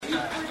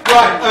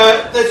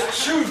Right,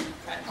 there's two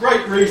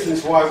great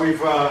reasons why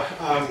we've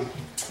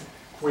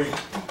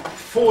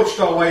forged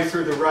our way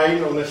through the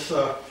rain on this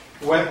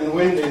wet and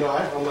windy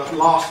night on the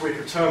last week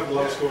of term for the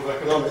London School of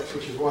Economics,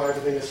 which is why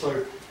everything is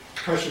so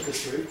pressure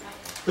this week.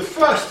 The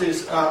first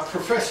is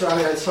Professor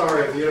Ali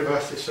Ansari of the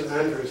University of St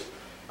Andrews.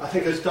 I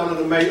think has done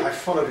an amazing. I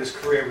followed his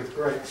career with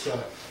great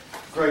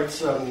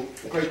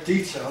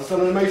detail. Has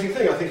done an amazing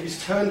thing. I think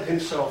he's turned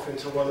himself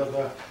into one of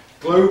the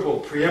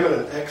global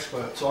preeminent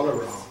experts on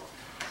Iran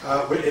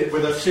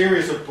with a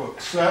series of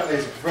books. Certainly,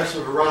 as a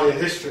professor of Iranian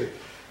history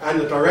and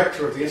the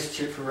director of the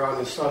Institute for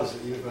Iranian Studies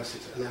at the University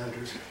of St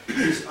Andrews.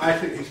 I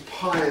think he's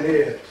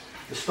pioneered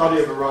the study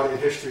of Iranian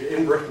history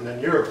in Britain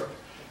and Europe,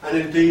 and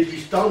indeed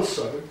he's done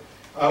so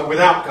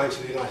without going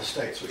to the United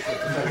States, which great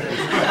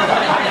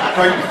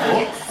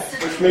before,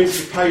 which means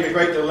he paid a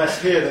great deal less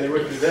here than he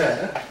would be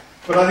there.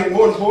 But I think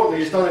more importantly,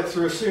 he's done it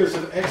through a series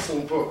of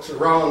excellent books: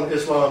 Iran,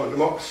 Islam and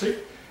Democracy,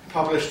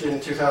 published in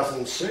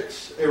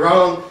 2006,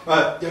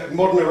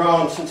 Modern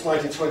Iran since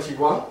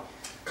 1921,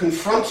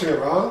 Confronting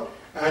Iran,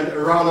 and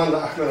Iran under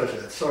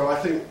Ahmadinejad. So I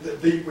think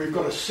that we've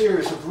got a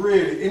series of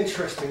really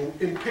interesting,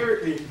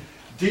 empirically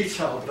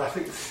detailed, but I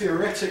think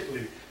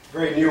theoretically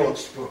very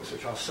nuanced books,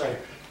 which I'll say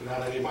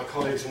without any of my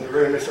colleagues in the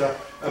room. It's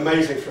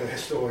amazing for a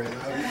historian,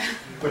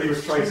 but he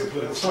was trained as a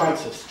political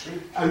scientist.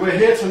 And we're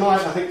here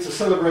tonight, I think, to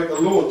celebrate the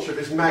launch of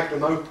his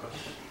magnum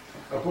opus,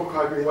 a book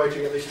I've been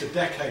waiting at least a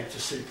decade to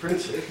see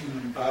printed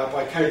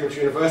by Cambridge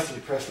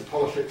University Press, The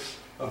Politics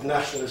of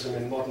Nationalism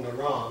in Modern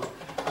Iran.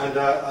 And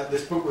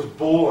this book was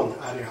born,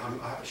 and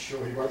I'm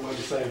sure he won't mind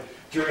me saying,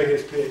 during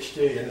his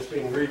PhD, and it's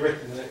been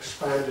rewritten and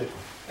expanded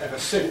ever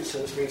since,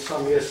 and it's been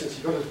some years since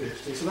he got his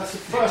PhD. So that's the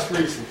first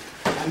reason.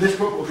 And this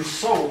book will be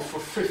sold for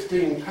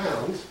 £15,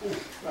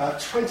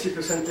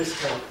 20%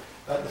 discount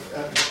at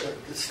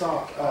the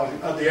start,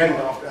 at the end,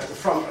 at the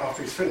front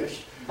after he's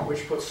finished,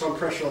 which puts some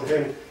pressure on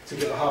him to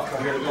give a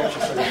half-coherent lecture.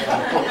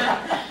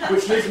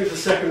 Which leads me to the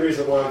second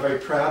reason why I'm very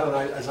proud. And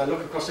as I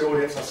look across the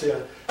audience, I see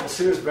a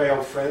series of very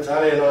old friends.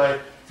 Ali and I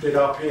did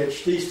our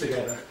PhDs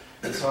together,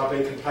 and so I've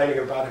been complaining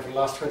about it for the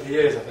last 20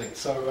 years, I think.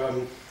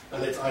 So,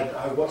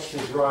 I watched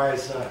his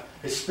rise,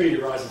 his speedy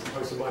rise, as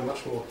opposed to my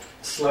much more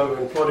slow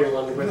and plodding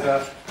one, with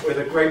a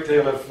great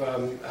deal of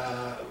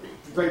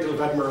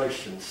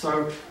admiration.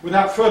 So,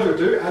 without further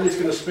ado, Ali's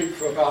going to speak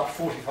for about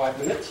 45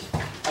 minutes.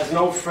 As an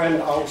old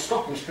friend, I'll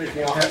stop him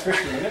speaking after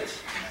 50 minutes,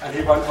 and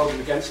he won't hold it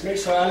against me.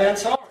 So, Ali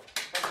Ansari.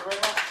 Thank you very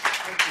much.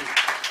 Thank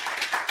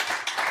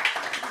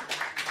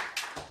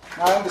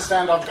you. I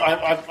understand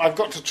I've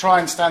got to try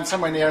and stand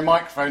somewhere near a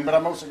microphone, but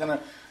I'm also going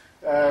to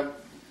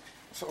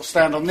sort of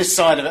stand on this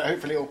side of it.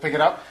 Hopefully it will pick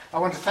it up. I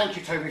want to thank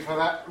you, Toby, for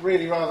that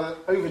really rather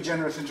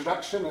over-generous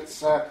introduction.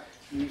 It's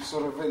you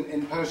sort of,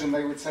 in Persian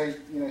they would say,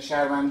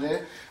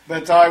 Shahramandir.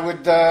 But I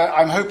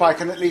hope I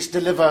can at least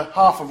deliver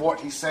half of what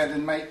he said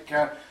and make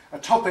a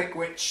topic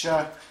which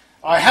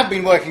I have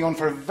been working on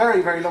for a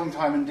very, very long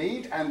time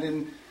indeed, and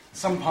in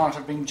some part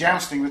I've been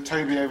jousting with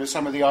Toby over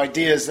some of the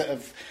ideas that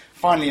have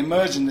finally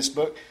emerged in this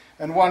book,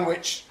 and one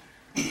which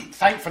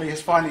thankfully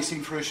has finally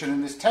seen fruition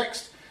in this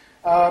text,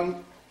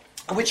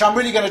 which I'm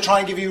really going to try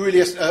and give you really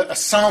a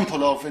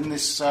sample of in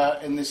this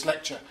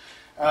lecture.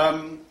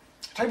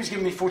 Toby's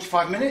given me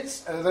 45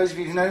 minutes. Those of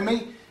you who know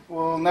me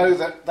will know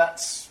that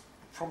that's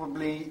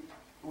probably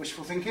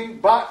wishful thinking,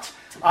 but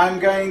I'm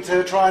going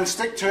to try and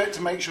stick to it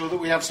to make sure that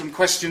we have some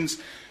questions,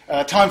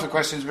 time for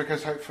questions,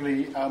 because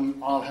hopefully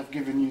I'll have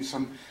given you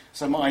some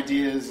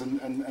ideas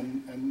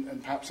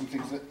and perhaps some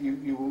things that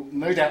you will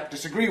no doubt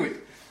disagree with.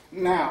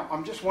 Now,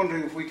 I'm just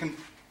wondering if we can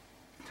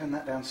turn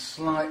that down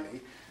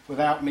slightly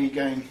without me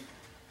going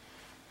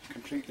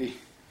completely...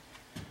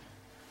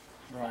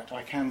 Right,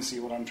 I can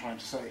see what I'm trying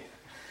to say.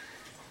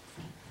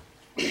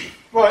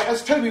 Right,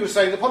 as Toby was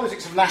saying, the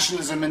politics of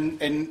nationalism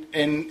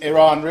in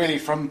Iran, really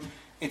from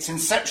its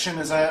inception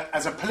as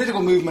a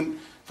political movement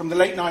from the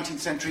late 19th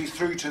century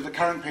through to the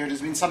current period,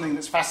 has been something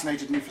that's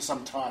fascinated me for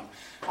some time.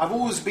 I've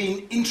always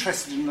been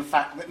interested in the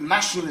fact that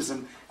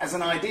nationalism as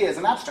an idea, as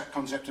an abstract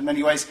concept in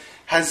many ways,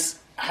 has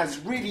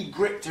really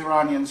gripped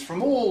Iranians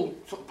from all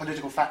sort of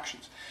political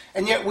factions.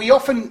 And yet we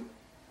often,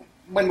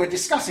 when we're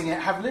discussing it,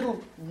 have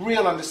little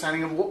real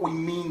understanding of what we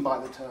mean by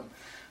the term.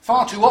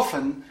 Far too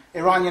often,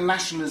 Iranian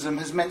nationalism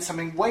has meant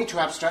something way too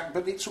abstract,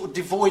 but it's sort of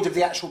devoid of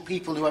the actual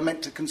people who are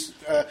meant to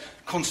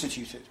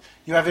constitute it.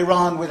 You have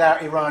Iran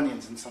without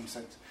Iranians, in some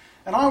sense.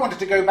 And I wanted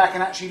to go back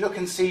and actually look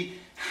and see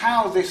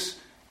how this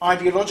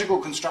ideological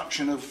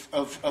construction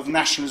of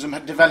nationalism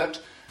had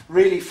developed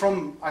really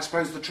from, I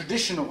suppose, the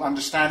traditional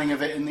understanding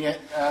of it in the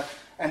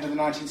end of the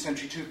 19th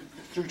century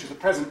through to the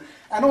present.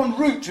 And en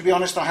route, to be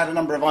honest, I had a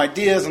number of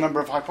ideas, a number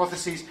of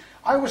hypotheses.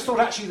 I always thought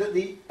actually that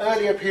the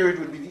earlier period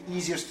would be the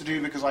easiest to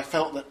do because I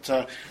felt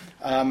that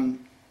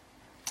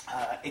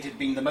it had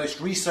been the most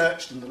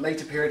researched, and the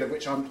later period, of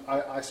which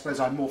I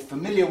suppose I'm more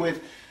familiar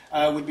with,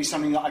 would be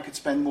something that I could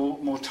spend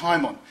more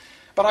time on.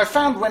 But I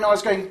found when I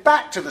was going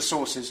back to the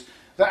sources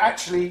that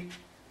actually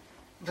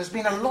there's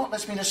been a lot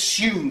that's been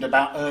assumed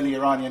about early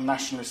Iranian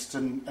nationalists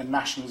and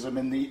nationalism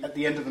at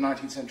the end of the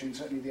 19th century and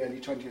certainly the early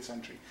 20th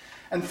century.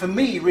 And for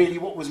me, really,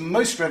 what was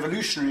most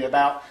revolutionary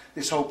about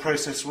this whole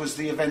process was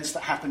the events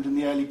that happened in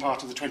the early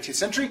part of the 20th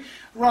century,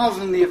 rather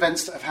than the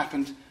events that have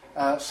happened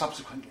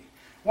subsequently.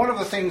 One of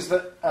the things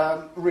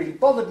that really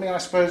bothered me, I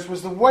suppose,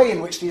 was the way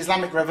in which the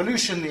Islamic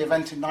Revolution, the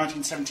event in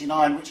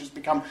 1979, which has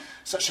become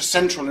such a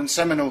central and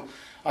seminal,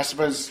 I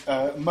suppose,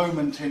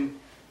 moment in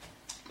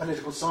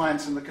political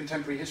science and the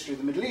contemporary history of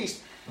the Middle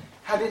East,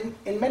 had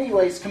in many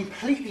ways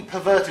completely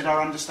perverted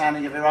our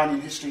understanding of Iranian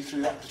history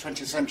throughout the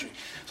 20th century.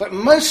 So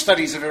most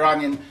studies of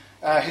Iranian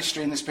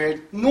history in this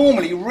period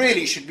normally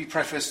really should be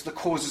prefaced the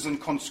causes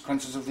and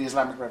consequences of the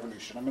Islamic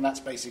Revolution. I mean, that's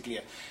basically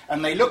it.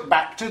 And they look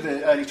back to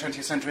the early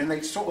 20th century and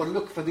they sort of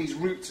look for these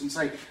roots and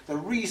say, the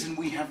reason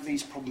we have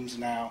these problems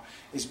now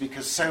is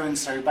because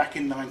so-and-so back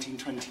in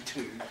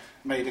 1922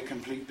 made a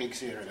complete big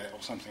scene of it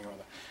or something or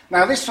other.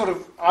 Now, this sort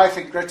of, I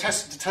think,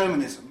 grotesque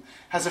determinism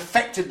has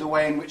affected the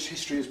way in which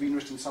history has been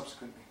written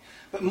subsequently.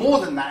 But more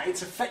than that,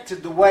 it's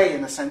affected the way,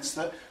 in a sense,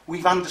 that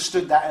we've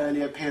understood that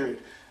earlier period.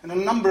 And a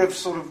number of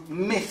sort of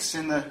myths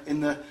in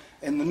the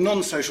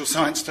non-social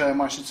science term,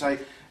 I should say,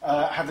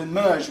 have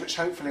emerged, which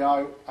hopefully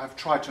I've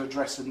tried to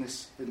address in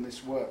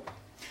this work.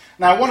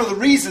 Now, one of the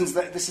reasons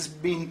that this has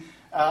been,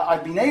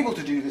 I've been able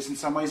to do this in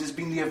some ways has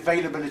been the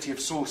availability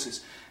of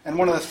sources. And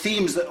one of the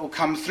themes that will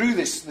come through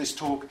this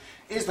talk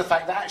is the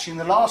fact that actually in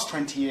the last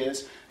 20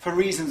 years, for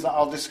reasons that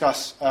I'll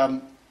discuss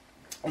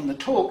in the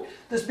talk,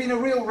 there's been a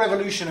real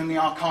revolution in the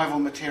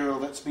archival material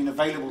that's been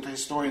available to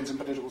historians and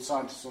political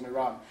scientists on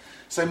Iran.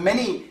 So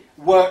many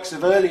works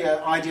of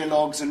earlier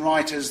ideologues and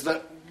writers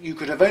that you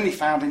could have only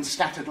found in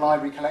scattered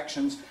library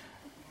collections,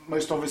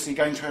 most obviously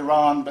going to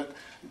Iran, but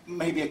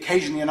maybe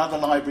occasionally in other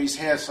libraries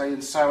here, say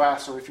in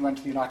SOAS or if you went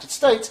to the United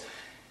States.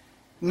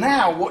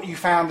 Now what you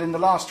found in the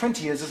last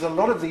 20 years is a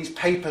lot of these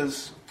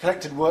papers,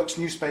 collected works,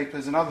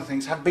 newspapers and other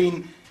things have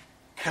been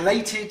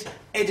collated,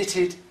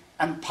 edited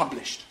and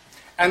published.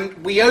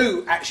 And we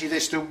owe actually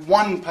this to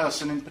one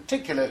person in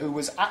particular who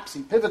was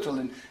absolutely pivotal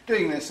in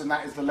doing this, and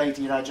that is the late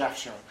Iraj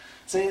Afshar.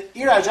 So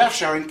Iraj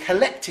Afshar, in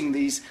collecting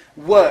these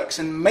works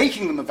and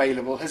making them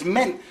available, has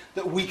meant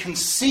that we can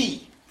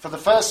see, for the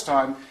first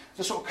time,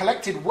 the sort of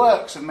collected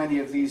works of many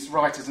of these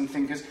writers and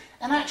thinkers,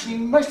 and actually,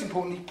 most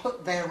importantly,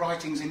 put their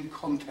writings in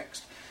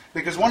context.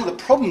 Because one of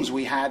the problems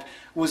we had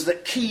was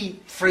that key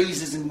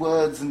phrases and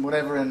words and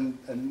whatever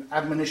and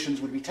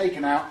admonitions would be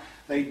taken out,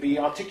 they'd be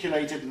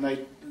articulated,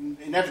 and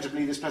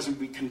inevitably this person would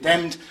be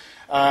condemned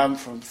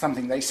from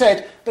something they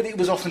said, but it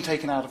was often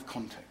taken out of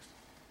context.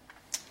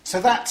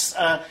 So that's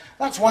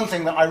one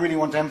thing that I really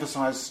want to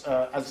emphasise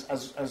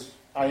as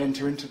I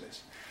enter into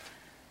this.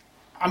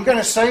 I'm going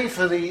to say,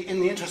 in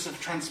the interest of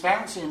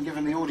transparency and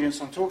given the audience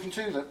I'm talking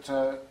to,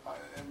 that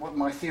what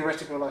my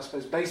theoretical, I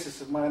suppose,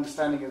 basis of my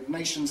understanding of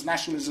nations,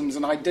 nationalisms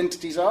and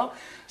identities are.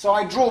 So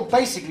I draw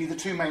basically the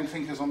two main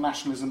thinkers on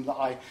nationalism that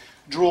I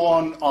draw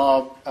on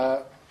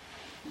are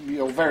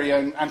your very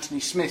own Anthony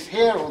Smith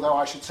here, although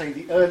I should say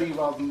the early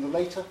rather than the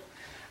later,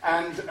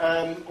 and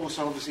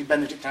also obviously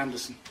Benedict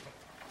Anderson.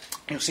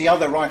 You'll see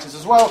other writers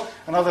as well,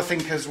 and other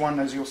thinkers. One,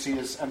 as you'll see,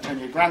 is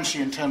Antonio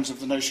Gramsci in terms of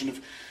the notion of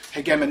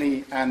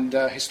hegemony and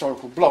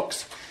historical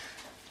blocks.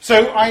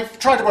 So I've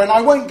tried to, and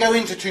I won't go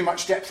into too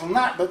much depth on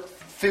that, but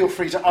feel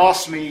free to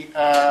ask me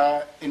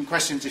in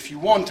questions if you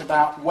want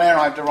about where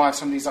I've derived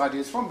some of these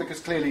ideas from, because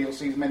clearly you'll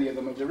see many of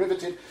them are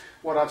derivative.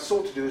 What I've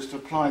sought to do is to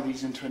apply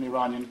these into an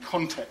Iranian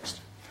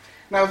context.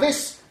 Now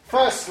this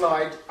first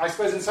slide, I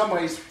suppose in some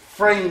ways,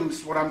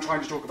 frames what I'm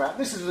trying to talk about.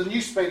 This is the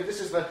newspaper, this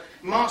is the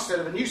masthead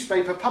of a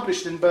newspaper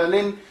published in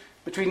Berlin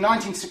between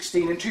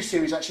 1916, in two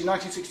series actually,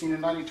 1916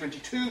 and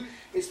 1922.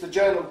 It's the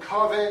journal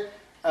Kaveh,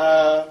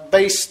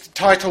 based,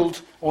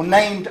 titled, or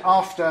named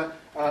after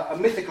a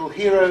mythical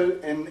hero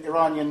in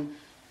Iranian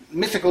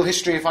mythical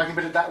history, if I can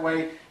put it that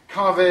way,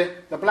 Kaveh,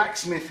 the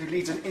blacksmith who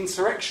leads an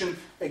insurrection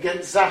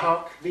against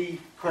Zahak, the,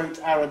 quote,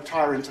 Arab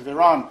tyrant of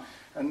Iran.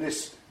 And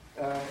this,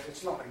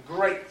 it's not a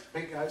great,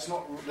 it's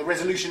not, the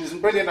resolution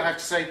isn't brilliant, I have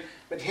to say,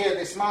 but here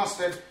this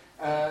masthead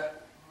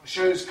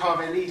shows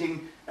Kaveh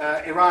leading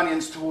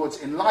Iranians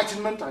towards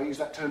enlightenment. I use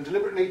that term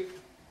deliberately.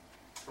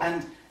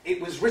 And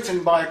it was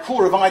written by a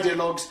core of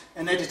ideologues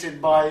and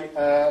edited by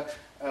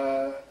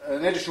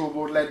an editorial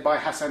board led by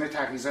Hassan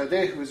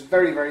Taghi-Zadeh, who was a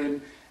very,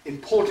 very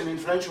important,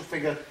 influential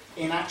figure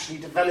in actually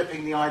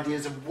developing the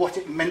ideas of what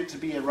it meant to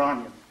be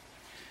Iranian.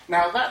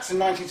 Now, that's in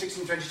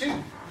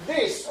 1916-22.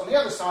 This, on the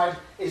other side,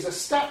 is a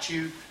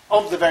statue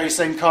of the very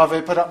same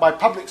Kaveh put up by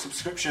public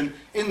subscription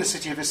in the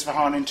city of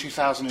Isfahan in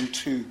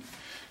 2002.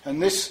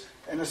 And this,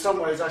 in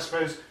some ways, I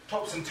suppose,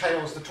 tops and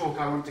tails the talk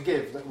I want to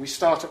give, that we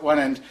start at one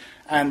end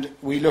and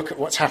we look at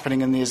what's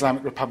happening in the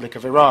Islamic Republic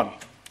of Iran.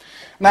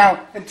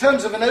 Now, in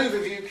terms of an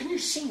overview, can you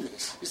see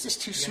this? Is this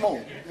too small?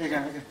 Yeah. There you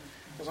go. Okay.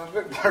 Because I was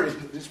a bit worried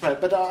with this display,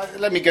 but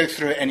let me go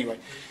through it anyway.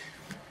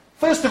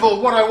 First of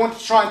all, what I want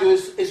to try and do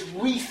is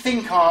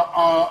rethink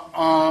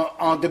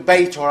our our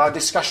debate or our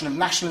discussion of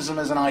nationalism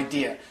as an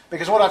idea.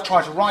 Because what I've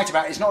tried to write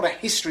about is not a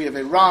history of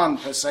Iran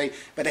per se,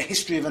 but a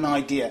history of an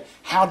idea.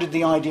 How did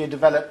the idea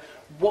develop?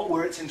 What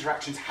were its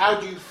interactions? How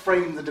do you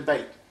frame the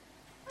debate?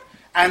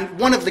 And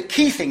one of the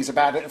key things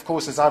about it, of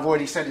course, as I've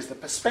already said, is the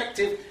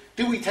perspective.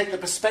 Do we take the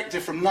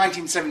perspective from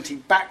 1970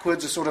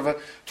 backwards, a sort of a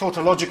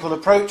tautological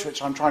approach,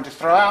 which I'm trying to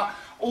throw out,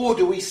 or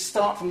do we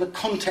start from the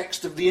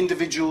context of the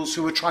individuals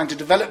who were trying to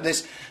develop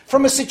this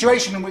from a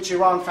situation in which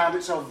Iran found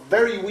itself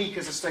very weak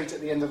as a state at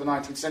the end of the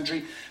 19th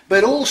century,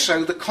 but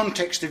also the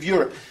context of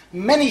Europe?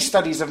 Many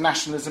studies of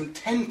nationalism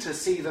tend to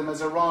see them as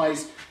a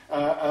rise,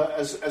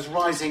 as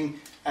rising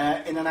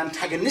in an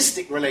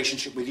antagonistic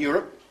relationship with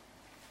Europe.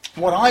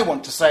 What I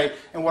want to say,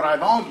 and what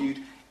I've argued,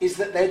 is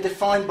that they're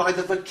defined by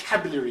the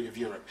vocabulary of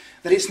Europe.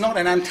 That it's not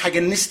an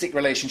antagonistic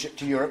relationship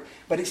to Europe,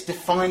 but it's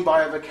defined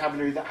by a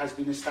vocabulary that has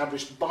been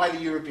established by the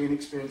European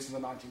experience in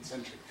the 19th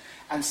century.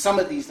 And some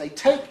of these they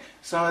take,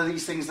 some of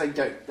these things they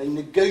don't. They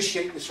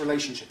negotiate this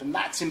relationship, and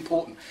that's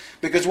important.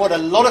 Because what a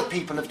lot of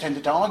people have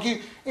tended to argue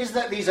is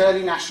that these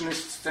early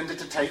nationalists tended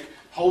to take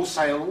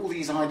wholesale all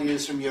these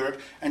ideas from Europe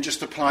and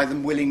just apply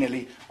them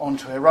willy-nilly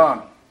onto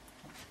Iran.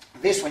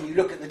 This, when you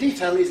look at the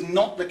detail, is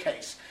not the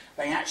case.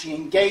 They actually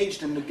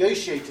engaged and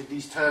negotiated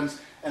these terms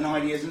and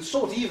ideas and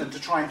sought even to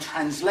try and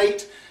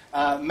translate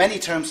many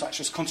terms such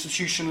as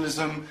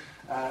constitutionalism,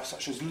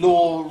 such as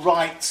law,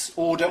 rights,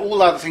 order,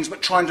 all other things,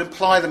 but trying to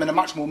apply them in a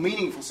much more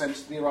meaningful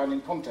sense to the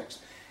Iranian context.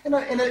 In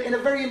a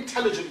very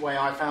intelligent way,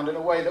 I found, in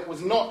a way that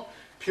was not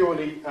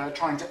purely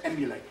trying to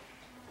emulate.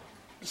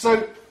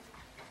 So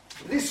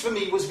this, for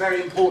me, was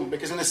very important,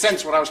 because in a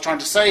sense what I was trying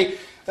to say,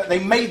 that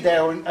they made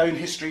their own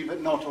history, but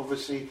not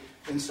obviously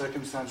in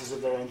circumstances of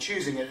their own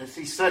choosing it. It's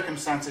these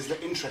circumstances that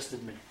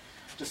interested me,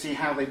 to see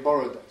how they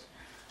borrowed those.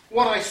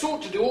 What I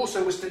sought to do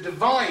also was to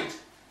divide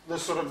the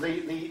sort of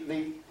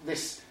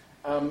this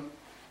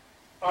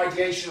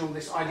ideational,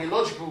 this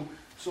ideological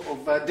sort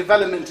of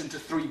development into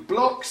three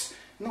blocks.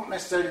 Not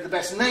necessarily the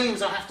best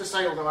names, I have to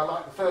say, although I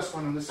like the first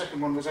one and the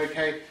second one was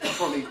okay,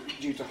 probably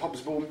due to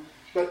Hobsbawm.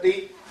 But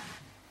the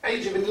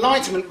Age of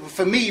Enlightenment,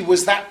 for me,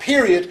 was that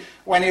period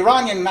when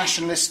Iranian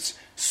nationalists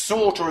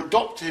sought or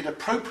adopted,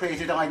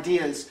 appropriated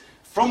ideas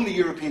from the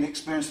European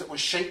experience that were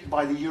shaped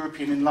by the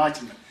European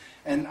Enlightenment.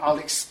 And I'll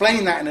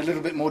explain that in a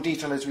little bit more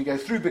detail as we go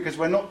through, because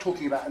we're not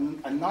talking about a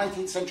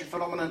 19th century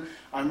phenomenon.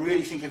 I'm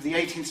really thinking of the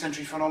 18th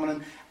century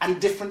phenomenon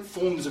and different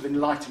forms of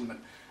Enlightenment.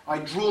 I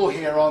draw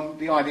here on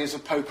the ideas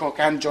of Pocock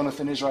and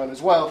Jonathan Israel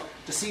as well,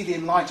 to see the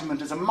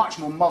Enlightenment as a much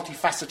more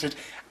multifaceted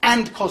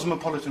and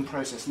cosmopolitan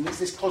process. And it's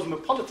this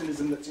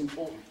cosmopolitanism that's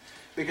important,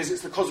 because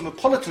it's the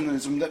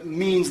cosmopolitanism that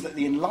means that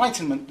the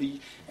Enlightenment,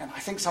 and I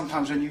think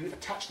sometimes when you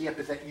attach the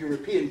epithet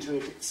European to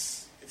it,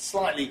 it's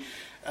slightly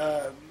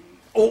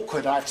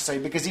awkward, I have to say,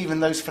 because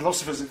even those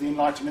philosophers of the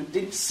Enlightenment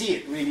didn't see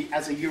it really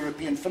as a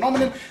European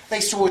phenomenon.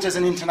 They saw it as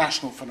an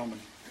international phenomenon.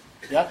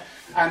 Yeah?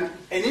 And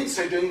in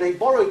so doing, they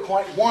borrowed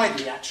quite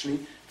widely, actually,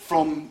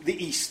 from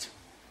the East.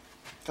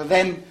 For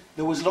them,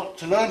 there was a lot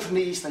to learn from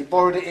the East. They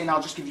borrowed it in.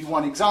 I'll just give you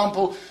one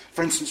example.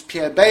 For instance,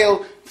 Pierre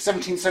Bayle,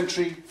 17th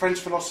century French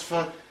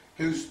philosopher,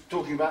 who's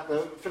talking about the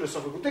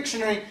philosophical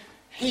dictionary.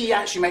 He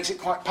actually makes it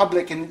quite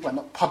public, well,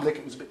 not public,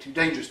 it was a bit too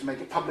dangerous to make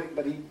it public,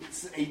 but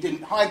he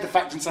didn't hide the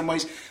fact in some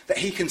ways that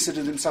he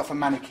considered himself a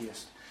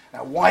Manichaeist.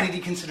 Now, why did he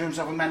consider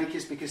himself a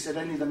Manichaeist? Because he said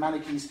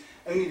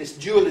only this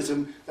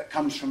dualism that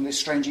comes from this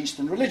strange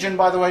Eastern religion,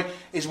 by the way,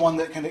 is one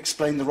that can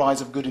explain the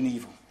rise of good and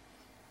evil.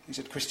 He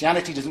said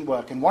Christianity doesn't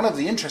work. And one of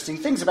the interesting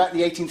things about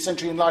the 18th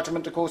century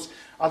Enlightenment, of course,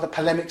 are the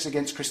polemics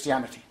against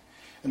Christianity.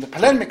 And the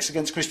polemics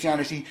against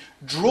Christianity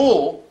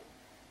draw,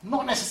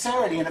 not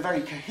necessarily in a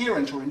very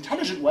coherent or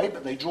intelligent way,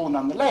 but they draw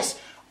nonetheless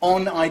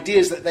on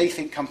ideas that they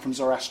think come from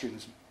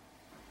Zoroastrianism,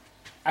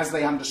 as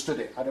they understood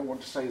it. I don't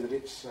want to say that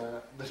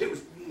it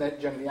was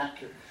generally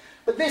accurate.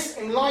 But this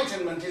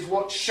Enlightenment is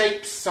what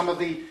shapes some of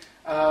the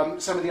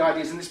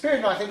ideas in this period.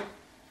 And I think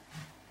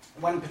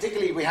when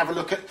particularly we have a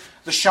look at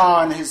the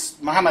Shah and his,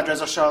 Mohammad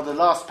Reza Shah, the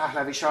last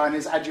Pahlavi Shah, and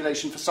his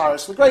adulation for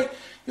Cyrus the Great,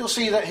 you'll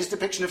see that his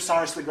depiction of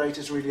Cyrus the Great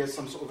is really as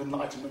some sort of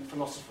Enlightenment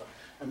philosopher.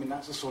 I mean,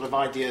 that's the sort of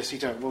ideas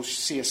we'll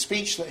see a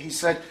speech that he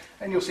said,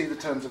 and you'll see the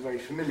terms are very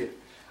familiar.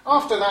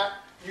 After that,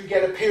 you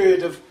get a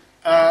period of,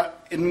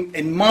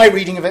 in my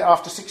reading of it,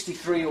 after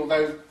 63,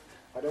 although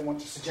I don't want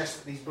to suggest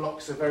that these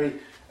blocks are very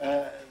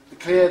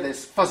clear,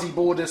 there's fuzzy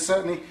borders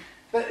certainly,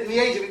 but in the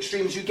Age of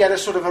Extremes you get a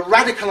sort of a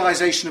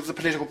radicalisation of the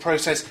political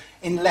process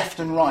in left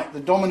and right, the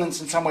dominance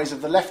in some ways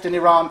of the left in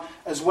Iran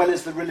as well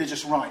as the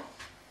religious right.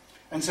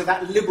 And so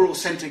that liberal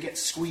centre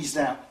gets squeezed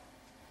out.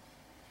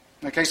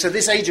 Okay, so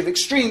this Age of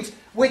Extremes,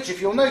 which,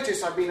 if you'll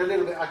notice, I've been a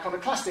little bit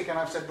iconoclastic, and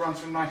I've said runs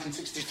from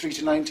 1963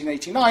 to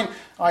 1989,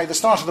 i.e. the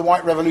start of the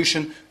White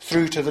Revolution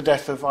through to the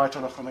death of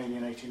Ayatollah Khomeini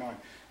in 89.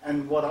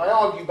 And what I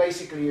argue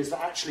basically is that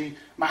actually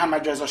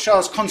Mohammad Reza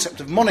Shah's concept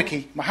of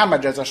monarchy,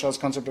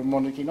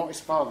 not his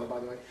father,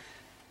 by the way,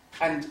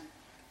 and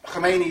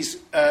Khomeini's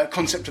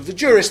concept of the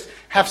jurist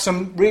have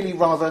some really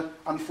rather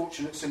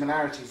unfortunate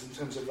similarities in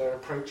terms of their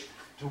approach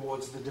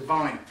towards the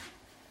divine.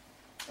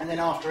 And then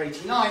after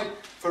 89,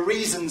 for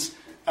reasons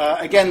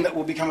again, that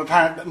will become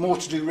apparent, but more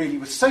to do really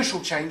with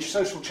social change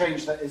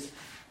that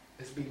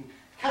has been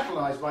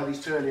catalysed by these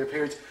two earlier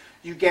periods.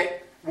 You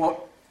get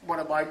what one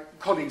of my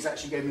colleagues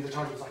actually gave me the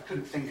title, because I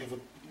couldn't think of a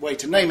way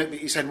to name it, but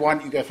he said, why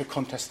don't you go for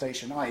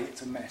contestation, i.e.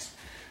 it's a mess.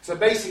 So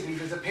basically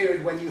there's a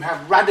period when you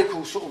have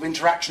radical sort of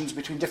interactions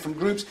between different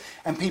groups,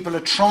 and people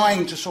are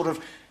trying to sort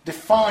of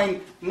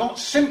define, not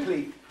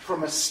simply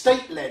from a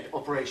state-led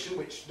operation,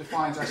 which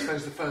defines, I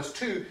suppose, the first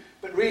two,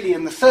 but really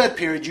in the third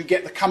period you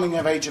get the coming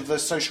of age of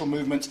those social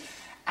movements,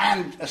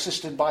 and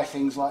assisted by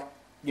things like,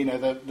 you know,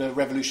 the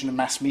revolution of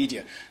mass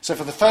media. So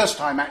for the first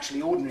time,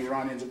 actually, ordinary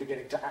Iranians are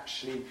beginning to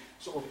actually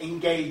sort of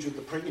engage with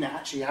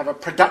actually have a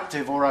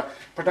productive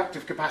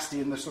capacity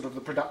in the sort of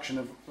the production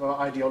of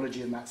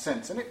ideology in that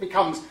sense. And it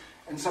becomes,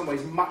 in some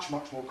ways, much,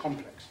 much more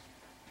complex.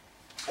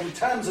 In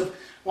terms of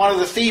one of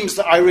the themes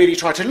that I really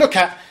try to look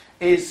at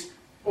is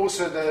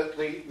also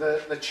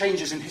the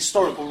changes in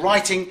historical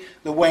writing,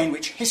 the way in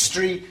which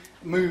history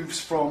moves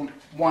from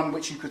one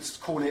which you could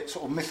call it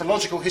sort of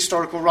mythological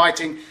historical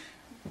writing,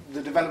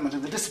 the development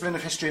of the discipline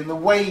of history, and the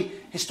way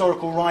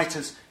historical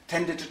writers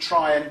tended to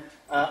try and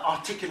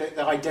articulate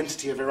the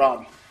identity of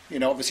Iran. You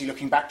know, obviously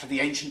looking back to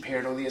the ancient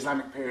period or the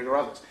Islamic period or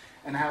others,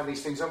 and how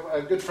these things are.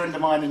 A good friend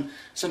of mine in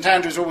St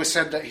Andrews always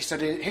said that, he said,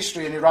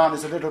 history in Iran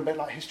is a little bit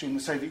like history in the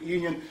Soviet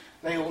Union.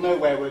 They all know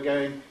where we're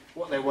going.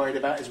 What they're worried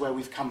about is where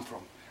we've come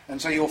from.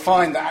 And so you'll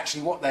find that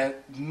actually what they're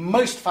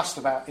most fussed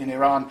about in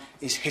Iran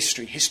is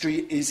history.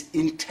 History is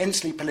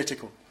intensely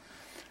political.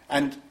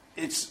 And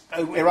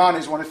Iran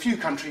is one of few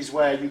countries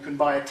where you can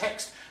buy a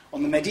text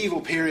on the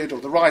medieval period or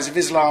the rise of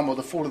Islam or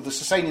the fall of the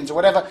Sasanians or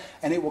whatever,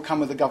 and it will come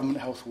with a government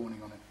health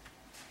warning on it.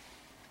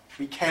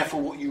 Be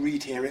careful what you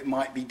read here, it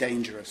might be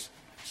dangerous.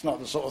 It's not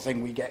the sort of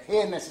thing we get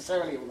here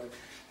necessarily, although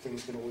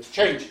things can always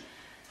change.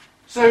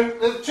 So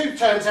the two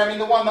terms, I mean,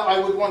 the one that I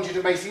would want you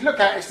to basically look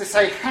at is to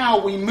say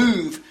how we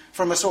move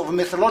from a sort of a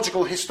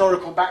mythological,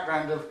 historical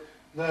background of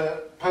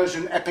the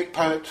Persian epic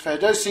poet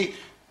Ferdowsi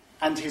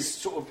and his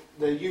sort of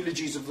the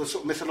eulogies of the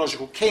sort of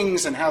mythological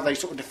kings and how they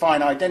sort of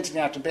define identity and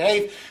how to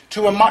behave,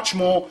 to a much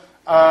more,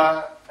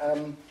 not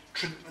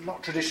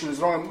traditional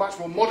Islam, much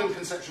more modern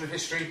conception of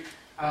history,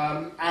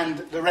 and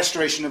the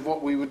restoration of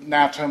what we would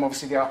now term,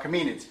 obviously, the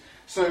Achaemenids.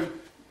 So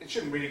it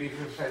shouldn't really be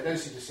from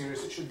Ferdowsi to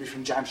Cyrus, it should be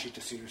from Jamshid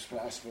to Cyrus,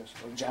 I suppose,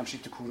 or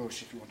Jamshid to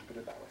Kourosh, if you want to put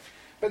it that way.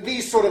 But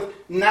these sort of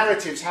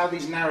narratives, how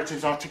these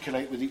narratives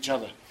articulate with each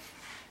other.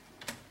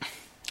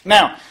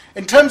 Now,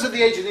 in terms of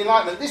the Age of the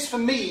Enlightenment, this for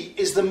me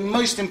is the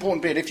most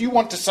important period. If you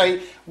want to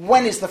say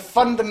when is the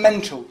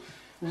fundamental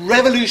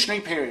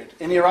revolutionary period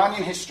in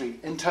Iranian history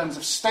in terms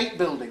of state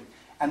building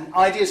and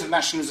ideas of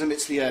nationalism,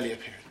 it's the earlier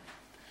period.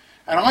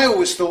 And I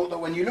always thought that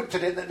when you looked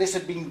at it, that this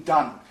had been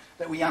done,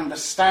 that we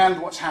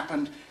understand what's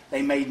happened,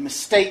 they made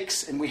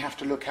mistakes, and we have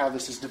to look how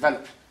this has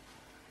developed.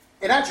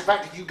 In actual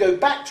fact, if you go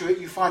back to it,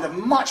 you find a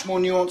much more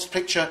nuanced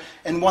picture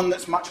and one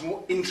that's much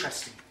more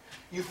interesting.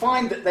 You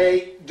find that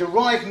they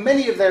derive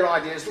many of their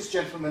ideas. This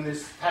gentleman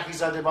is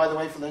Hafizadeh, by the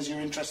way, for those who are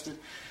interested,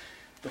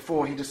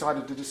 before he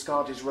decided to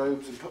discard his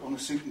robes and put on a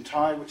suit and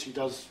tie, which he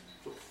does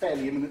sort of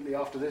fairly imminently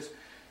after this.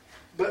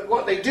 But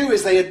what they do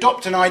is they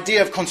adopt an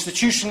idea of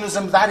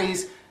constitutionalism, that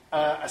is,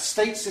 a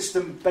state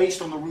system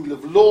based on the rule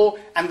of law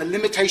and the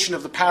limitation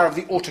of the power of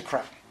the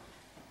autocrat.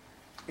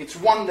 It's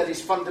one that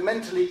is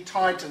fundamentally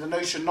tied to the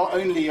notion not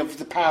only of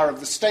the power of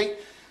the state,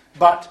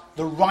 but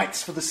the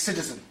rights for the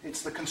citizen.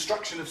 It's the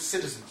construction of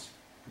citizens.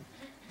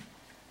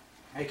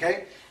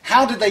 Okay?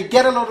 How did they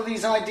get a lot of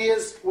these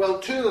ideas? Well,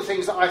 two of the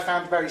things that I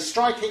found very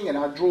striking, and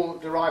I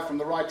derive from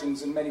the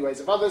writings in many ways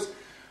of others.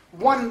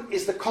 One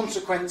is the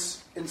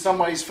consequence, in some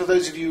ways, for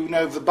those of you who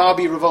know of the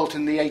Babi revolt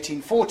in the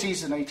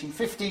 1840s and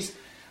 1850s,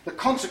 the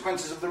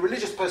consequences of the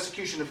religious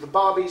persecution of the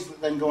Babis,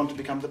 that then go on to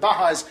become the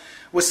Baha'is,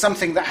 was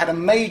something that had a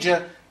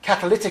major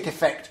catalytic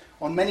effect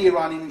on many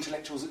Iranian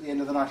intellectuals at the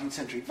end of the 19th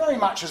century, very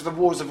much as the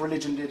wars of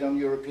religion did on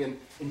European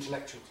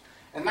intellectuals.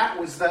 And that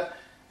was that,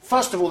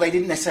 first of all, they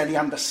didn't necessarily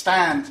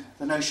understand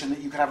the notion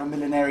that you could have a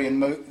millenarian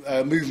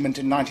movement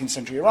in 19th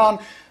century Iran,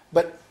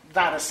 but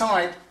that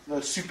aside,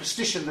 the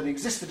superstition that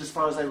existed as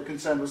far as they were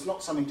concerned was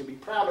not something to be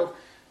proud of,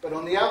 but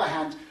on the other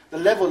hand, the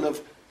level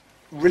of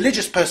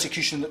religious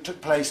persecution that took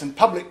place and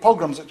public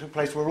pogroms that took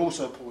place were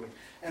also appalling.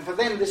 And for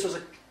them, this was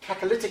a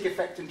catalytic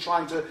effect in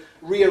trying to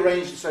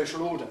rearrange the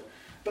social order.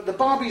 But the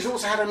Babis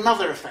also had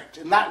another effect,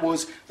 and that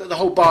was that the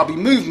whole Babi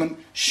movement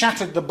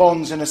shattered the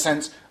bonds, in a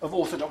sense, of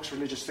orthodox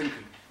religious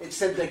thinking. It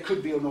said there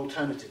could be an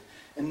alternative.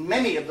 And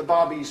many of the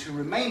Babis who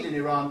remained in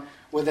Iran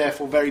were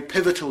therefore very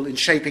pivotal in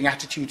shaping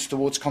attitudes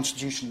towards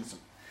constitutionalism.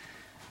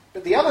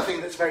 But the other thing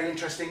that's very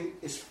interesting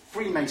is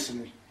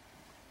Freemasonry.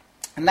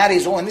 And that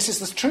is all, and this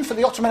is true for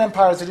the Ottoman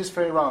Empire as it is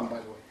for Iran, by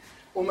the way.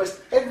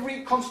 Almost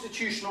every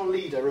constitutional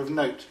leader of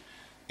note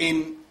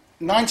in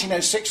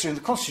 1906, during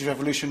the Constitutional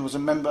Revolution, was a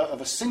member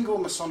of a single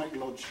Masonic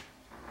lodge.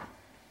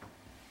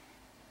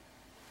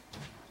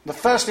 The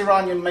first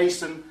Iranian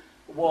Mason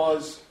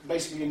was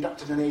basically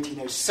inducted in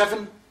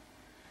 1807,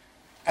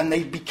 and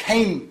they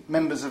became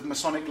members of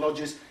Masonic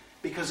lodges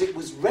because it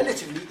was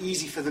relatively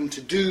easy for them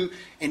to do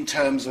in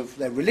terms of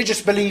their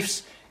religious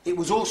beliefs, it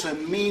was also a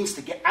means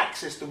to get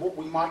access to what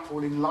we might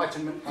call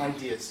Enlightenment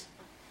ideas.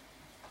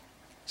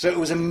 So it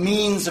was a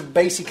means of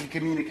basically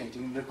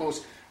communicating. And of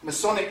course,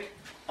 Masonic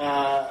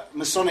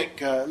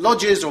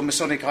lodges or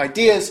Masonic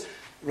ideas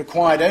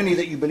required only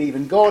that you believe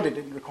in God. It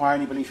didn't require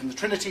any belief in the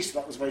Trinity, so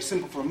that was very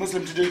simple for a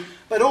Muslim to do.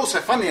 But also,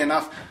 funnily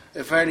enough,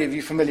 if any of you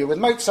are familiar with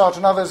Mozart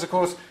and others, of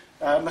course,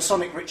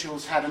 Masonic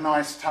rituals had a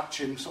nice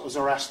touch in sort of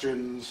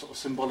Zoroastrian sort of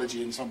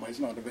symbology in some ways.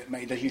 Not that it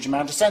made a huge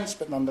amount of sense,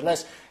 but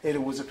nonetheless, it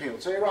always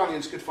appealed. So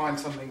Iranians could find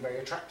something very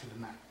attractive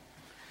in that.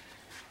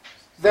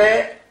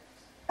 Their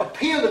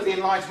appeal of the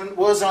Enlightenment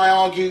was, I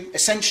argue,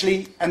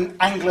 essentially an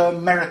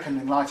Anglo-American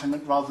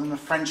Enlightenment rather than a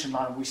French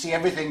Enlightenment. We see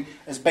everything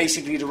as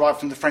basically derived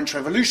from the French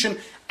Revolution.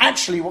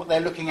 Actually, what they're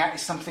looking at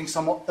is something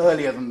somewhat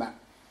earlier than that.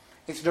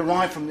 It's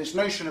derived from this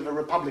notion of a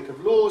republic of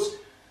laws,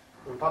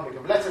 a republic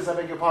of letters, I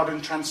beg your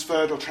pardon,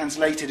 transferred or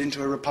translated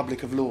into a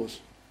republic of laws.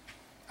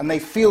 And they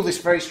feel this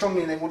very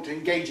strongly and they want to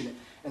engage in it.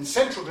 And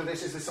central to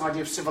this is this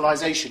idea of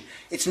civilization.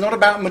 It's not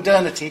about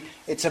modernity,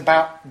 it's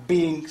about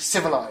being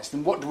civilized.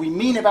 And what do we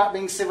mean about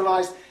being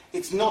civilized?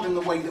 It's not in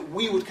the way that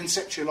we would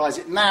conceptualize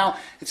it now.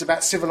 It's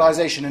about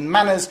civilization and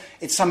manners.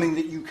 It's something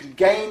that you can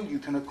gain, you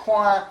can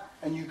acquire,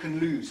 and you can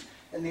lose.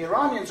 And the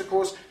Iranians, of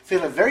course,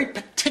 feel a very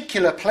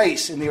particular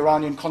place in the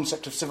Iranian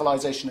concept of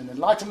civilization and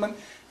enlightenment.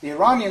 The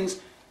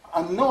Iranians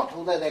are not,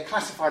 although they're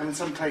classified in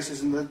some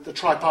places in the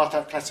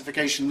tripartite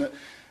classification that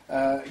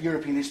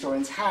European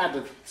historians had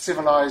of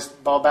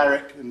civilized,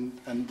 barbaric,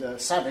 and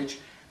savage.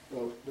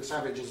 Well, the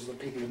savages are the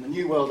people in the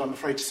New World, I'm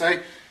afraid to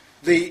say.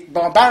 The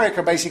barbaric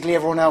are basically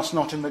everyone else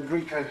not in the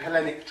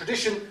Greco-Hellenic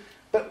tradition.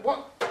 But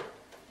what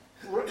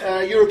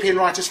European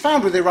writers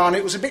found with Iran,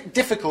 it was a bit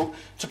difficult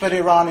to put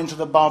Iran into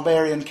the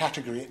barbarian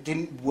category. It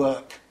didn't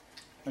work.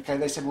 Okay,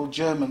 they said, well,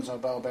 Germans are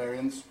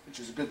barbarians, which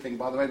is a good thing,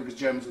 by the way, because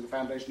Germans are the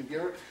foundation of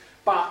Europe.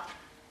 But,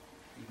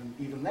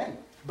 even then.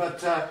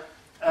 But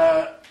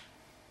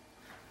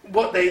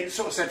what they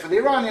sort of said for the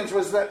Iranians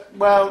was that,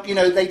 well, you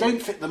know, they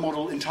don't fit the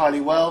model entirely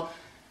well.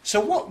 So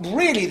what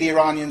really the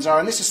Iranians are,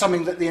 and this is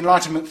something that the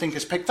Enlightenment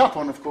thinkers picked up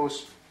on, of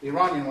course, the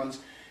Iranian ones,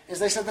 is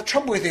they said the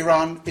trouble with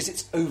Iran is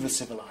it's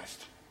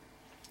over-civilized.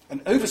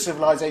 And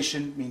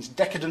over-civilization means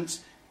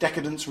decadence.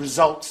 Decadence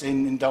results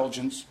in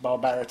indulgence,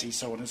 barbarity,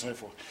 so on and so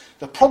forth.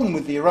 The problem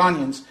with the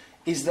Iranians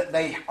is that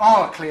they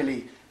are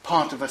clearly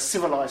part of a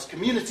civilized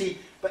community,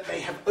 but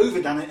they have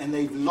overdone it and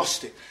they've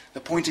lost it. The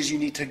point is you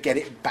need to get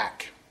it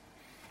back.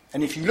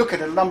 And if you look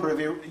at a number of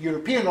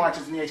European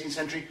writers in the 18th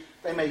century,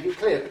 they make it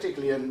clear,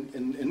 particularly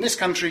in this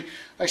country,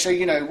 they say,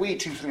 you know, we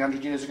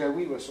 200-300 years ago,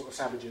 we were sort of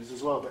savages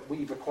as well, but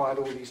we've acquired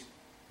all these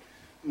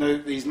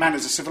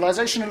manners of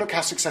civilization, and look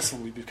how successful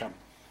we've become.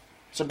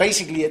 So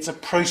basically it's a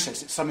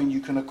process, it's something you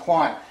can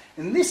acquire.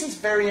 And this is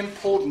very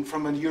important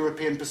from a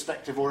European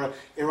perspective or an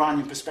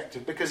Iranian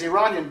perspective, because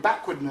Iranian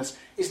backwardness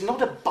is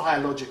not a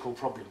biological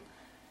problem.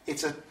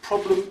 It's a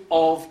problem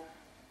of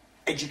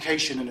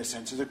education, in a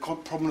sense. It's a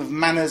problem of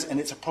manners, and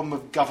it's a problem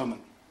of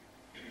government.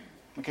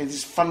 Okay, this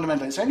is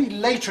fundamental. It's only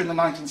later in the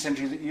 19th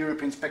century that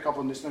Europeans pick up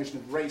on this notion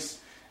of race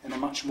in a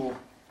much more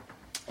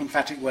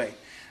emphatic way.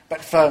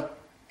 But for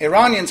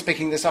Iranians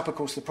picking this up, of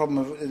course,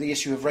 the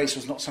issue of race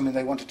was not something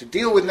they wanted to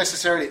deal with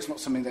necessarily. It's not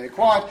something they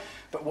acquired.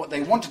 But what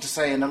they wanted to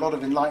say, and a lot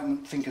of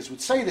Enlightenment thinkers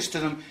would say this to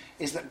them,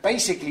 is that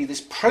basically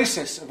this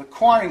process of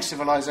acquiring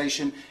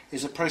civilization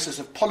is a process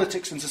of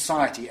politics and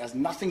society. It has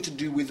nothing to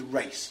do with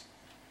race.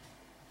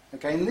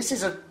 Okay, and this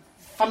is a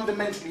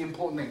fundamentally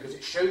important thing because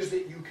it shows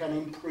that you can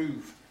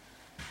improve.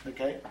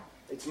 Okay,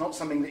 it's not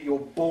something that you're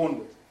born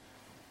with.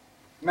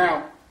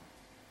 Now,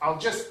 I'll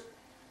just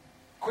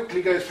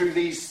quickly go through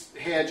these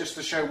here just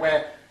to show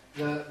where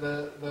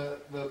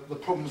the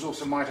problems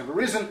also might have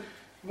arisen.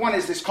 One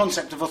is this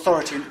concept of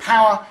authority and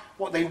power.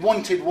 What they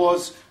wanted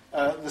was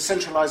the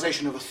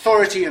centralization of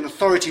authority, and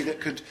authority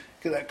that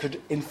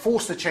could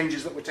enforce the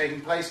changes that were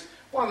taking place.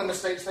 One of the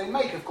mistakes they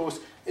make, of course,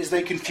 is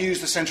they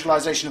confuse the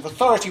centralization of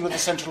authority with the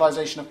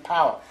centralization of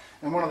power.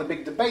 And one of the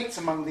big debates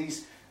among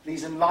these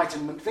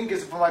Enlightenment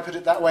thinkers, if I put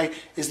it that way,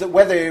 is that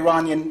whether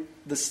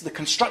the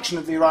construction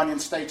of the Iranian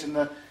state in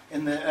the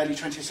early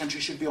 20th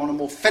century should be on a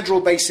more federal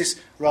basis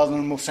rather than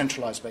a more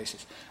centralized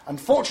basis.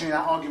 Unfortunately,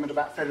 that argument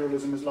about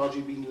federalism has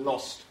largely been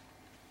lost.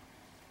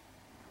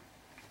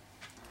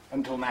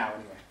 Until now,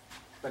 anyway.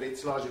 But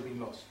it's largely been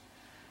lost.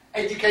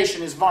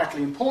 Education is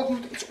vitally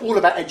important. It's all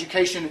about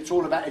education. It's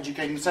all about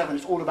educating yourself, and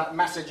it's all about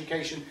mass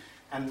education.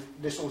 And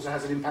this also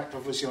has an impact,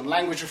 obviously, on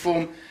language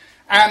reform.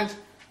 And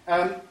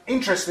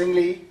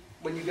interestingly,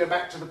 when you go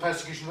back to the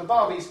persecution of the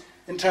Babis,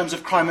 in terms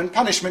of crime and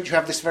punishment, you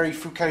have this very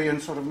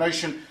Foucauldian sort of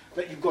notion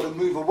that you've got to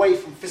move away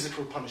from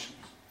physical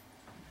punishments.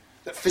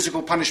 That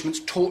physical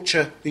punishments,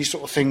 torture, these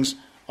sort of things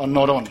are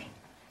not on.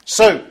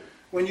 So,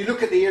 when you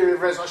look at the era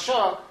of Reza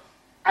Shah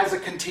as a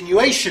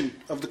continuation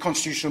of the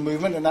constitutional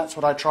movement, and that's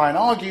what I try and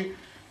argue,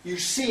 you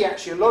see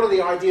actually a lot of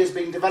the ideas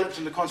being developed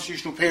in the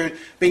constitutional period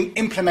being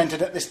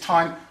implemented at this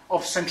time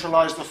of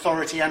centralized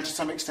authority and to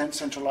some extent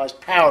centralized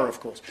power, of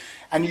course.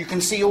 And you can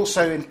see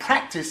also in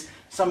practice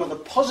some of the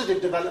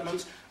positive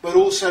developments, but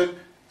also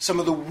some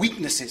of the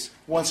weaknesses,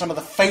 some of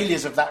the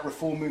failures of that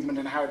reform movement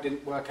and how it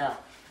didn't work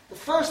out. The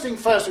first thing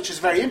first, which is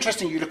very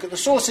interesting, you look at the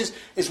sources,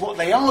 is what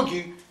they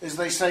argue is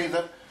they say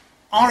that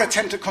our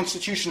attempt at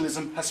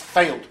constitutionalism has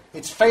failed.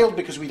 It's failed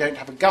because we don't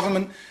have a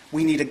government.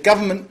 We need a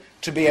government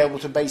to be able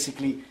to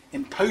basically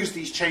impose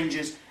these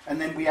changes, and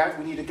then we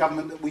need a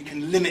government that we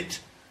can limit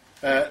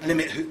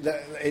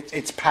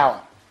its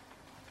power.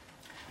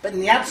 But in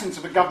the absence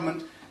of a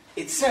government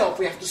itself,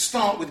 we have to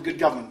start with good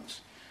governance.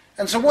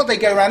 And so what they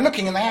go around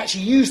looking, and they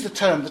actually use the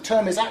term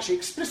is actually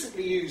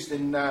explicitly used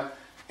in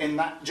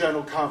that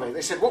journal Cave.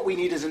 They said what we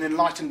need is an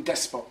enlightened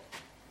despot.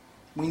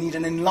 We need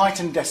an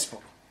enlightened despot.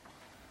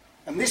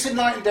 And this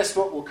enlightened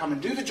despot will come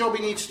and do the job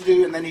he needs to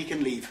do, and then he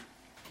can leave.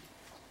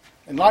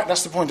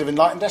 That's the point of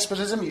enlightened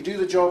despotism. You do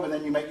the job, and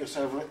then you make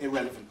yourself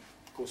irrelevant.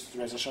 Of course,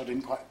 Reza Shah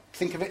didn't quite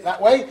think of it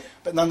that way,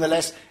 but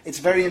nonetheless, it's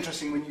very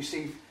interesting when you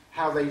see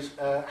how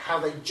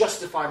they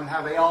justified and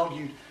how they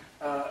argued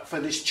for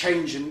this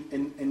change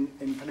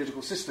in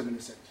political system, in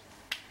a sense.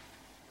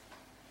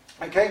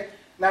 Okay?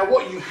 Now,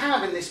 what you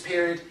have in this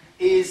period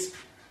is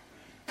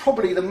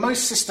probably the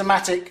most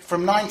systematic,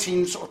 from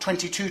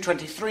 1922,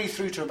 23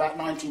 through to about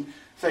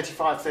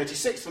 1935,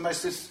 36, the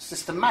most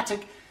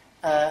systematic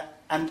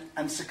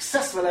and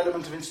successful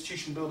element of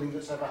institution building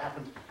that's ever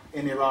happened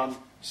in Iran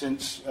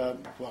since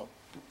in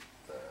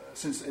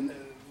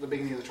the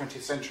beginning of the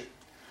 20th century.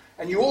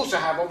 And you also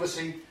have,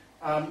 obviously,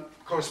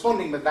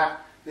 corresponding with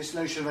that, this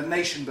notion of a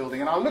nation building.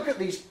 And I'll look at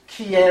these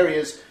key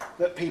areas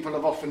that people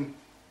have often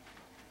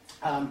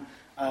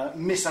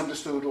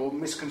misunderstood or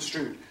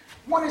misconstrued.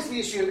 One is the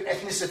issue of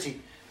ethnicity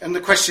and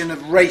the question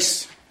of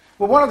race.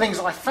 Well, one of the things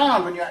I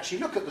found when you actually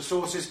look at the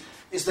sources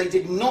is they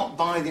did not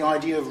buy the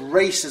idea of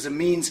race as a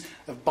means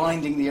of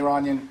binding the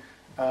Iranian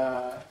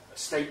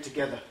state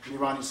together, the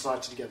Iranian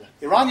society together.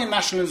 Iranian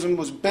nationalism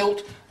was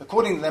built,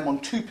 according to them, on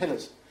two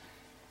pillars: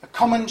 a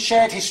common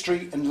shared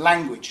history and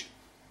language,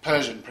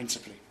 Persian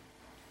principally.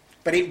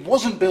 But it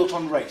wasn't built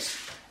on race.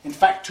 In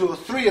fact, 2 or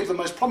 3 of the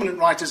most prominent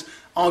writers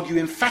argue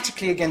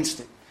emphatically against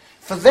it.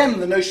 For them,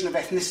 the notion of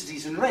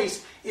ethnicities and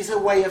race is a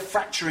way of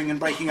fracturing and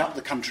breaking up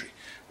the country.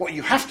 What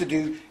you have to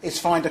do is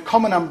find a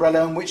common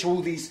umbrella in which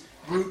all these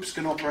groups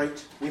can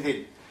operate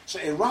within. So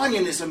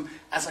Iranianism,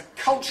 as a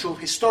cultural,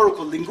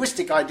 historical,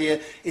 linguistic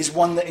idea, is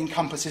one that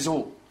encompasses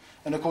all.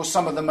 And of course,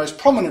 some of the most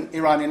prominent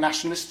Iranian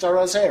nationalists are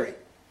Azeri.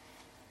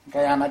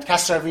 Okay, Ahmad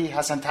Kasravi,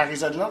 Hassan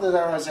Taghisad, and others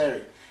are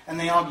Azeri. And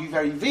they argue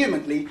very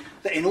vehemently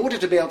that in order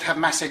to be able to have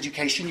mass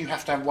education, you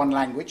have to have one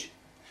language.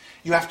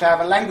 You have to have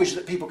a language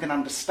that people can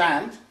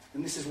understand.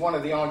 And this is one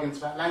of the arguments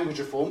about language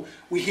reform.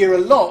 We hear a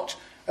lot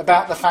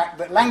about the fact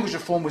that language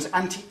reform was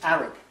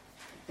anti-Arab.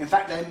 In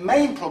fact, their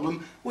main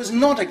problem was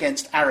not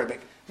against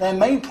Arabic. Their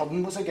main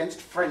problem was against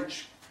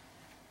French.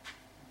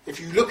 If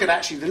you look at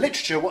actually the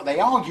literature, what they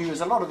argue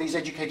is a lot of these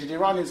educated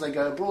Iranians, they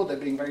go abroad, they're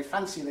being very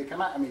fancy, they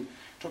come out.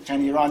 Talk to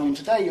any Iranian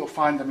today, you'll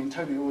find,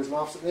 Toby always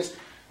laughs at this,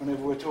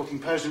 whenever we're talking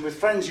Persian with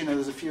friends,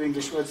 there's a few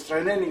English words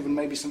thrown in, even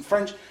maybe some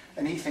French,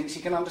 and he thinks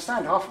he can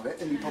understand half of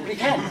it, and he probably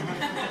can.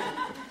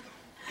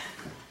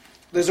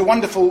 There's a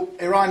wonderful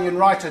Iranian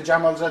writer,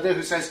 Jamal Zadeh,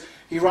 who says,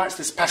 he writes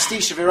this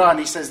pastiche of Iran,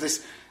 he says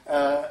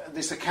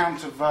this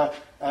account of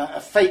a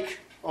fake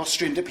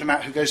Austrian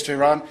diplomat who goes to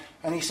Iran,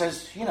 and he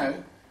says,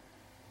 I'm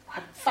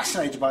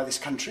fascinated by this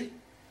country.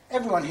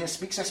 Everyone here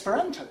speaks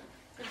Esperanto.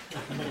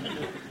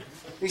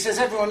 He says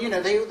everyone,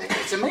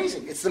 it's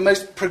amazing. It's the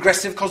most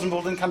progressive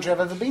cosmopolitan country I've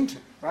ever been to,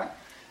 right?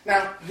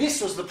 Now,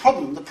 this was the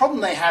problem. The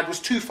problem they had was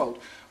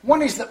twofold.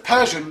 One is that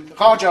Persian,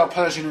 Qajar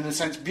Persian, in a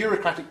sense,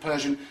 bureaucratic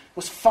Persian,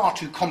 was far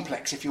too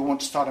complex if you want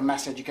to start a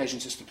mass education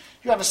system.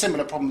 You have a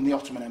similar problem in the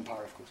Ottoman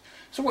Empire, of course.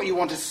 So what you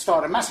want is to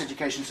start a mass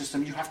education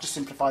system, you have to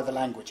simplify the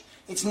language.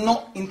 It's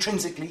not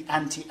intrinsically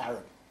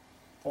anti-Arab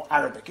or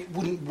Arabic. It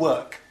wouldn't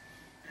work.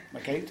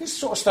 Okay? This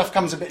sort of stuff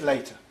comes a bit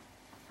later.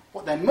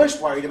 What they're most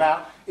worried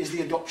about is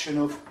the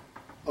adoption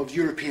of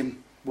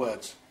European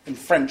words, and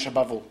French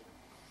above all.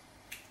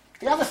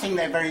 The other thing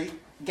they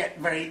get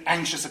very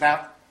anxious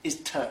about is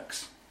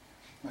Turks.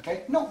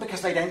 Okay? Not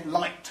because they don't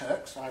like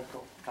Turks. I've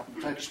got a couple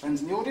of Turkish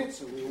friends in the audience,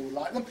 so we all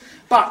like them.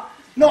 But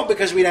not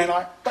because we don't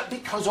like, but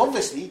because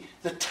obviously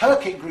the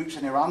Turkic groups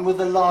in Iran were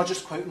the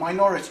largest, quote,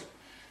 minority.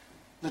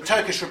 The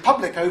Turkish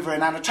Republic over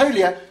in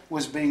Anatolia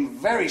was being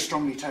very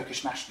strongly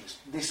Turkish nationalist.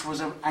 This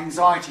was an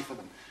anxiety for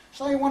them.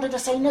 So they wanted to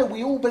say, no,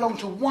 we all belong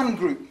to one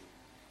group.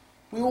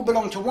 We all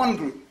belong to one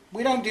group.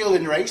 We don't deal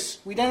in race.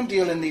 We don't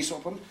deal in these sort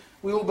of problems.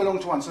 We all belong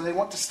to one. So they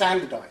want to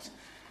standardise.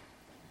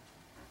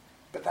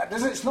 But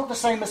it's not the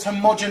same as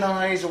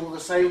homogenise or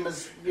the same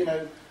as,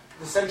 the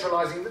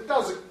centralising that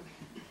does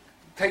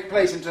take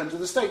place in terms of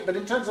the state. But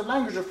in terms of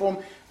language reform,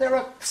 there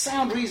are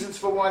sound reasons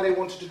for why they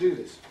wanted to do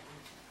this.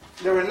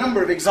 There are a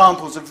number of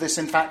examples of this,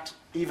 in fact,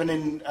 even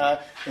in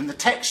the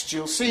text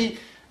you'll see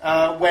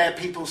where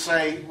people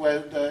say,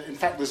 in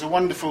fact, there's a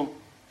wonderful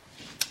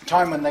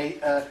time when they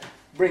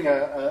bring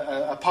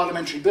a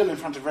parliamentary bill in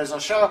front of Reza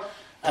Shah,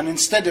 and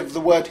instead of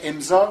the word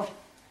imza,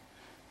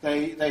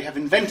 they have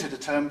invented a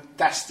term,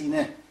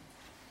 dastine.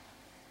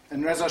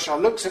 And Reza Shah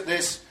looks at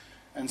this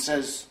and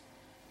says,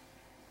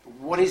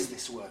 what is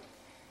this word?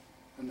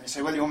 And they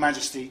say, well, Your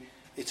Majesty,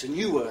 it's a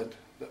new word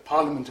that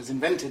Parliament has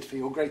invented for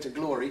your greater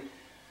glory,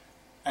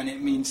 and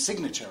it means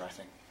signature, I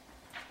think.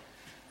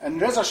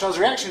 And Reza Shah's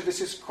reaction to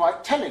this is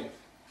quite telling.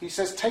 He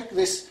says, take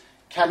this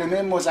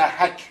kalime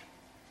muzahak.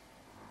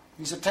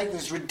 He said, take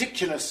this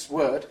ridiculous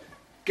word,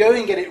 go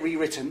and get it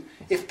rewritten.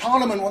 If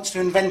Parliament wants to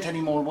invent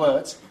any more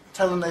words,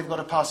 tell them they've got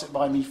to pass it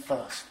by me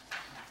first.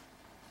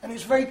 And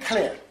it's very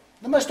clear.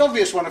 The most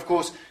obvious one, of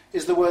course,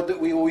 is the word that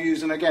we all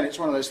use, and again, it's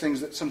one of those things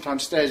that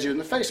sometimes stares you in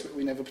the face, but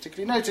we never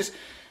particularly notice,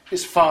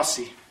 is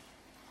Farsi.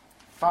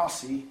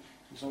 Farsi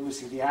is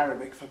obviously the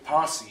Arabic for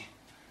Parsi,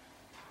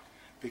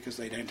 because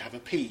they don't have a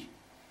P,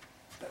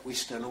 but we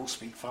still all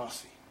speak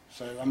Farsi.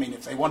 So, I mean,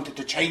 if they wanted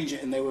to change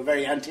it and they were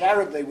very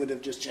anti-Arab, they would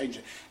have just changed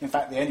it. In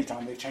fact, the only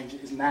time they've changed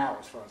it is now,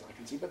 as far as I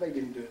can see, but they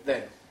didn't do it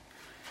then.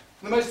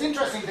 The most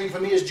interesting thing for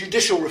me is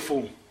judicial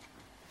reform.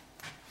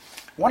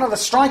 One of the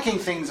striking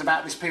things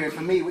about this period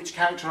for me, which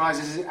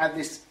characterises it at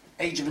this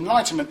Age of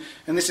Enlightenment,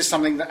 and this is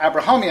something that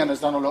Abrahamian has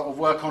done a lot of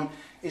work on,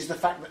 is the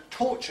fact that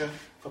torture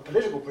for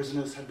political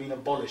prisoners had been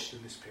abolished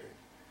in this period.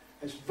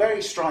 It's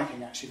very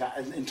striking, actually, that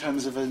in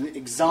terms of an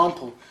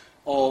example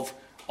of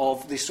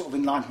this sort of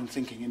Enlightenment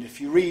thinking. And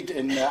if you read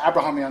in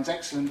Abrahamian's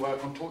excellent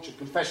work on tortured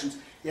confessions,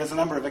 he has a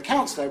number of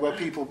accounts there where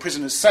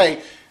prisoners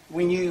say,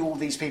 we knew all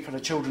these people are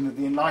children of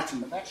the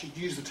Enlightenment. They actually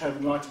use the term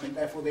Enlightenment,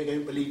 therefore they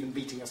don't believe in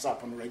beating us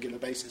up on a regular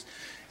basis.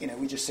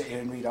 We just sit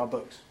here and read our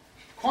books.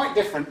 Quite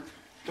different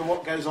to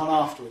what goes on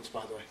afterwards,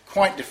 by the way.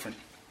 Quite different.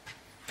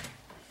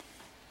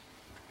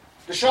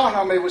 The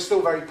Shahnameh was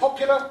still very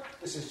popular.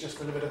 This is just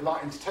a little bit of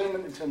light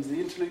entertainment in terms of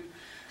the interlude.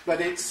 But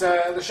the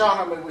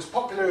Shahnameh was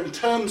popular in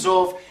terms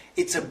of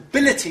its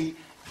ability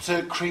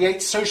to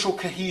create social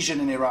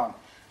cohesion in Iran.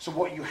 So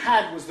what you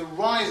had was the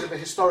rise of a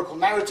historical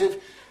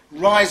narrative,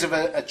 rise of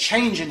a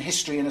change in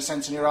history, in a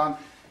sense, in Iran,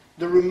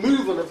 the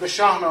removal of the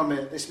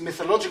Shahnameh, this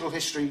mythological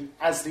history,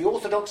 as the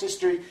orthodox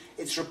history,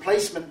 its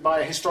replacement by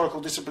a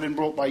historical discipline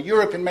brought by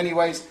Europe in many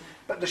ways.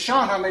 But the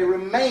Shahnameh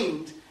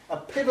remained a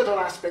pivotal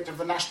aspect of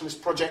the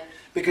nationalist project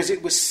because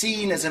it was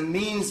seen as a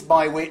means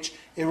by which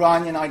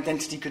Iranian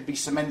identity could be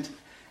cemented.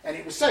 And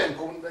it was so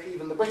important that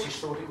even the British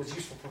thought it was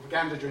useful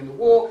propaganda during the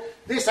war.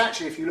 This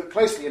actually, if you look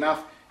closely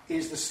enough,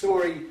 is the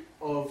story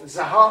of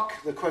Zahak,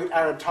 the, quote,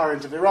 Arab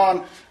tyrant of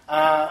Iran,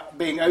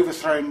 being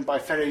overthrown by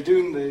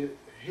Feridun, the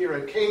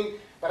hero king.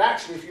 But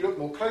actually, if you look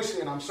more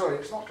closely, and I'm sorry,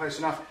 it's not close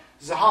enough,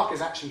 Zahak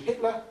is actually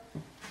Hitler.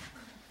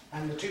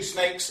 And the two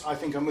snakes, I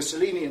think, are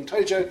Mussolini and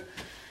Tojo.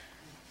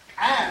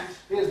 And,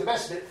 here's the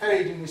best bit,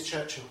 Feridun is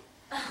Churchill.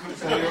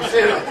 So you'll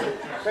see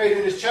that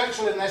Feridun is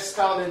Churchill, and there's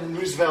Stalin and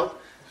Roosevelt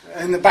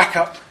in the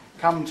backup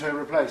come to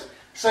replace.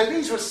 So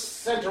these were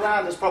sent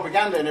around as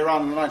propaganda in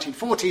Iran in the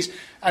 1940s,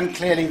 and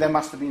clearly there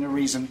must have been a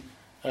reason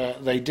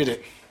they did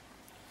it.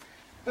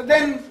 But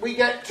then we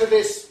get to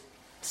this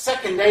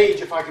second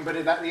age, if I can put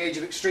it that, the age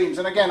of extremes.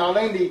 And again, I'll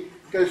only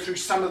go through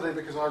some of them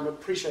because I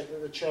appreciate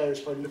that the chair is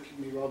probably looking at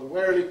me rather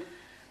warily.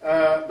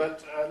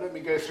 But let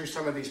me go through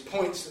some of these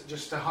points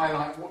just to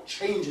highlight what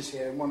changes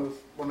here, and one of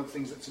the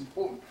things that's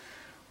important.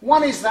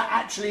 One is that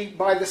actually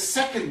by the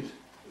second,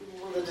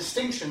 one of the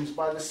distinctions,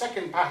 by the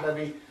second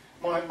Pahlavi,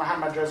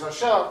 Mohammad Reza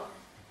Shah,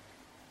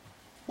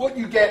 what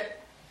you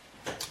get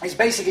is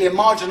basically a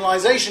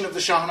marginalisation of the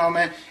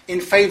Shahnameh in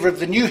favour of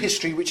the new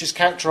history, which is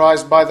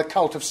characterised by the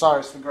cult of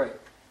Cyrus the Great.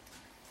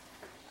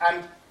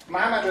 And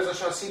Mohammad Reza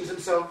Shah sees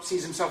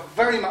himself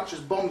very much as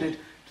bonded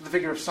to the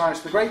figure of Cyrus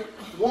the Great.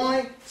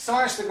 Why?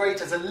 Cyrus the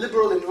Great as a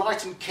liberal,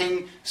 enlightened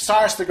king,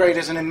 Cyrus the Great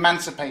as an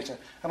emancipator.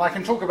 And I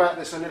can talk about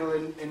this a little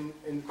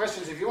in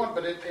questions if you want,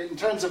 but in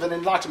terms of an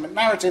Enlightenment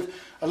narrative,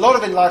 a lot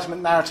of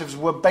Enlightenment narratives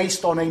were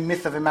based on a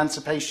myth of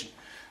emancipation.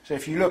 So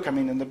if you look,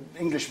 in the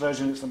English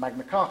version it's the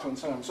Magna Carta and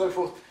so on and so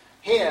forth.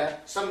 Here,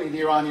 suddenly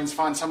the Iranians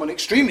find someone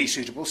extremely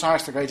suitable.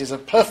 Cyrus the Great is a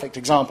perfect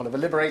example of a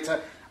liberator.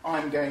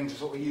 I'm going to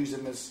sort of use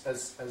him as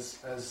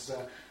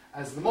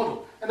the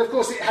model. And of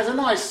course it has a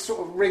nice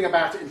sort of ring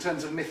about it in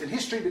terms of myth and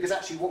history, because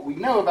actually what we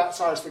know about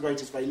Cyrus the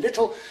Great is very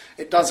little.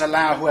 It does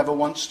allow whoever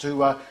wants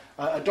to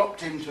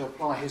adopt him to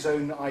apply his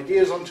own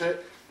ideas onto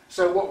it.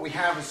 So what we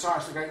have is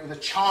Cyrus the Great with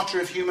a charter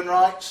of human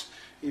rights,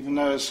 even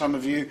though as some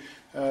of you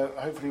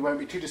hopefully won't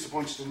be too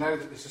disappointed to know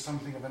that this is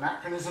something of an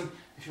anachronism,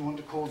 if you want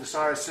to call the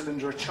Cyrus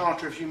Cylinder a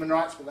charter of human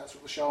rights, but that's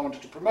what the Shah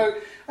wanted to promote.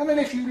 And then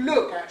if you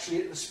look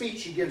actually at the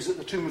speech he gives at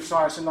the Tomb of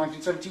Cyrus in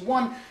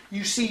 1971,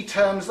 you see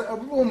terms that are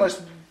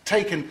almost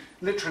taken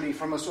literally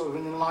from a sort of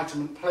an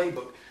Enlightenment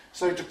playbook.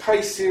 So to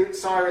praise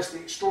Cyrus, the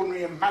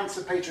extraordinary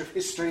emancipator of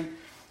history,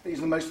 he's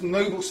the most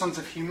noble sons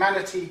of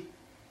humanity.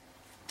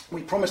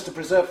 We promise to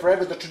preserve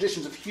forever the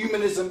traditions of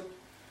humanism,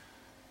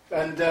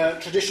 and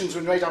traditions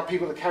would rate our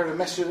people to carry a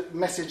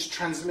message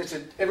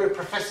transmitted, ever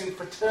professing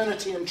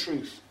fraternity and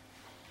truth.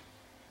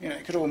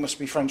 It could almost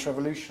be French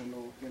Revolution,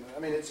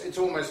 or it's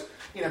almost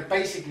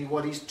basically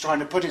what he's trying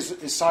to put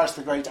is Cyrus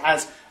the Great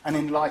as an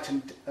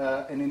enlightened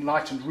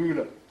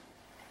ruler.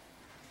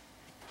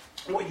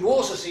 And what you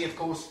also see, of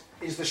course,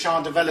 is the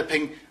Shah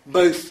developing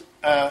both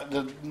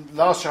the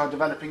last Shah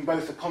developing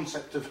both the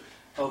concept of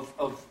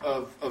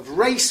of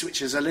race,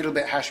 which is a little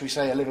bit, how should we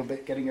say, a little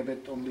bit getting a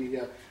bit on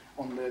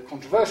the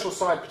controversial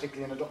side,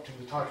 particularly in adopting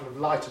the title of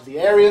Light of the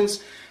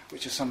Aryans,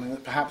 which is something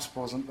that perhaps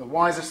wasn't the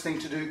wisest thing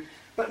to do.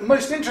 But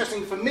most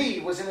interesting for me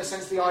was, in a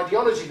sense, the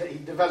ideology that he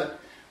developed.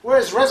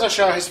 Whereas Reza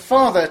Shah, his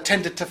father,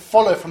 tended to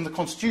follow from the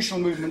constitutional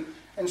movement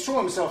and saw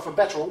himself, for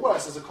better or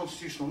worse, as a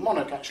constitutional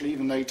monarch, actually,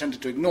 even though he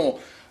tended to ignore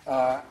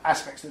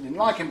aspects that didn't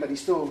like him, but he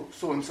still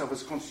saw himself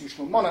as a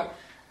constitutional monarch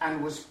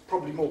and was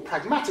probably more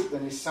pragmatic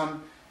than his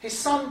son. His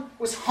son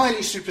was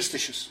highly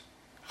superstitious.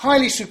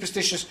 Highly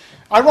superstitious,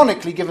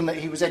 ironically, given that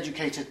he was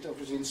educated,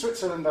 obviously, in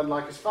Switzerland,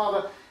 unlike his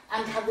father,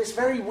 and had this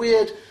very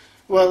weird,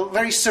 well,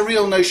 very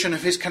surreal notion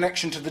of his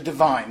connection to the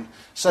divine.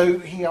 So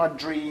he had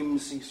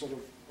dreams, he sort of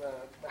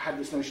had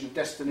this notion of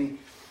destiny.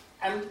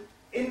 And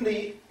in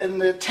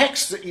the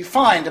texts that you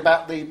find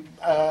about the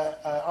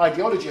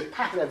ideology of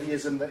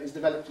Pahlavism that is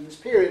developed in this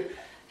period,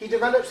 he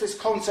develops this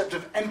concept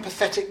of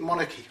empathetic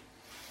monarchy.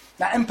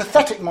 Now,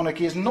 empathetic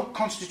monarchy is not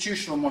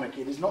constitutional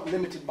monarchy. It is not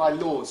limited by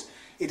laws.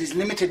 It is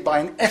limited by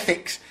an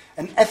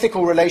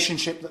ethical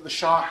relationship that the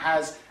Shah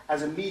has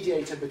as a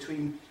mediator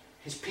between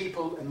his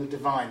people and the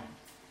divine.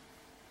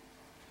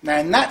 Now,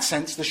 in that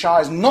sense, the Shah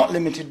is not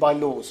limited by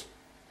laws.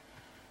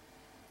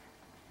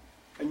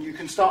 And you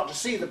can start to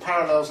see the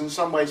parallels in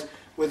some ways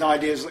with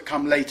ideas that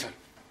come later.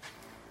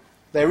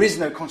 There is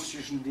no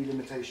constitutional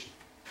delimitation.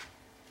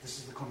 This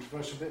is the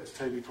controversial bit, as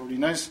Toby probably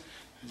knows,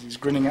 as he's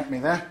grinning at me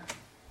there.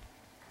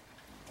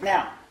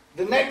 Now,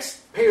 the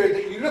next period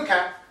that you look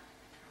at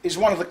is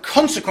one of the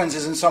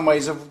consequences in some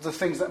ways of the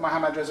things that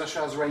Mohammad Reza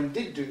Shah's reign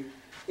did do.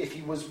 If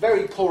he was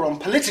very poor on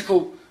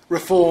political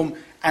reform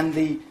and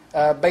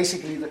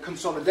basically the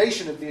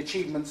consolidation of the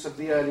achievements of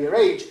the earlier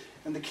age,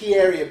 and the key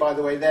area, by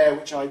the way, there,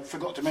 which I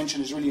forgot to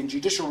mention, is really in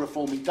judicial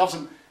reform. He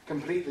doesn't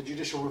complete the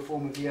judicial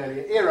reform of the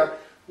earlier era.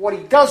 What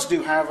he does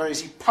do, however,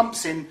 is he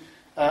pumps in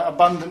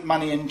abundant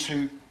money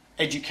into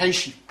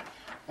education.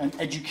 And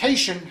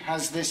education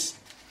has this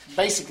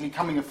basically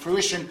coming of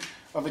fruition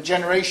of a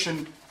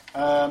generation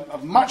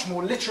of much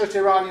more literate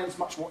Iranians,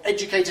 much more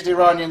educated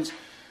Iranians,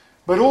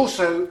 but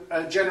also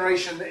a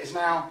generation that is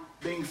now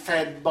being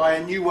fed by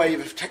a new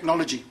wave of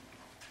technology.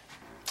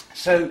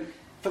 So,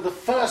 for the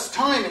first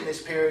time in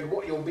this period,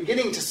 what you're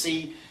beginning to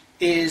see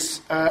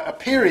is a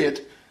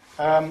period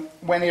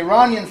when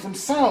Iranians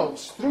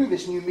themselves, through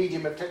this new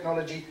medium of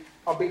technology,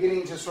 are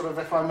beginning to sort of,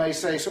 if I may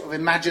say, sort of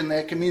imagine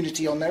their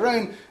community on their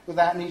own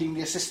without needing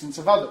the assistance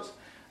of others.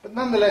 But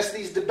nonetheless,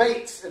 these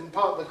debates, and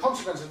part of the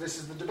consequence of this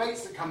is the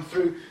debates that come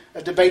through,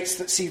 are debates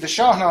that see the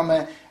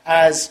Shahnameh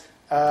as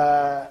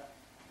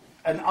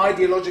an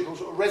ideological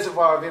sort of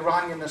reservoir of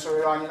Iranianness or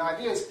Iranian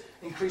ideas,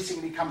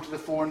 increasingly come to the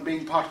fore and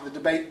being part of the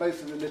debate,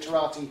 both in the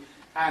literati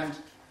and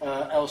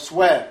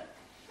elsewhere.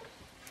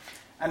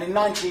 And in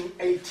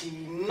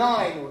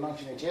 1989, or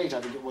 1988,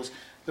 I think it was,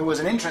 there was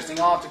an interesting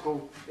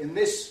article in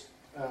this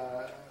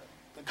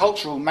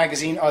cultural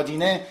magazine,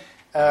 Ardine,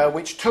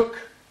 which took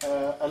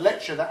a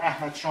lecture that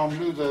Ahmad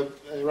Shamlou, the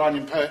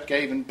Iranian poet,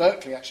 gave in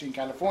Berkeley, actually in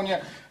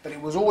California, but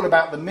it was all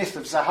about the myth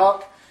of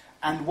Zahak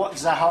and what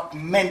Zahak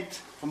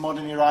meant for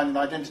modern Iranian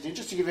identity.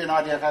 Just to give you an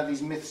idea of how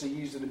these myths are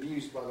used and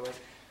abused, by the way,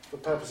 for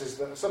purposes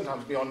that are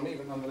sometimes beyond me,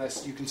 but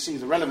nonetheless you can see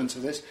the relevance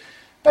of this.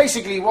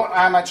 Basically, what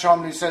Ahmad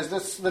Shamlou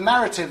says, the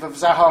narrative of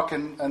Zahak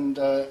and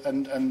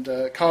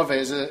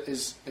Kaveh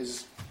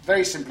is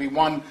very simply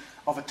one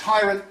of a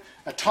tyrant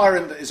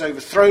that is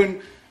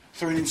overthrown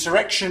through an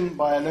insurrection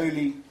by a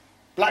lowly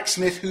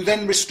blacksmith, who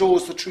then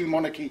restores the true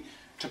monarchy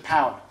to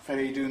power.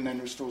 Feridun then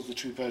restores the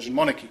true Persian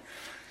monarchy.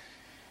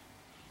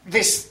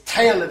 This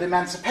tale of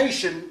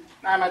emancipation,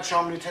 Ahmad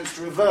Shamlou tends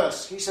to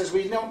reverse. He says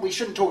we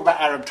shouldn't talk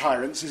about Arab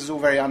tyrants. This is all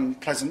very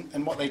unpleasant.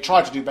 And what they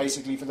try to do,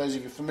 basically, for those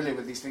of you familiar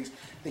with these things,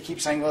 they keep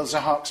saying, well,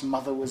 Zahak's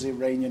mother was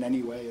Iranian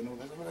anyway, and all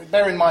that.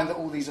 Bear in mind that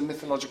all these are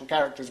mythological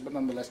characters, but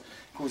nonetheless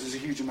causes a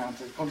huge amount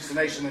of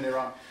consternation in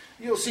Iran.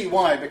 You'll see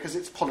why, because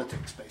it's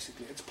politics,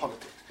 basically. It's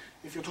politics.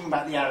 If you're talking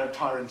about the Arab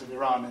tyrant of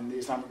Iran and the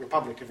Islamic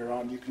Republic of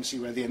Iran, you can see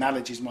where the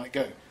analogies might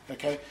go.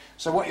 Okay?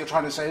 So what you're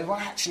trying to say is, well,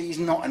 actually, he's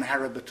not an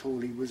Arab at all.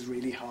 He was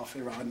really half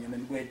Iranian,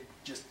 and we're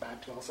just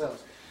bad to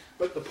ourselves.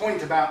 But the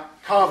point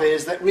about Kaveh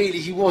is that really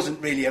he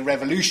wasn't really a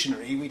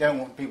revolutionary. We don't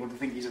want people to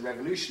think he's a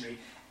revolutionary.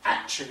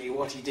 Actually,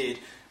 what he did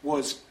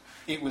was,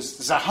 it was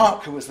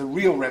Zahak who was the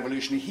real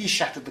revolutionary. He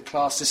shattered the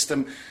class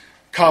system.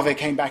 Kaveh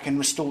came back and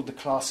restored the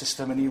class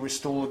system, and he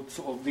restored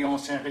sort of the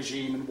ancien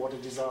regime, and what a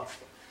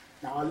disaster.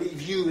 Now, I'll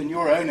leave you in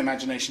your own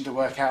imagination to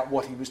work out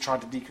what he was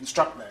trying to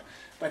deconstruct there.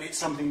 But it's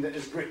something that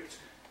has gripped,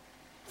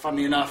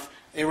 funnily enough,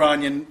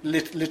 Iranian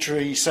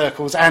literary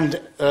circles,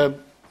 and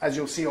as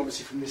you'll see,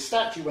 obviously, from this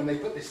statue, when they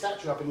put this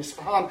statue up in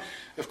Isfahan,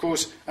 of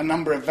course, a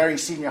number of very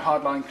senior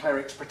hardline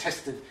clerics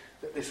protested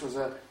that this was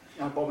an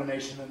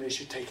abomination and they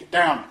should take it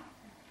down.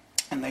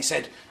 And they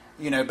said,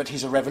 but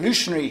he's a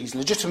revolutionary, he's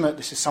legitimate,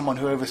 this is someone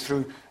who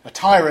overthrew a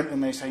tyrant.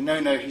 And they say,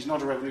 no, he's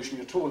not a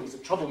revolutionary at all, he's a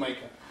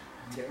troublemaker.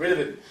 Get rid of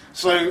him.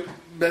 So,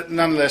 but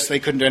nonetheless, they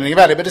couldn't do anything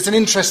about it. But it's an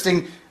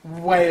interesting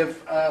way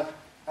of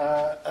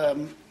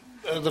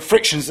the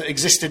frictions that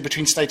existed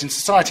between state and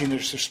society in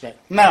this respect.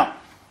 Now,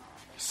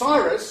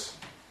 Cyrus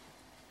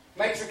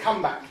makes a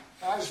comeback.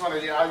 I just wanted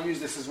to, I'll use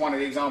this as one of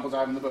the examples I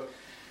have in the book.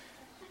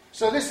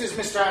 So this is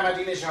Mr.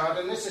 Ahmadinejad,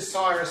 and this is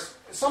Cyrus.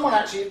 Someone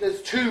actually, there's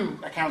two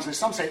accounts of this.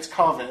 Some say it's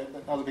Kaveh,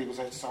 but other people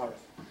say it's Cyrus.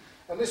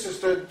 And this was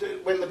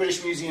when the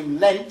British Museum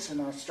lent,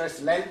 and I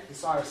stress lent, the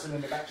Cyrus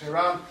cylinder back to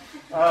Iran,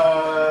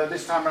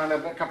 this time around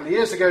a couple of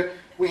years ago.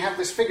 We have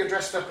this figure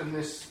dressed up in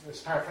this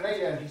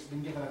paraphernalia, and he's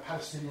been given a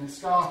Palestinian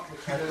scarf,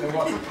 which I don't know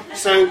what.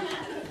 So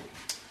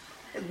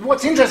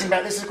what's interesting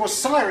about this is, of course,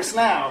 Cyrus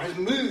now has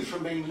moved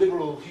from being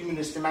liberal,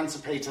 humanist,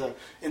 emancipator,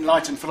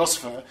 enlightened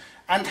philosopher,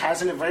 and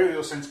has, in a very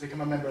real sense,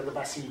 become a member of the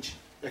Basij.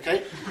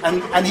 Okay?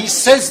 And he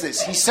says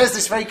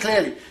this very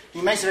clearly. He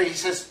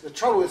says, the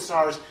trouble with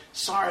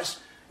Cyrus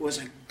was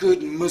a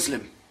good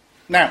Muslim.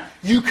 Now,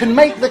 you can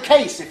make the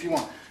case if you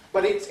want,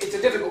 but it's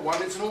a difficult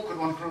one, it's an awkward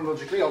one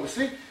chronologically,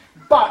 obviously,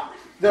 but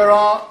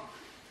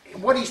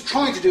what he's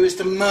trying to do is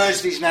to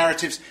merge these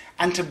narratives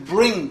and to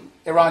bring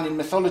Iranian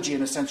mythology,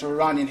 in a sense, or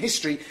Iranian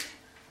history,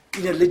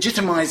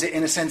 legitimize it,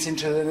 in a sense,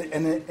 into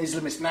an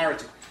Islamist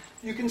narrative.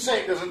 You can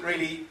say it doesn't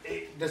really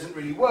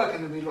work,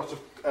 and there'll be a lot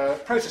of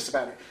protests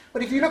about it.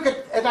 But if you look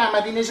at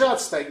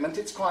Ahmadinejad's statement,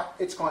 it's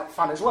quite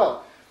fun as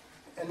well.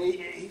 And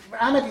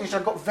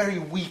Ahmadinejad got very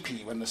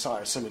weepy when the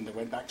Cyrus cylinder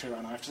went back to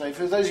Iran, I have to say.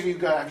 For those of you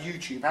who have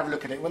YouTube, have a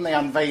look at it. When they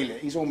unveil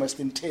it, he's almost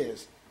in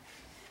tears.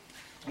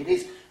 It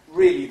is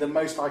really the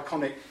most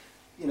iconic,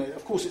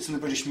 of course it's in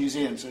the British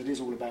Museum, so it is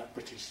all about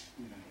British,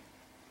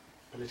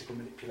 political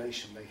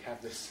manipulation. They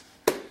have this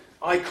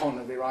icon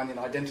of Iranian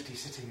identity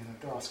sitting in a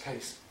glass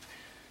case.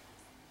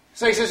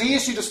 So he says, he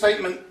issued a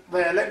statement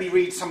there, let me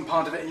read some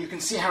part of it, and you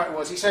can see how it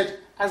was. He said,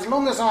 as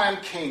long as I am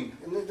king,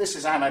 and this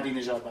is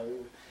Ahmadinejad, by the way,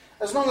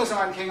 as long as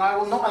I am king, I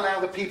will not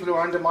allow the people who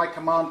are under my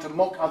command to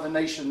mock other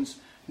nations,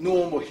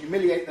 norm or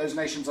humiliate those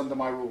nations under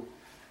my rule.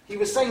 He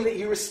was saying that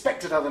he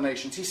respected other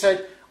nations. He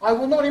said, I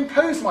will not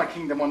impose my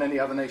kingdom on any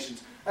other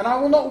nations, and I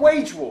will not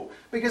wage war,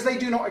 because they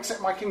do not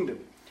accept my kingdom.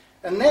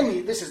 And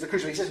then, this is the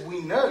crucial, he says,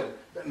 we know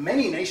that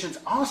many nations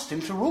asked him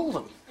to rule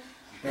them.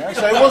 So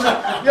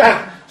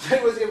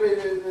it was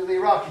the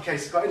Iraqi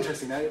case is quite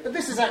interesting now. But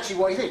this is actually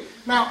what he did.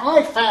 Now,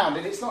 I found,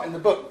 and it's not in the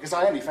book, because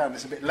I only found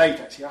this a bit late,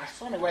 actually. I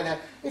found it where there.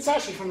 It's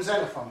actually from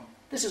Xenophon.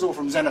 This is all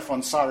from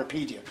Xenophon's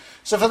Cyropedia.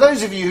 So for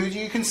those of you who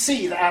you can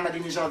see that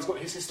Ahmadinejad's got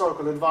his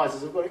historical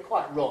advisors have got it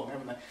quite wrong,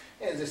 haven't they?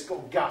 There's this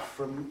got guff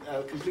from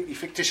a completely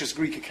fictitious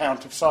Greek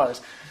account of Cyrus.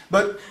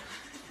 But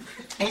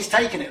he's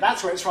taken it.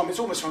 That's where it's from. It's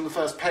almost from the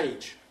first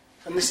page.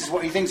 And this is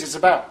what he thinks it's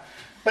about.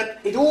 But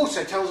it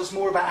also tells us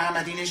more about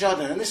Ahmadinejad,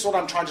 and this is what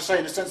I'm trying to say,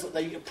 in the sense that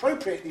they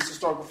appropriate these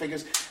historical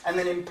figures and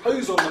then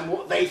impose on them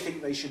what they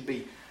think they should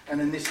be.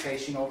 And in this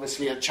case,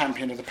 obviously a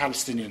champion of the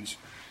Palestinians.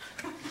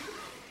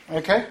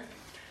 Okay?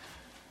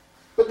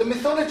 But the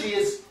mythology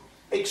is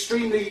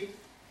extremely...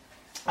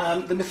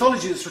 the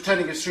mythology that's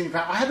returning extremely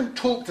powerful. I haven't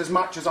talked as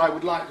much as I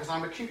would like, because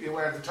I'm acutely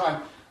aware of the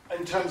time,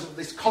 in terms of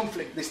this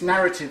conflict, this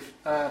narrative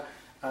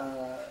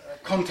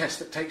contest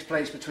that takes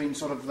place between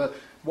sort of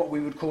what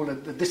we would call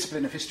the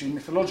discipline of history and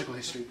mythological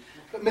history.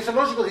 But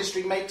mythological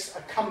history makes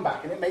a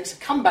comeback, and it makes a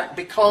comeback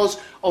because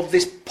of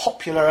this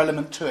popular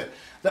element to it.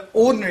 That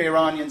ordinary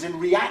Iranians, in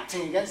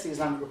reacting against the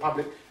Islamic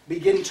Republic,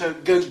 begin to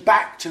go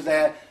back to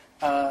the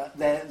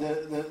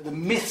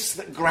myths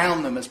that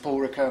ground them, as Paul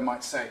Ricoeur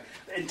might say.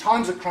 In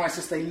times of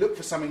crisis, they look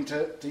for something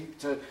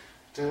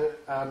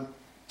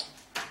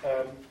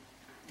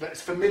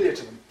that's familiar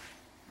to them.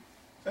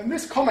 And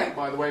this comment,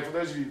 by the way, for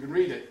those of you who can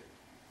read it,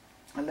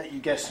 I'll let you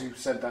guess who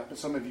said that, but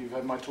some of you who've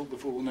heard my talk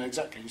before will know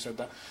exactly who said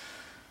that.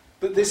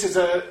 But this is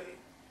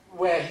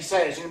where he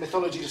says,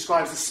 mythology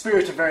describes the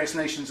spirit of various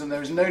nations, and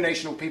there is no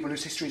nation or people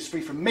whose history is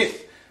free from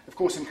myth, of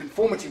course in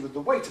conformity with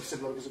the weight of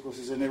civilization, because of course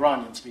he's an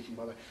Iranian speaking,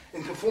 by the way,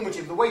 in conformity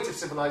with the weight of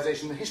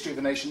civilization, the history of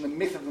the nation, the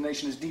myth of the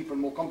nation is deeper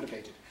and more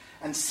complicated.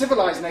 And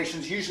civilized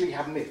nations usually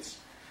have myths.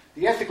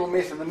 The ethical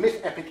myth and the myth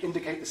epic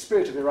indicate the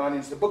spirit of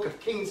Iranians. The Book of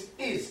Kings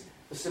is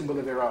the symbol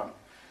of Iran.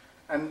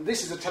 And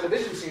this is a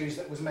television series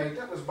that was made,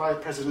 that was by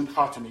President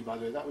Khatami, by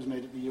the way, that was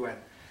made at the UN.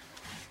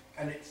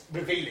 And it's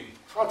revealing.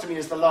 Khatami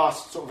is the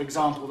last sort of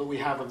example that we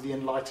have of the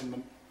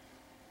Enlightenment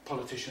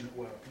politician at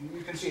work. And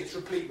you can see it's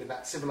replete with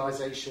that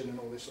civilization and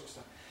all this sort of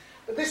stuff.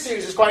 But this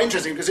series is quite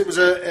interesting because it was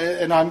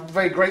and I'm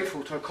very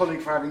grateful to a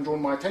colleague for having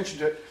drawn my attention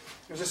to it.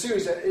 It was a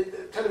series,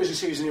 television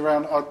series in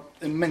Iran are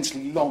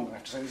immensely long, I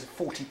have to say. It's a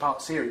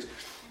 40-part series.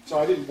 So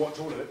I didn't watch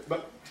all of it,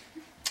 but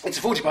it's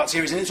a 40-part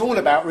series, and it's all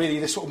about really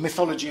the sort of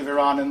mythology of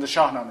Iran and the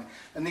Shahnameh.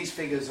 And these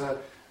figures are,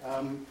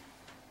 I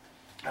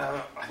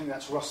think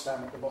that's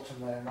Rostam at the bottom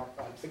there, and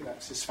I think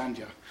that's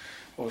Isfandiar.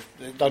 Or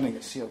I don't think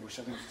it's Siobh, which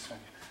I think is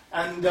Isfandiar.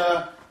 And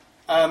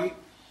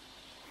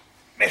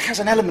it has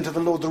an element of the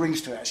Lord of the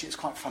Rings to it, actually. It's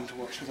quite fun to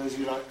watch for those of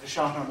you like the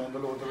Shahnameh and the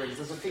Lord of the Rings.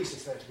 There's a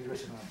thesis there to be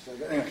written on. So,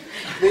 but anyway,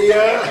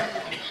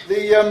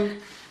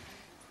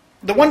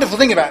 the wonderful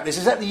thing about this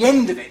is at the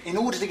end of it, in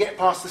order to get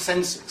past the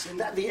censors, and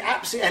at the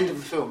absolute end of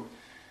the film,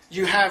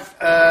 you have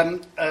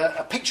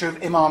a picture of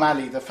Imam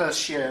Ali, the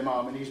first Shia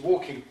Imam, and he's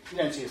walking. You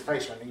don't see his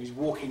face or anything. He's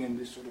walking in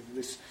this sort of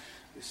this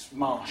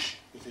marsh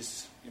with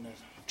his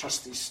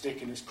trusty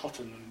stick and his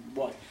cotton and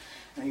white.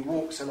 and he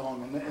walks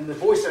along, and the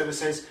voiceover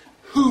says,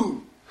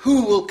 Who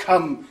will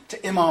come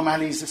to Imam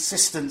Ali's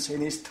assistance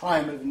in his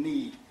time of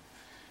need?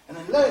 And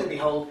then lo and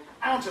behold,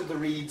 out of the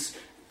reeds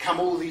come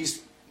all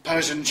these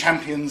Persian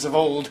champions of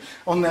old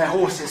on their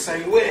horses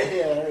saying, we're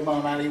here,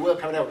 Imam Ali, we're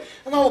coming out.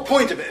 And the whole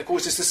point of it, of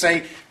course, is to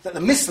say that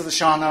the myths of the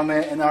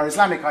Shahnameh and our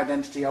Islamic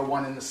identity are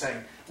one and the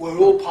same. We're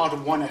all part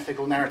of one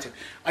ethical narrative.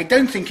 I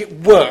don't think it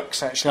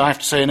works, actually, I have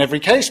to say, in every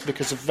case,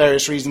 because of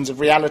various reasons of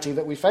reality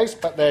that we face,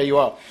 but there you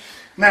are.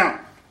 Now,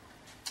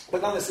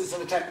 but none of this is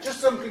an attempt.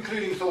 Just some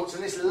concluding thoughts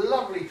on this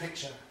lovely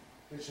picture,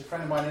 which a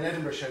friend of mine in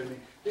Edinburgh showed me.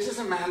 This is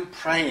a man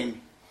praying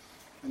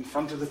in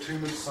front of the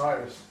tomb of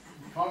Cyrus.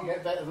 You can't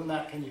get better than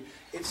that, can you?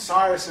 It's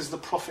Cyrus as the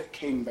prophet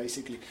king,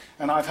 basically.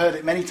 And I've heard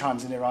it many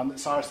times in Iran that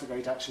Cyrus the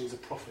Great actually is a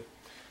prophet.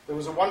 There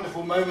was a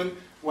wonderful moment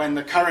when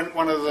the current,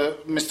 one of the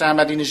Mr.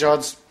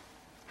 Ahmadinejad's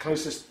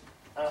closest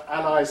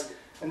allies,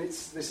 and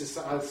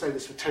I'll say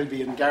this for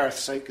Toby and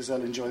Gareth's sake because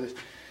they'll enjoy this.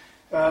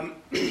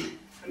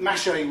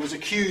 Mashai was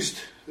accused,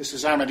 this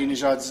is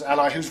Ahmadinejad's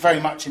ally, who's very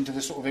much into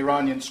this sort of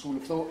Iranian school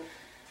of thought.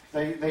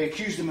 They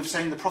accused him of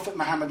saying the Prophet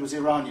Muhammad was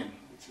Iranian,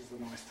 which is the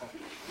nice title.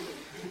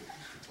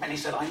 And he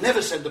said, I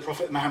never said the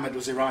Prophet Muhammad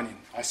was Iranian.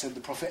 I said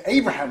the Prophet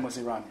Abraham was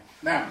Iranian.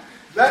 Now,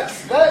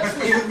 that's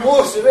even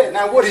more severe.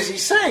 Now, what is he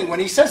saying when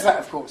he says that,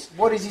 of course?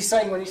 What is he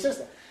saying when he says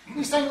that?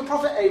 He's saying the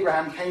Prophet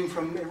Abraham came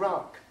from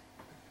Iraq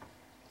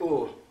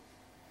or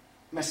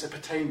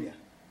Mesopotamia.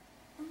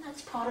 And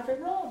that's part of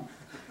Iran.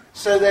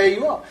 So there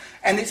you are.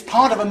 And it's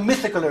part of a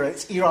mythical era.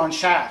 It's Iran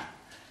Shah.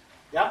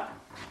 Yeah?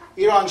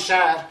 Iran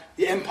Shah,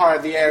 the empire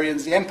of the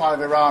Aryans, the empire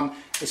of Iran,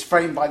 is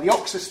framed by the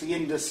Oxus, the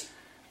Indus,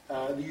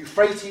 the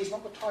Euphrates,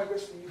 not the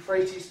Tigris, the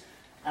Euphrates,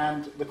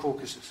 and the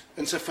Caucasus.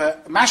 And so for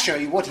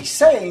Mashai, what he's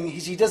saying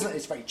is he doesn't,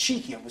 it's very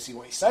cheeky obviously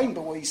what he's saying,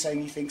 but what he's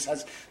saying he thinks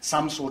has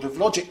some sort of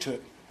logic to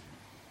it.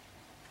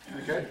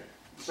 Okay?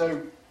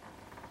 So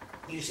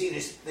you see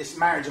this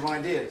marriage of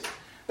ideas.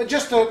 But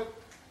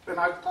and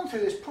I've gone through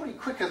this probably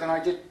quicker than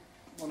I did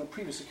on a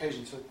previous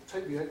occasion, so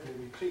Toby hopefully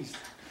will be pleased.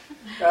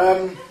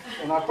 And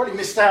I've probably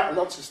missed out on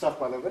lots of stuff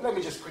by the way, but let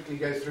me just quickly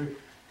go through,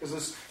 because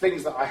there's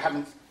things that I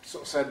haven't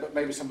sort of said, but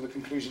maybe some of the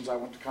conclusions I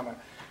want to come at.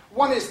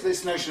 One is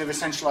this notion of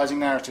essentializing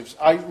narratives.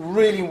 I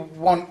really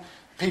want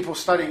people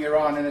studying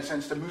Iran, in a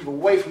sense, to move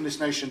away from this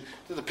notion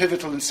that the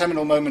pivotal and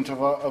seminal moment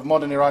of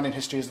modern Iranian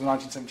history is the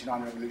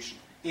 1979 revolution.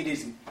 It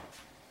isn't.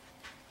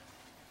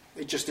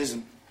 It just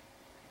isn't.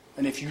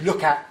 And if you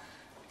look at,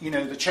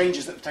 the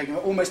changes that have taken,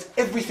 almost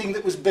everything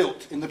that was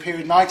built in the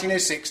period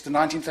 1906 to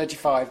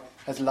 1935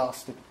 has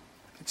lasted.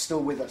 It's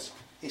still with us.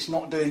 It's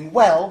not doing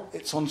well,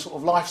 it's on sort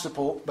of life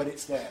support, but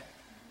it's there.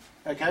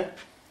 Okay?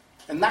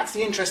 And that's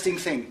the interesting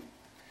thing.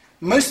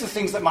 Most of the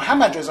things that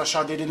Mohammad Reza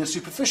Shah did in a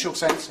superficial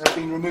sense have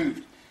been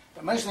removed.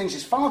 But most of the things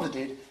his father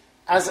did,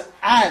 as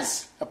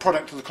a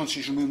product of the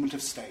constitutional movement,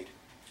 have stayed.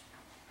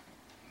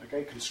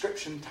 Okay?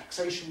 Conscription,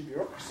 taxation,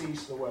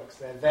 bureaucracies, the works,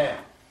 they're there.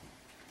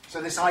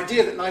 So this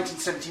idea that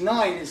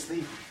 1979 is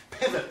the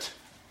pivot,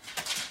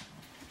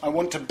 I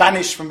want to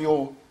banish from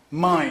your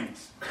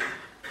minds.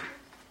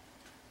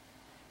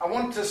 I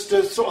want us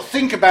to sort of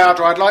think about,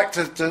 or I'd like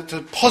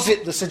to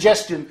posit the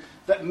suggestion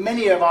that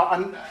many of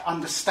our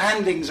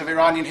understandings of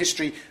Iranian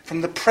history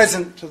from the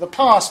present to the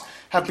past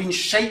have been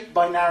shaped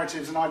by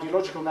narratives and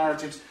ideological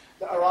narratives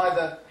that are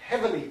either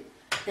heavily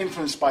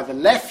influenced by the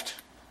left,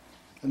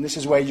 and this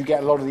is where you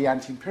get a lot of the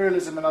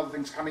anti-imperialism and other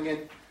things coming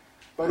in,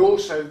 but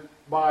also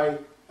by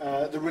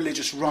the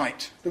religious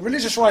right. The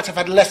religious right have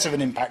had less of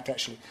an impact,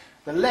 actually.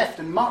 The left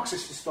and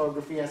Marxist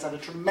historiography has had a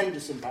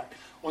tremendous impact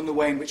on the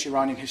way in which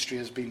Iranian history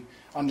has been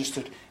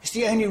understood. It's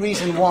the only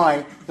reason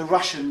why the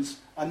Russians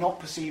are not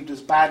perceived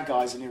as bad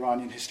guys in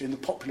Iranian history, in the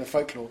popular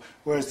folklore,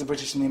 whereas the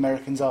British and the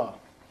Americans are.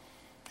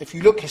 If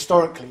you look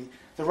historically,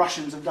 the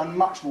Russians have done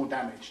much more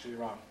damage to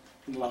Iran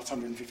in the last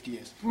 150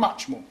 years.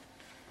 Much more.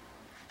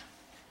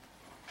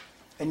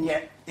 And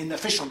yet, in the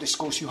official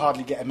discourse, you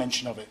hardly get a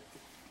mention of it.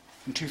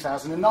 In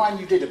 2009,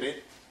 you did a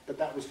bit, but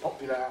that was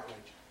popular outrage.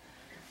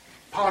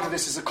 Part of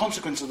this is a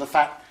consequence of the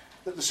fact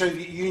that the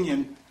Soviet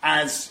Union,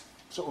 as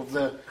sort of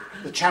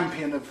the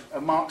champion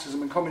of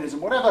Marxism and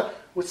communism, whatever,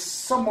 was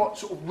somewhat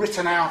sort of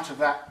written out of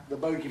that, the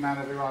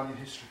bogeyman of Iranian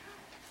history.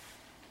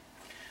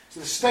 So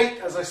the state,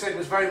 as I said,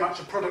 was very much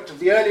a product of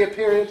the earlier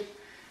period,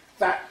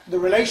 that the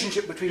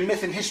relationship between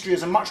myth and history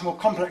is a much more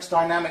complex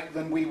dynamic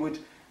than we would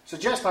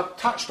suggest. I've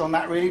touched on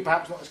that really,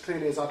 perhaps not as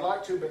clearly as I'd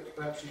like to, but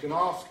perhaps you can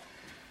ask.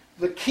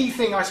 The key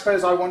thing I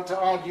suppose I want to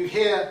argue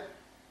here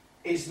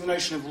is the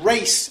notion of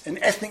race and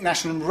ethnic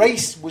nationalism.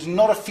 Race was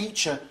not a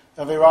feature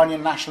of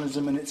Iranian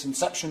nationalism in its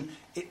inception.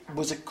 It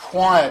was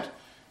acquired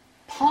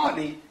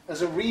partly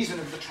as a reason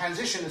of the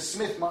transition, as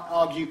Smith might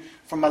argue,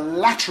 from a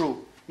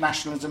lateral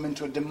nationalism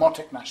into a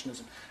demotic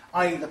nationalism,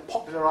 i.e. the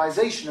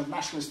popularization of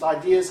nationalist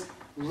ideas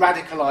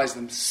radicalized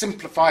them,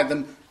 simplified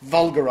them,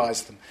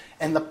 vulgarized them.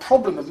 And the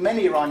problem of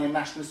many Iranian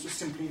nationalists was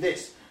simply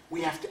this: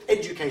 we have to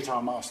educate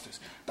our masters.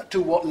 But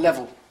to what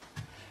level?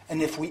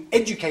 And if we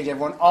educate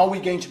everyone, are we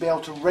going to be able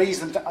to raise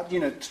them,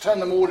 to turn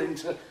them all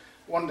into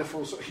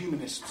wonderful sort of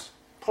humanists?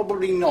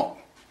 Probably not.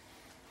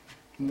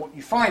 And what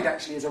you find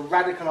actually is a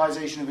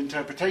radicalisation of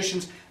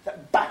interpretations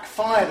that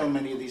backfired on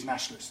many of these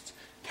nationalists.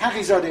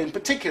 Khalilzadeh in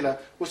particular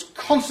was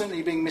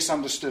constantly being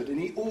misunderstood,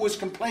 and he always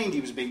complained he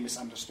was being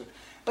misunderstood.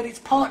 But it's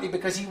partly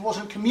because he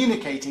wasn't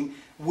communicating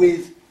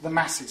with the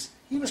masses.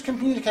 He was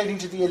communicating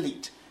to the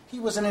elite. He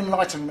was an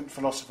Enlightenment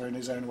philosopher in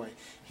his own way.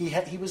 He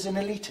was an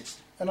elitist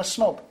and a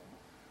snob.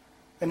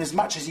 And as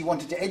much as he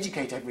wanted to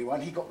educate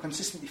everyone, he got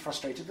consistently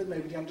frustrated that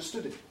nobody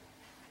understood him,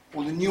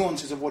 or the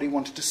nuances of what he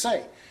wanted to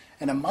say.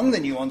 And among the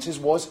nuances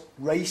was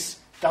race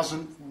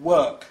doesn't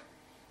work.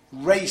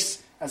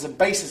 Race as a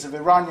basis of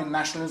Iranian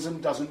nationalism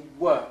doesn't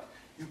work.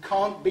 You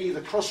can't be the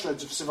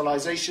crossroads of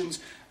civilizations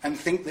and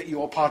think that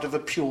you are part of a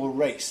pure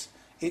race.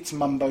 It's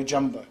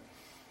mumbo-jumbo.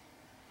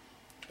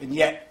 And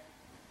yet,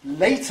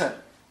 later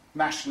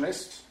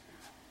nationalists,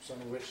 some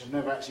of which have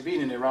never actually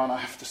been in Iran, I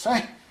have to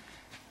say,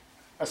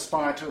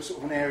 aspire to a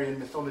sort of an Aryan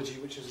mythology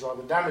which is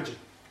rather damaging.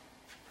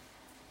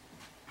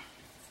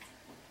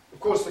 Of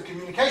course, the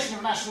communication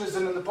of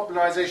nationalism and the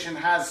popularization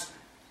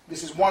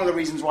this is one of the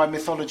reasons why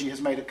mythology has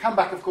made a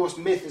comeback. Of course,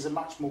 myth is a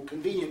much more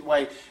convenient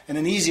way and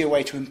an easier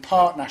way to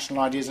impart national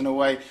ideas in a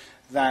way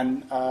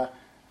than sort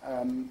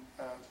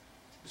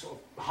of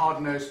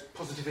hard-nosed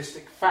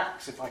positivistic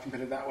facts, if I can put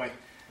it that way.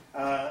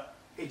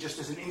 It just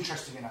isn't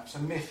interesting enough. So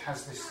myth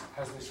has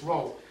this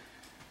role.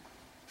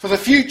 For the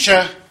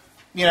future,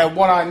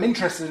 what I'm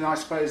interested in, I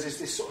suppose, is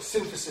this sort of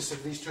synthesis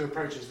of these two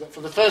approaches. That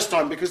for the first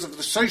time, because of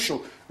the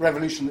social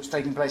revolution that's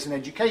taking place in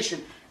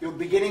education, you're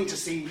beginning to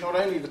see not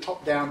only the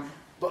top-down,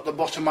 but the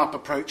bottom-up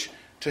approach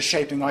to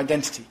shaping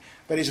identity.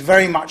 But it's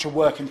very much a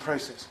work in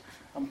process.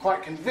 I'm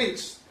quite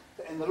convinced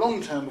that in the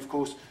long term, of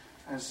course,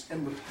 as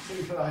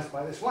symbolised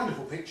by this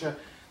wonderful picture,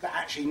 that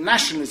actually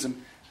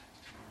nationalism,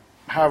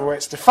 however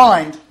it's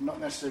defined,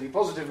 not necessarily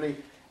positively,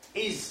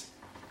 is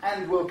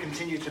and will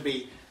continue to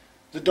be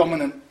the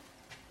dominant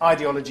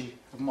ideology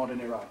of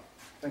modern Iran.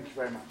 Thank you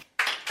very much.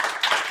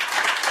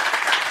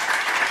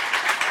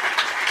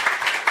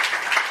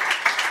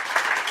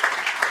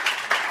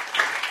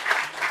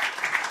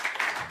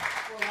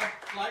 Well,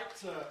 I'd like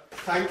to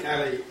thank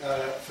Ali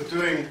for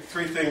doing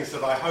three things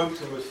that I hoped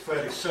and was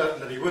fairly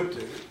certain that he would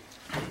do.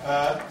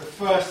 The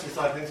first is,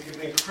 I think,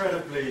 an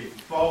incredibly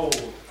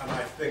bold and,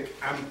 I think,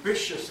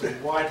 ambitious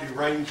and widely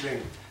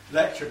ranging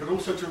lecture, but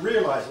also to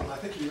realise it, and I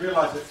think he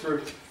realised it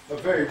through a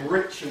very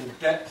rich and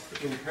depth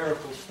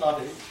empirical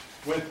study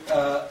with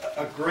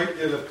a great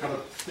deal of kind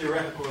of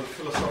theoretical and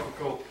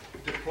philosophical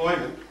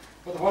deployment.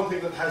 But the one thing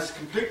that has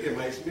completely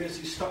amazed me is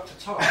he stuck to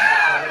time.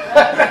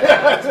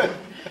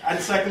 And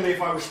secondly,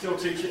 if I was still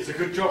teaching, it's a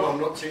good job I'm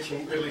not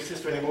teaching Middle East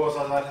history anymore, so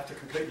I'd have to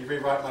completely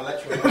rewrite my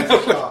lecture.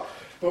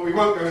 But we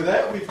won't go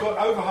there. We've got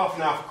over half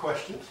an hour for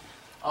questions.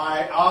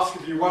 I ask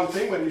of you one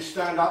thing: when you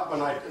stand up,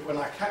 when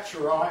I catch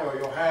your eye or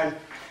your hand,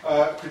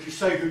 could you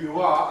say who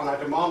you are? And I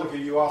demand of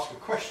you ask a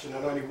question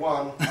and only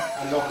one,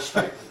 and not a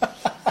statement.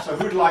 So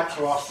who'd like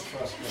to ask the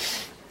first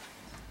question?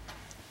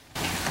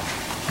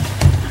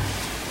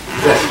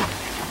 Yes.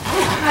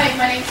 Hi,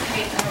 my name's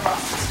Kate. I'm a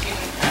master's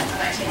student and I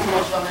take a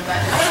module on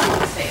emergency in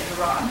the state of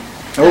Iran.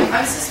 I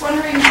was just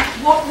wondering,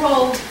 what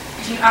role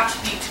do you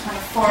attribute to kind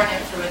of foreign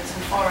influence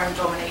and foreign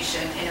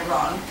domination in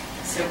Iran,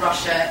 so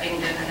Russia,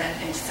 England, and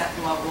then into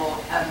Second World War,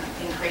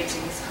 in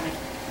creating this kind of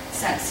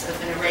sense of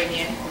an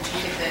Iranian, or do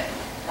you think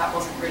that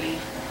wasn't really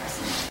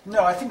present?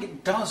 No, I think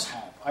it does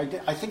have.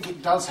 I think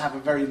it does have a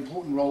very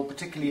important role,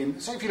 particularly in,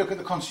 so if you look at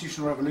the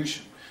Constitutional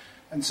Revolution,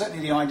 and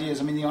certainly the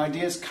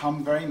ideas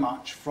come very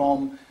much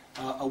from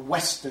a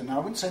Western, I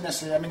wouldn't say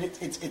necessarily, I mean,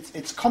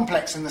 it's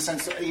complex in the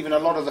sense that even a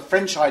lot of the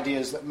French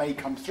ideas that may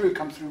come through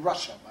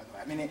Russia, by the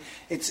way. I mean,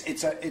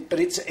 it's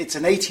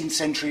an 18th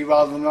century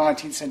rather than a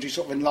 19th century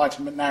sort of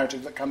Enlightenment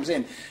narrative that comes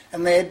in.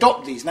 And they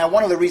adopt these. Now,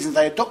 one of the reasons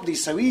they adopt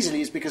these so easily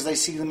is because they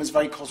see them as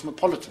very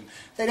cosmopolitan.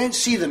 They don't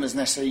see them as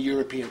necessarily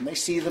European. They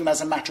see them as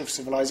a matter of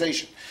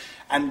civilization.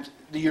 And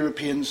the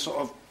Europeans sort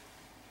of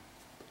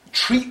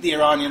treat the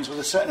Iranians with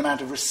a certain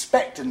amount of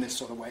respect in this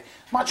sort of way,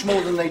 much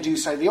more than they do,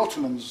 say, the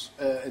Ottomans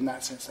in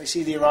that sense. They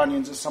see the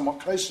Iranians as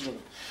somewhat closer to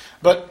them.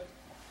 But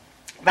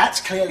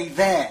that's clearly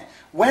there.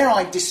 Where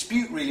I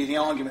dispute really the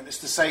argument is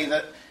to say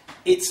that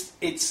it's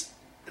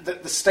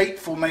that the state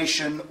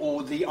formation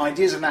or the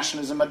ideas of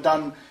nationalism are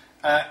done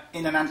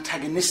in an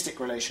antagonistic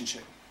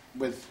relationship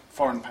with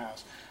foreign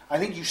powers. I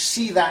think you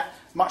see that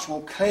much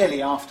more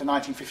clearly after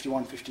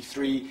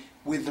 1951-53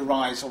 with the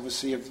rise,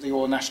 obviously, of the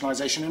oil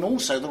nationalisation and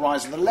also the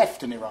rise of the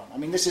left in Iran. I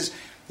mean, this is,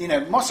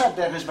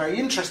 Mossadegh is very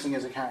interesting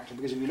as a character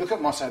because if you look at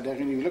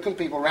Mossadegh and you look at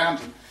the people around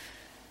him,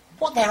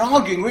 what they're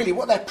arguing really,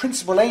 what their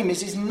principal aim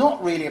is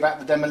not really about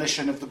the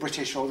demolition of the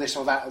British or this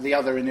or that or the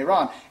other in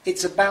Iran.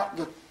 It's about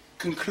the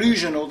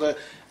conclusion or the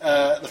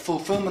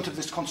fulfilment of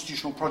this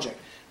constitutional project.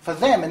 For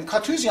them, and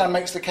Khatouzian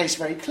makes the case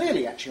very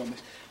clearly actually on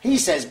this, he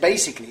says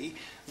basically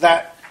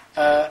that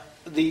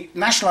the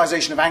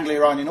nationalisation of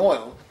Anglo-Iranian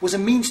oil was a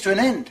means to an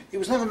end. It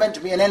was never meant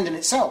to be an end in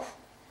itself.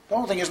 The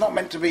whole thing is not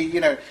meant to be,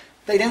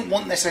 they don't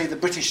want necessarily the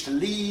British to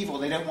leave or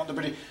they don't want the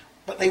British,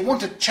 but they want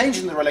to change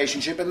in the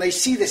relationship and they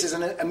see this as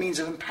a means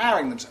of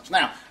empowering themselves.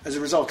 Now, as a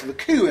result of the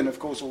coup and of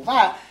course all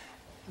that,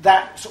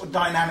 that sort of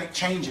dynamic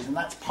changes, and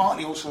that's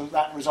partly also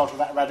that result of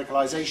that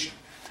radicalisation.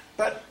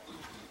 But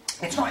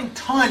it's not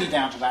entirely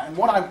down to that, and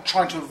what I'm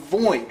trying to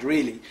avoid,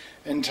 really,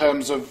 in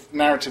terms of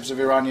narratives of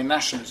Iranian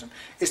nationalism,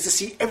 is to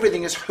see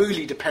everything as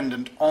wholly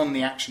dependent on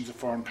the actions of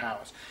foreign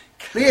powers.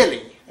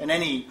 Clearly, in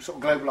any sort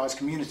of globalised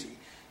community,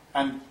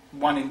 and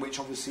one in which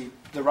obviously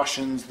the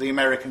Russians, the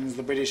Americans,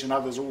 the British and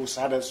others all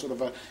had a sort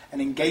of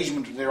an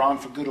engagement with Iran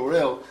for good or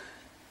ill,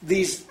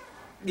 these,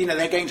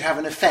 they're going to have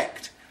an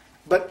effect.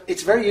 But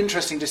it's very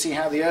interesting to see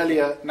how the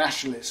earlier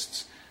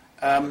nationalists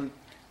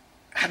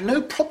had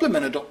no problem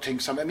in adopting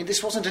something. I mean,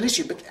 this wasn't an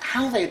issue, but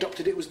how they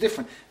adopted it was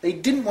different. They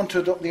didn't want to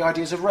adopt the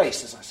ideas of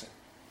race, as I said.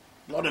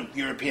 A lot of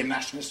European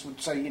nationalists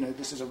would say,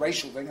 this is a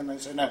racial thing, and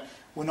they'd say, no,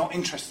 we're not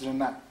interested in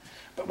that.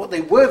 But what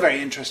they were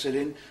very interested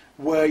in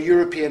were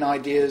European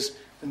ideas,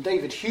 and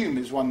David Hume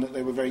is one that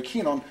they were very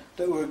keen on,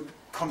 that were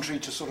contrary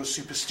to sort of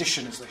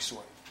superstition as they saw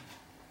it.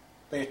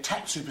 They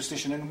attacked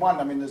superstition in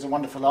one. There's a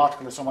wonderful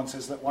article where someone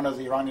says that one of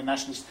the Iranian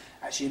nationalists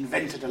actually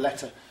invented a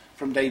letter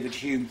from David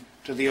Hume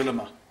to the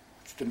ulama,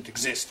 which didn't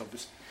exist,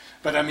 obviously.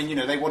 But,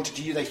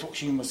 they thought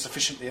Hume was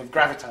sufficiently of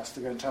gravitas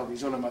to go and tell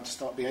these ulama to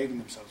start behaving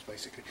themselves,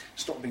 basically,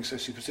 stop being so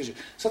superstitious.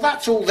 So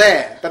that's all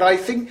there. But I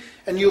think,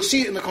 and you'll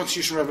see it in the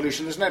Constitutional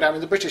Revolution, there's no doubt,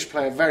 the British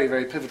play a very,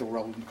 very pivotal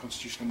role in the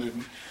constitutional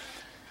movement.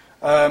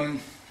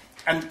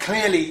 And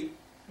clearly,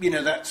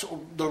 that sort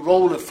of the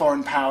role of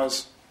foreign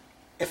powers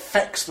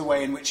affects the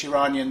way in which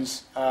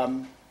Iranians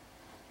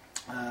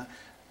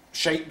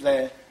shape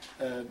their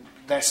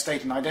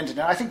state and identity.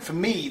 Now, I think for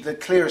me, the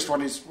clearest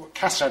one is what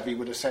Khashoggi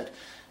would have said.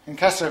 And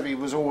Khashoggi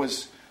was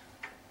always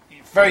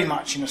very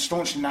much,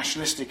 staunchly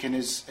nationalistic in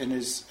his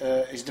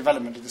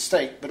development of the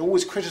state, but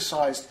always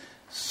criticised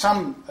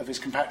some of his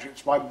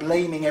compatriots by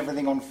blaming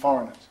everything on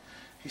foreigners.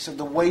 He said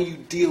the way you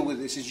deal with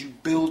this is you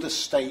build a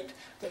state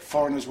that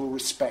foreigners will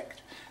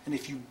respect. And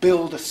if you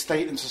build a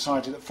state and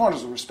society that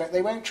foreigners will respect,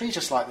 they won't treat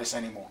us like this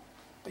anymore.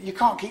 But you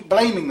can't keep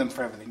blaming them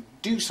for everything.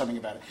 Do something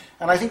about it.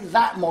 And I think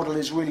that model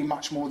is really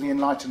much more the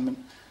Enlightenment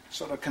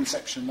sort of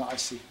conception that I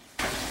see.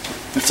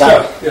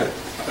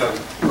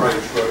 Ryan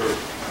Schroeder, I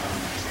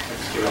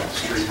just came off the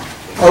street.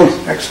 Oh,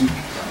 excellent.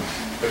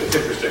 But it's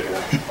interesting, and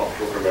I'll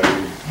talk about it. I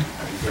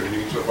think very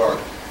neat so far.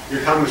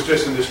 Your comments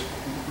just in this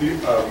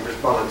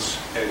response,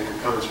 and your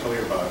comments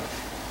earlier about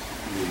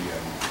the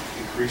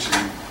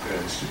increasing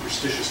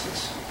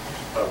superstitiousness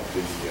of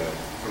the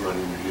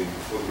Iranian regime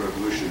before the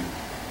revolution,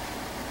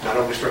 not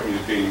only struck me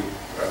as being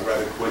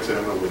rather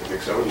coincidental with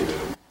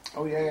Nixonianism.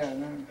 Oh, yeah.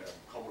 No.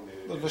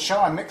 Well, the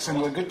Shah and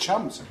Nixon were good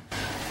chums.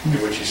 In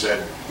which he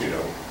said,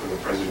 when the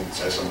president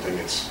says something,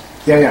 it's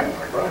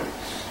right.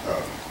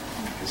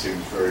 It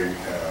seems very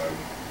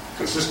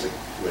consistent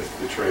with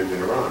the trend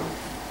in Iran.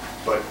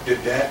 But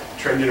did that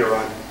trend in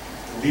Iran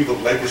leave a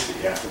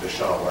legacy after the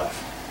Shah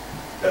left?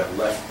 That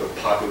left the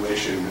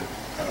population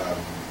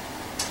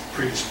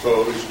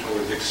predisposed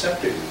towards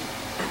accepting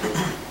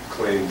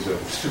claims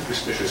of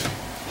superstitious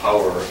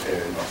power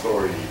and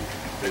authority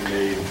that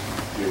made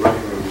the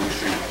Iranian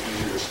Revolution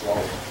easier to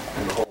swallow?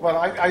 Well,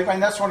 I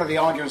mean, that's one of the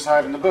arguments I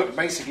have in the book.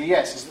 Basically,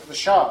 yes, is that the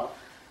Shah,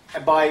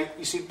 in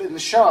the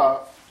Shah,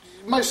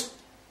 most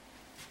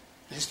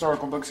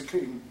historical books,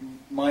 including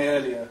my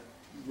earlier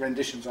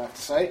renditions, I have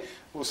to say,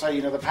 will say,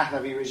 the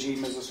Pahlavi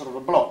regime as a sort of a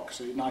block,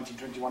 so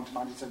 1921 to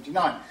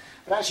 1979.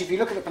 But actually, if you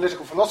look at the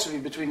political philosophy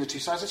between the two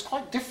sides, it's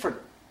quite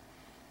different.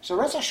 So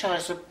Reza Shah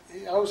he's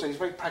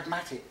very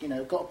pragmatic.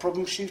 Got a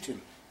problem, shoot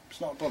him. It's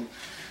not a problem.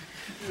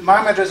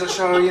 Mohammad Reza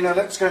Shah,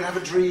 let's go and have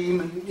a dream,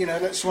 and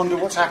let's wonder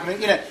what's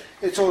happening.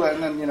 It's all that,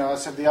 and then I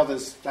said the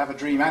others have a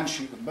dream and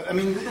shoot them. But I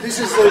mean, this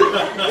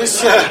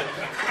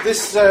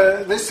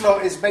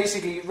lot is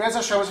basically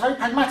Reza Shah was very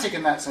pragmatic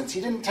in that sense.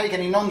 He didn't take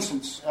any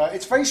nonsense.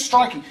 It's very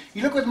striking.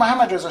 You look with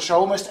Mohammad Reza Shah,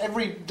 almost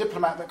every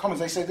diplomat that comments,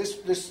 they say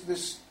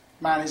this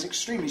man is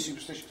extremely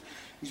superstitious.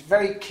 He's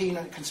very keen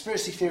on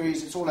conspiracy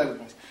theories. It's all over the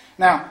place.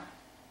 Now,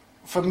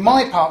 for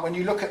my part, when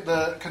you look at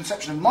the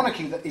conception of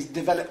monarchy that is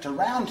developed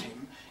around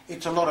him,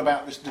 it's a lot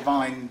about this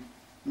divine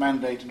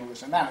mandate and all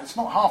this. And now, it's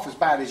not half as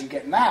bad as you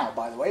get now,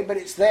 by the way, but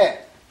it's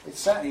there. It's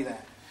certainly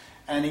there.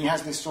 And he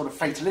has this sort of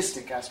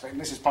fatalistic aspect. And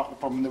this is part of the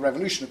problem in the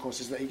revolution, of course,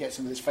 is that he gets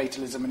into this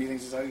fatalism and he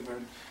thinks it's over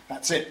and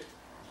that's it.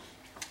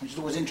 Which is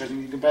always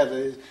interesting. You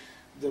compare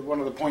one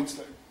of the points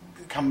that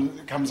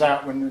comes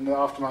out when in the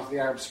aftermath of the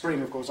Arab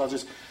Spring, of course,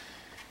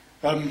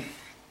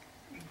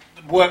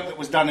 work that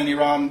was done in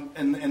Iran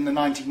in the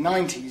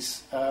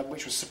 1990s,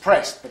 which was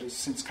suppressed but has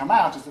since come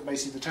out, is that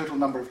basically the total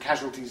number of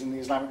casualties in the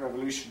Islamic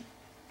Revolution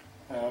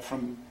if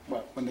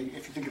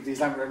you think of the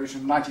Islamic Revolution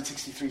from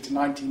 1963 to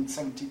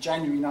 1970,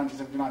 January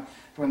 1979,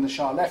 when the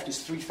Shah left,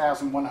 is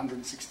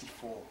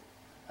 3,164.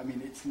 I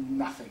mean, it's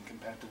nothing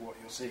compared to what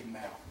you're seeing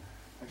now.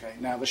 Okay,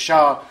 now the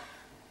Shah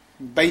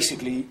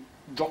basically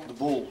dropped the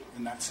ball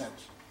in that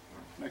sense.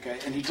 Okay,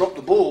 and he dropped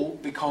the ball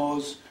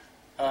because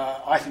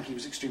I think he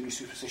was extremely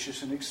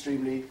superstitious and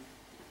extremely,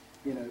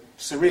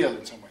 surreal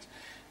in some ways.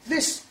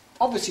 This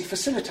obviously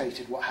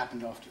facilitated what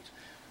happened afterwards.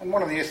 And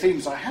one of the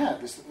themes I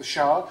have is that the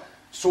Shah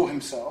saw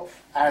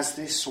himself as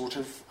this sort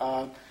of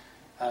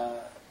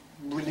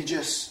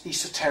religious,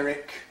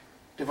 esoteric,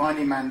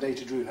 divinely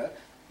mandated ruler.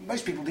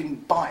 Most people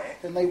didn't buy it,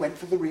 and they went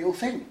for the real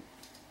thing.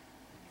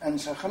 And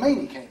so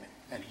Khomeini came in,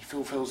 and he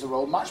fulfills the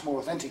role much more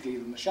authentically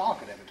than the Shah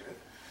could ever do it.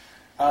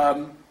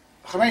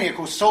 Khomeini, of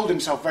course, sold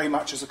himself very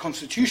much as a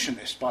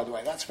constitutionalist, by the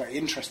way. That's very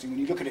interesting. When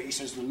you look at it, he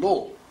says the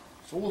law.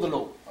 It's all the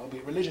law. It'll be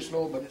a religious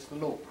law, but it's the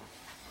law.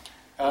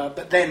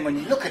 But then when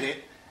you look at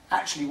it,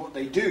 actually what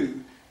they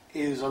do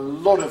is a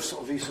lot of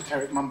sort of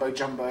esoteric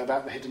mumbo-jumbo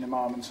about the hidden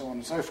imam and so on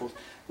and so forth,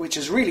 which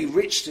has really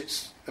reached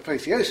its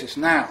apotheosis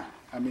now.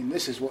 I mean,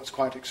 this is what's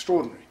quite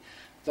extraordinary,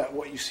 that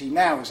what you see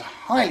now is a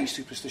highly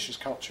superstitious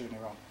culture in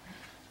Iran,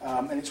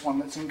 and it's one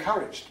that's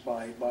encouraged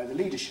by the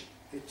leadership.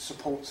 It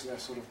supports their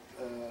sort of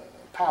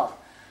power.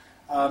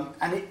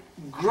 And it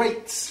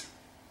grates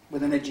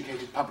with an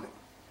educated public.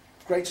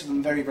 It grates with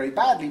them very, very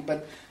badly,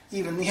 but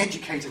even the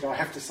educated, I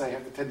have to say,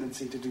 have the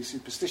tendency to do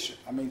superstition.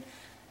 I mean,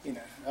 you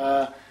know...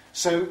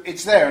 so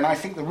it's there, and I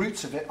think the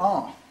roots of it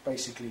are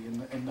basically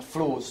in the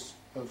flaws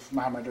of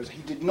Mohammad Reza.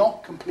 He did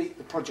not complete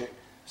the project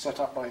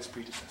set up by his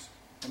predecessor,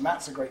 and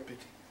that's a great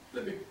pity.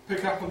 Let me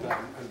pick up on that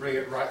and bring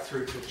it right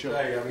through to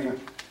today. I mean,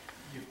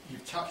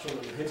 you've touched on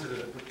it and hinted at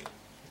it, but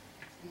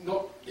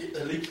not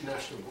elite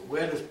national, but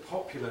where does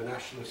popular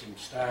nationalism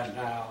stand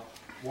now?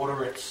 What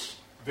are its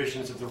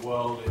visions of the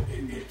world,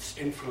 its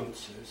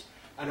influences?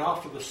 And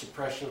after the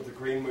suppression of the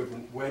Green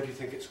Movement, where do you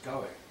think it's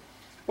going?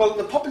 Well,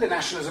 the popular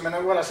nationalism,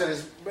 and what I said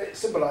is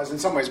symbolised in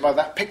some ways by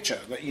that picture,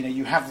 that, you know,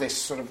 you have this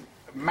sort of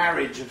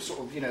marriage of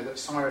sort of, you know, that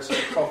Cyrus is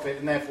a prophet,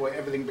 and therefore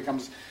everything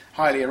becomes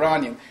highly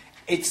Iranian.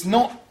 It's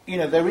not, you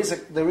know, there is a,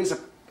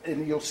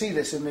 and you'll see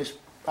this in this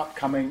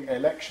upcoming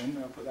election,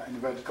 I'll put that in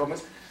inverted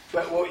commas,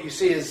 but what you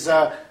see is,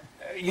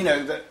 you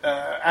know, that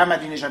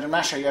Ahmadinejad and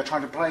Mashhadi are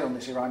trying to play on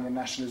this Iranian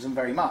nationalism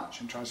very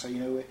much, and trying to say, you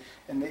know,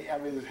 and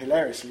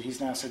hilariously, he's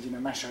now said, you know,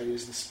 Mashhadi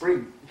is the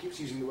spring. He keeps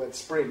using the word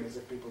spring as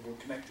if people will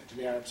connect it to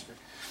the Arab Spring.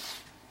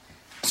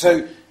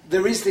 So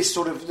there is this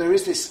sort of,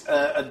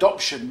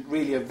 adoption,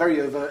 really, of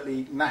very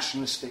overtly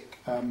nationalistic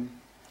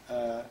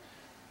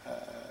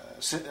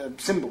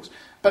symbols.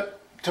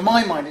 But to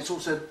my mind, it's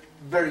also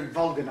very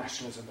vulgar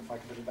nationalism, if I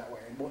can put it that way,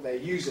 and what they're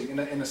using in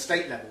a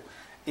state level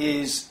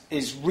is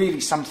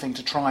really something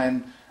to try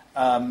and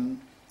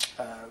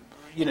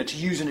you know, to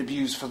use and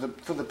abuse for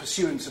the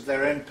pursuance of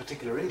their own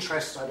particular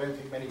interests. I don't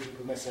think many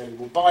people necessarily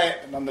will buy it,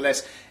 but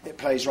nonetheless it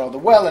plays rather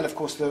well. And of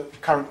course the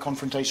current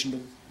confrontation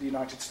with the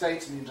United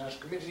States and the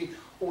international community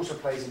also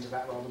plays into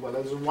that rather well.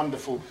 There's a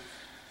wonderful,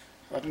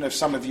 I don't know if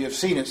some of you have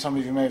seen it, some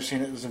of you may have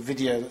seen it, there's a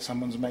video that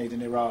someone's made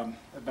in Iran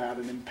about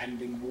an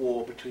impending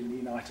war between the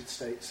United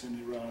States and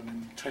Iran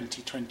in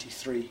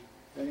 2023. Has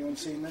anyone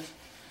seen this?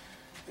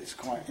 It's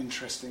quite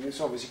interesting.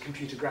 It's obviously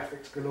computer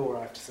graphics galore,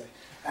 I have to say.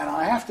 And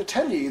I have to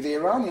tell you, the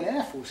Iranian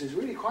Air Force is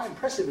really quite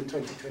impressive in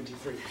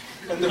 2023.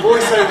 And the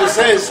voiceover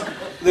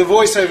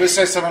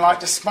says something like,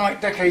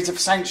 despite decades of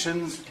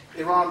sanctions,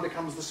 Iran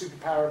becomes the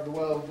superpower of the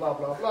world, blah,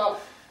 blah, blah.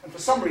 And for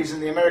some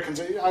reason, the Americans,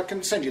 I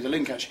can send you the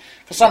link actually,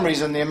 for some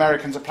reason the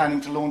Americans are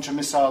planning to launch a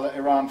missile at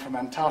Iran from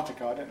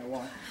Antarctica, I don't know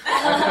why.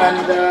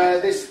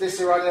 And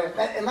this Iranian,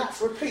 and that's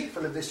replete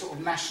full of this sort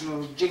of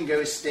national,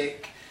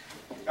 jingoistic,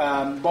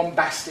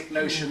 bombastic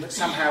notion that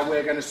somehow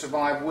we're going to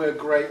survive, we're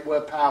great,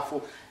 we're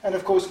powerful. And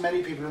of course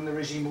many people in the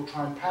regime will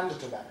try and pander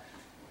to that.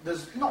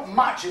 There's not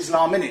much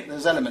Islam in it,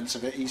 there's elements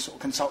of it. He sort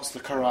of consults the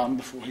Quran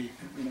before he,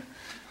 you know,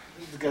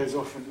 goes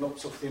off and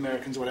lops off the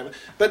Americans or whatever.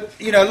 But,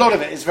 you know, a lot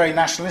of it is very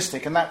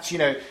nationalistic, and that's, you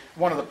know,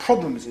 one of the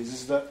problems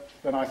is that,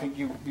 and I think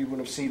you will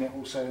have seen it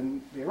also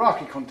in the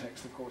Iraqi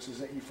context, of course, is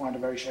that you find a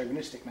very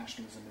chauvinistic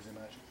nationalism is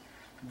emerging.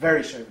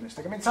 Very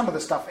chauvinistic. I mean, some of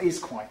the stuff is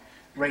quite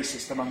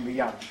racist among the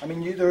young. I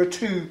mean, there are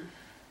two,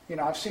 you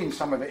know, I've seen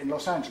some of it in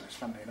Los Angeles,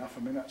 funnily enough. I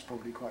mean, that's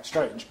probably quite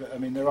strange, but I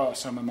mean, there are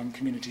some among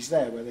communities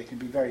there where they can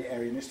be very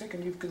Aryanistic,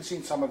 and you've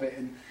seen some of it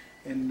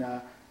in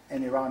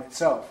Iran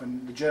itself,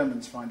 and the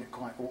Germans find it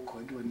quite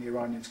awkward when the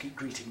Iranians keep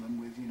greeting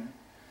them with, you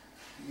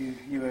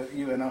know,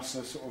 you and us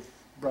are sort of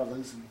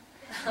brothers, and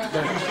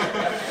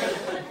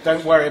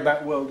don't worry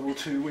about World War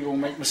II, we all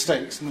make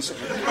mistakes, and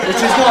sort of,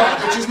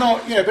 which is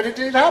not, you know, but it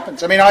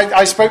happens. I mean,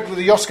 I spoke with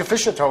Joschka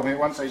Fischer, told me at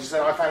one stage, he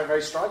said, I found it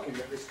very striking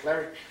that this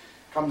cleric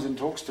comes and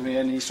talks to me,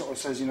 and he sort of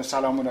says, you know,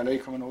 Salamun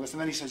alaikum and all this, and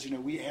then he says, you know,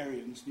 we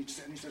Aryans need to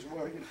sit, and he says,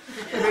 well, you know,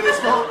 I mean,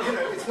 it's not, you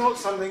know, it's not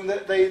something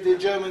that the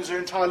Germans are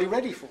entirely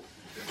ready for.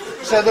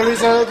 So there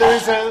is an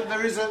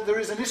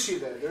issue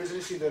there. There is an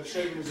issue there of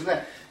chauvinism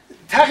there.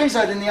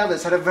 Taqizad and the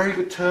others had a very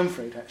good term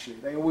for it, actually.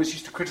 They always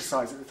used to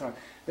criticise at the time.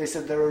 They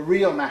said there are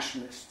real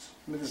nationalists.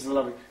 I mean, this is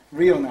lovely.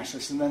 Real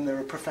nationalists, and then there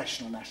are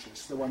professional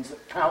nationalists, the ones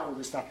that tout all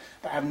this stuff,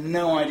 but have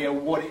no idea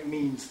what it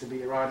means to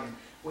be Iranian,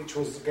 which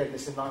was, again,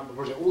 this Enlightenment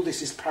project. All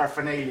this is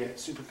paraphernalia,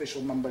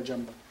 superficial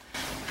mumbo-jumbo.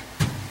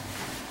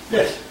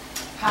 Yes.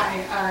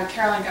 Hi,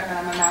 Caroline Gutman.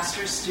 I'm a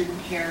master's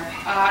student here.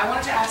 I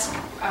wanted to ask,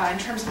 in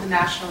terms of the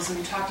nationalism,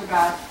 you talked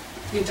about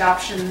the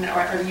adoption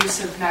or the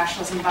use of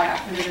nationalism by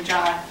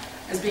Ahmadinejad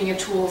as being a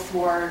tool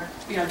for,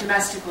 you know,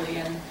 domestically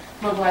and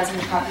mobilizing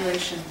the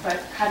population.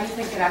 But how do you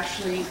think it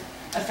actually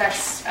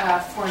affects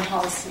foreign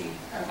policy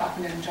of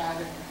Ahmadinejad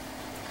and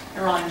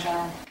Iran in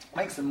general?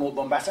 makes them more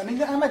bombastic. I mean,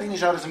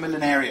 Ahmadinejad is a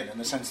millenarian in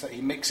the sense that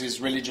he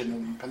mixes religion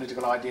and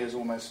political ideas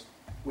almost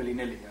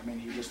willy-nilly. I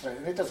mean,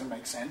 it doesn't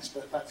make sense,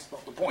 but that's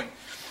not the point.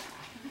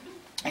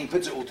 And he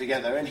puts it all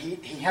together, and he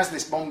has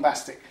this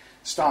bombastic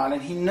style,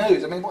 and he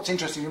knows, I mean, what's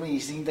interesting to me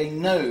is they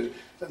know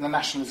that the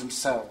nationalism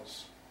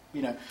sells.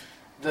 You know,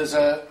 there's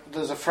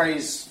a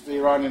phrase, the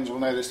Iranians will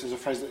know this, there's a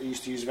phrase that they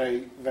used to use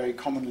very, very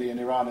commonly in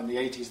Iran in the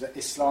 80s, that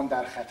Islam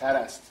dar khatar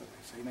ast. So,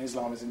 you know,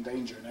 Islam is in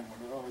danger, and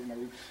everyone,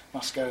 we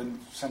must go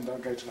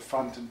to the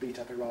front and beat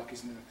up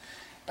Iraqis.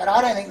 But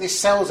I don't think this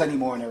sells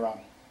anymore in Iran.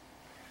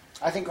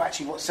 I think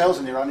actually what sells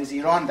in Iran is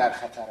Iran dar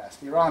khatar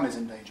ast. Iran is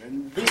in danger,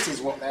 and this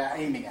is what they're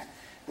aiming at.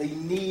 They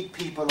need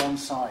people on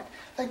side.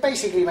 They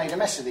basically made a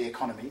mess of the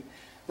economy.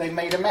 They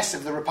made a mess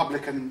of the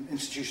Republican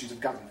institutions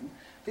of government.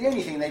 The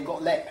only thing they've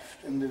got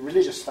left, and the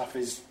religious stuff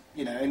is,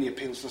 only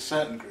appeals to a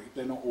certain group.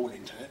 They're not all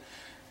into it.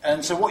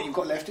 And so what you've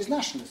got left is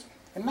nationalism.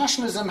 And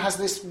nationalism has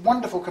this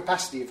wonderful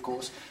capacity, of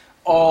course,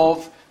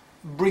 of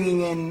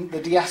bringing in the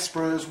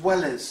diaspora as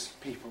well as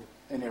people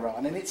in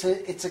Iran. And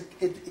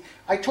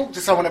I talked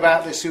to someone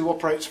about this who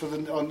operates for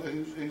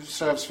who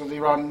serves for the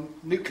Iran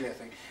nuclear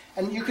thing.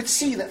 And you could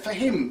see that for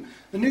him,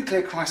 the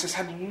nuclear crisis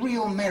had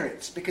real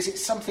merits because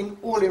it's something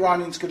all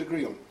Iranians could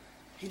agree on.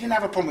 He didn't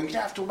have a problem. You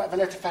don't have to talk about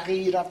Velayat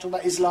Faqih, you don't have to talk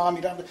about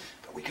Islam, but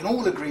we can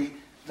all agree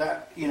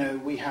that,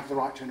 we have the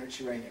right to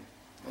enrich uranium.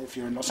 If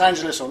you're in Los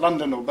Angeles or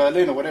London or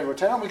Berlin or whatever,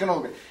 we can all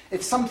agree.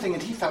 It's something,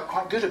 and he felt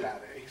quite good about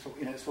it. He thought,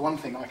 it's the one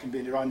thing I can be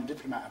an Iranian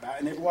diplomat about,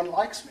 and everyone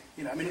likes me.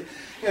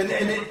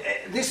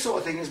 This sort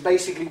of thing is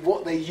basically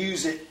what they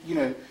use it,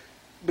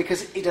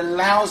 because it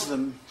allows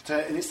them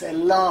to, and it's their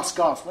last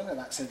gasp, whether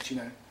that sense,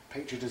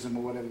 patriotism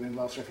or whatever, the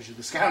last refuge of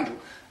the scoundrel.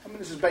 I mean,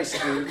 this is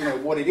basically,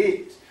 what it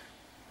is.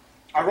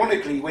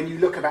 Ironically, when you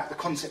look about the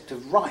concept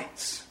of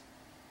rights,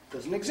 it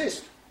doesn't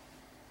exist.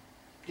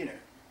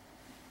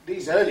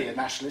 These earlier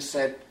nationalists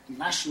said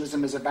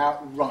nationalism is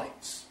about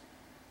rights.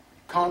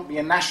 You can't be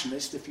a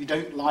nationalist if you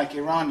don't like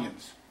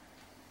Iranians.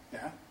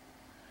 Yeah?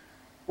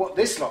 What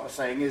this lot are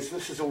saying is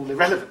this is all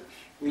irrelevant.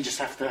 We just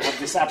have to have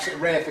this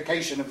absolute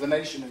reification of the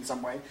nation in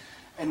some way,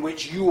 in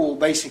which you all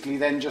basically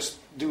then just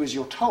do as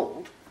you're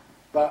told,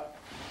 but,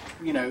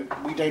 we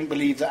don't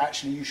believe that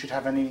actually you should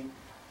have any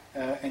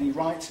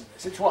rights in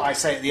this. It's what I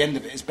say at the end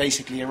of it, is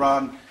basically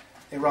Iran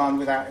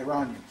without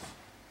Iranians.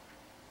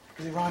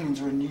 Because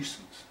Iranians are a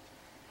nuisance.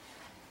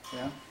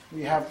 Yeah?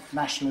 We have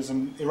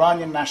nationalism,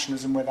 Iranian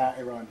nationalism without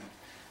Iranians.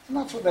 And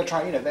that's what they're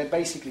trying, they're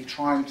basically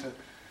trying to,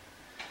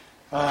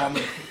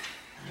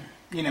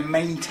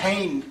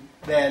 maintain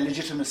their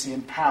legitimacy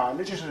and power.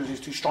 Legitimacy is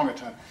too strong a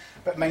term,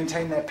 but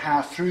maintain their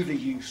power through the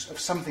use of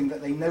something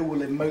that they know will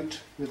emote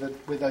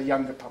with a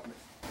younger public.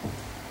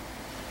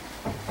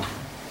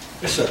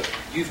 Yes, sir.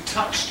 You've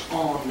touched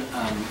on in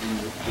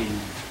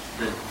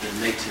the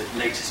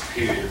latest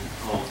period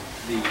of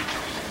the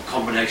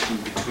combination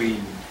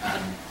between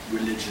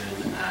religion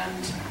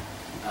and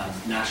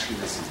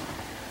nationalism.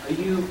 Are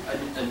you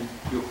and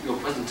your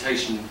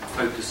presentation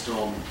focused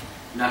on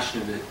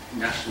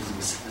nationalism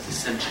as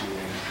essentially,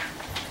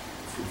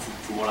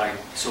 from what I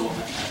saw,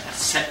 a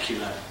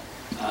secular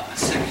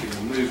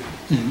movement?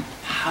 Mm-hmm.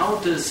 How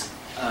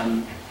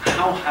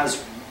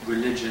has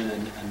religion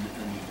and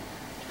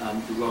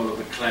the role of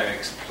the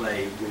clerics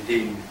play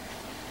within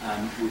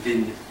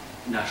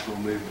national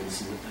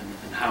movements,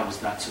 and how was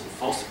that sort of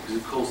fostered? Because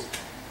of course,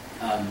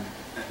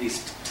 at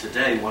least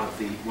today, one of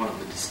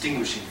the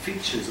distinguishing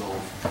features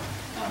of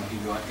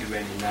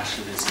Iranian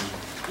nationalism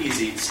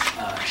is its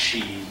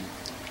Shi'i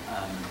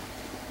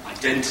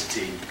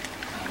identity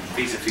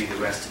vis-a-vis the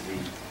rest of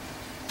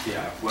the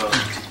Arab world,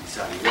 particularly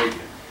Saudi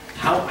Arabia.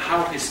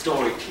 How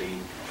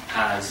historically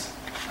has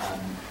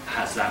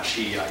that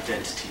Shi'i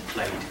identity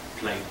played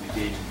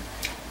within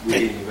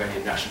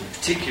Iranian nationalism,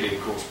 particularly,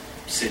 of course,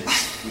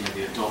 since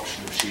the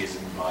adoption of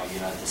Shi'ism by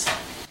the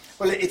Saudis?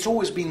 Well, it's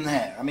always been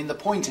there. I mean, the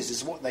point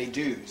is what they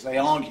do is they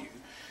argue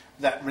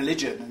that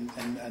religion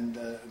and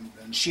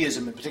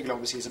Shi'ism in particular,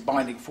 obviously, is a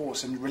binding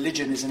force, and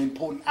religion is an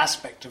important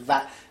aspect of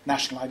that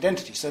national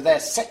identity. So their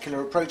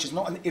secular approach is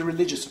not an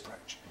irreligious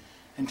approach.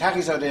 And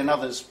Taghisodeh and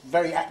others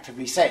very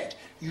actively said,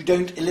 you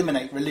don't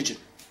eliminate religion.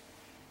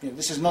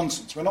 This is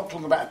nonsense. We're not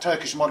talking about a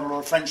Turkish model or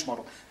a French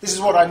model. This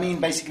is what I mean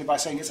basically by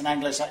saying it's an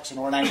Anglo-Saxon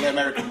or an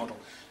Anglo-American model.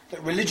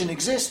 That religion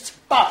exists,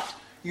 but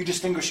you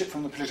distinguish it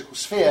from the political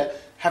sphere.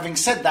 Having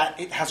said that,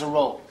 it has a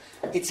role.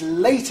 It's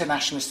later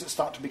nationalists that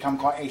start to become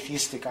quite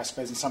atheistic, I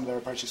suppose, in some of their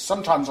approaches.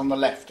 Sometimes on the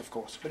left, of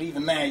course. But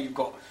even there, you've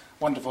got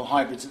wonderful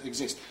hybrids that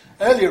exist.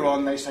 Earlier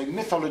on, they say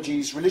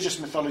mythologies, religious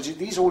mythology,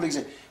 these all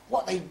exist.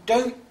 What they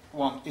don't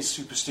want is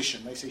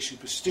superstition. They say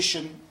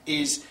superstition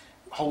is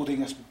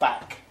holding us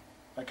back.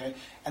 Okay?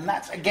 And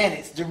that's, again,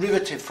 it's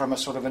derivative from a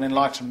sort of an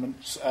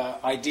Enlightenment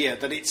idea,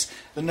 that it's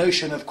the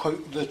notion of,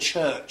 quote, the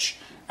church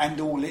and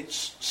all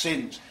its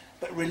sins.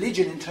 But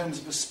religion, in terms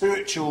of a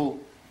spiritual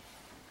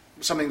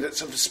something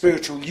that's of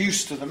spiritual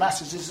use to the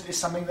masses is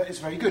something that is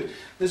very good.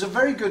 There's a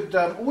very good,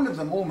 all of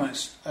them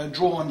almost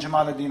draw on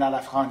Jamaluddin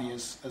al-Afghani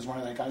as one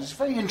of their guys. It's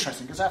very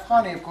interesting, because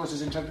Afghani, of course,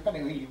 is interpreted,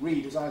 depending on who you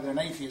read, as either an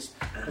atheist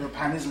or a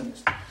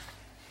pan-Islamist.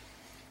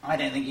 I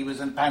don't think he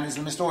was a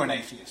pan-Islamist or an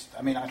atheist.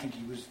 I mean, I think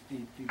he was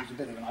a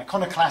bit of an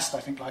iconoclast. I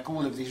think, like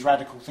all of these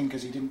radical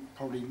thinkers, he didn't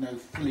probably know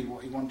fully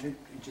what he wanted.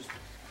 He just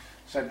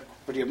said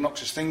pretty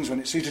obnoxious things when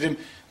it suited him.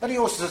 But he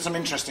also said some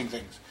interesting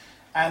things.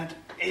 And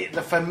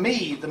for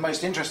me, the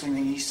most interesting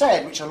thing he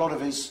said, which a lot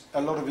of his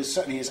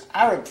certainly his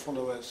Arab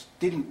followers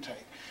didn't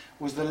take,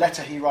 was the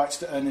letter he writes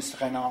to Ernest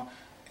Renan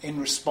in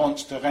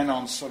response to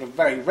Renan's sort of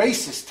very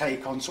racist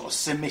take on sort of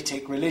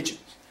Semitic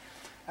religions.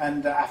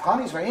 And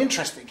Afghani is very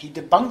interesting. He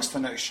debunks the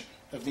notion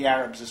of the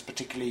Arabs as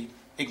particularly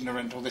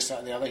ignorant or this,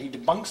 that, or the other. He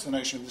debunks the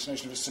notion of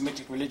a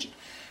Semitic religion.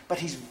 But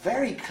he's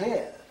very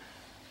clear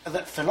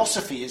that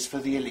philosophy is for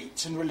the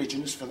elites and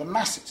religion is for the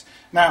masses.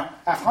 Now,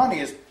 Afghani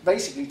is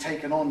basically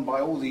taken on by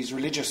all these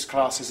religious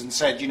classes and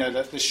said,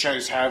 that this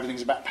shows how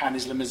everything's about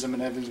pan-Islamism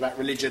and everything's about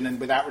religion and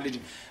without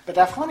religion. But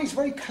Afghani is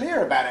very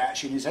clear about it,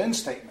 actually, in his own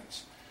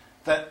statements,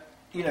 that,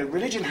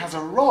 religion has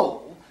a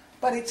role,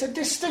 but it's a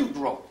distinct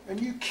role,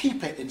 and you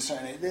keep it in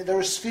certain... There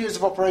are spheres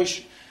of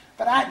operation.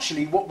 But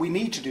actually, what we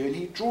need to do, and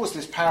he draws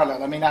this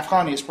parallel, I mean,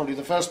 Afghani is probably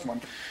the first one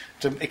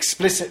to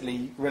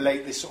explicitly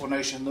relate this sort of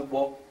notion that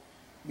what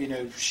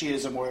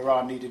Shiism or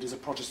Iran needed is a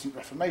Protestant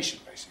Reformation,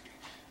 basically.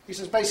 He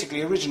says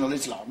basically original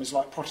Islam is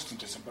like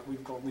Protestantism, but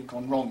we've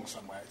gone wrong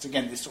somewhere. It's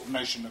again this sort of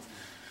notion of,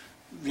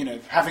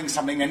 having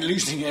something and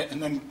losing it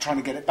and then trying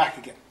to get it back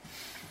again.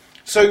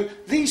 So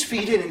these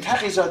feed in, and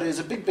Taqiyzadeh is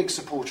a big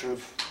supporter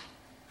of,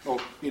 or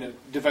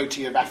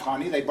devotee of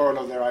Afghani. They borrow a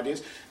lot of their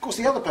ideas. Of course,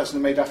 the other person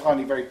who made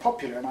Afghani very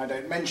popular, and I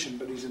don't mention,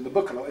 but he's in the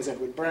book a lot, is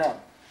Edward Brown.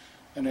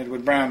 And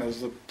Edward Brown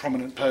was the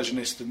prominent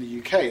Persianist in the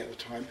UK at the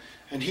time.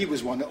 And he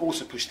was one that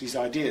also pushed these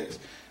ideas.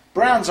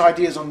 Brown's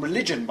ideas on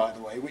religion, by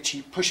the way, which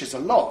he pushes a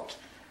lot,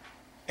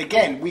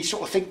 again, we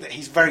sort of think that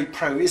he's very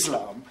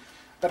pro-Islam,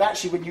 but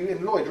actually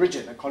and Lloyd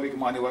Ridgeon, a colleague of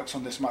mine who works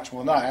on this much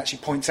more than I, actually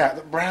points out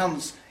that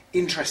Brown's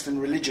interest in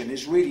religion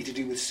is really to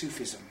do with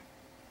Sufism.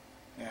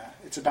 Yeah,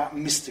 it's about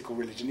mystical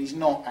religion. He's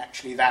not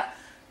actually that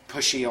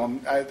pushy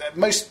on...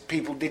 most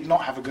people did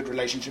not have a good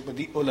relationship with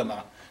the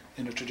ulama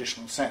in a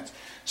traditional sense.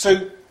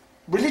 So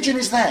religion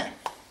is there.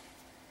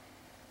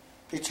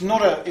 It's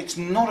not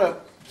a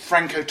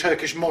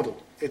Franco-Turkish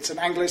model. It's an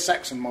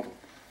Anglo-Saxon model,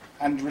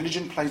 and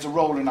religion plays a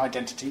role in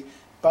identity,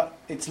 but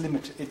it's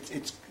limited.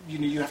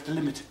 You have to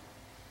limit it.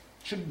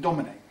 It shouldn't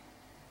dominate.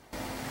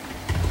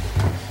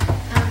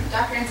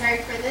 Dr.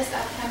 Ansari, for this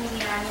upcoming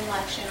Iranian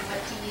election,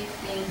 what do you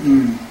think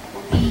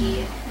will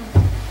be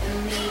the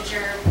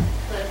major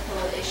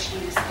political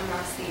issues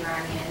amongst the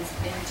Iranians,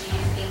 and do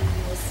you think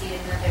we will see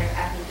another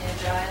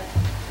Ahmadinejad?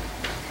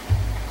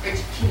 Or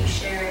can you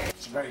share?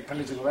 That's a very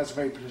political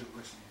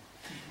question.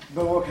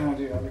 But what can I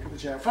do? I look at the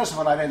chair. First of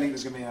all, I don't think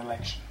there's going to be an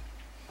election.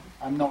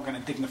 I'm not going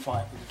to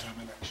dignify it with the term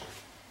election.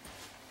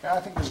 Okay, I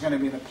think there's going to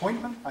be an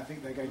appointment. I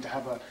think they're going to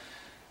have a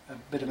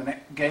bit of a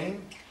net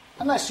gain.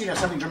 Unless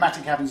something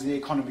dramatic happens to the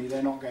economy,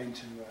 they're not going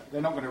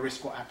to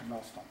risk what happened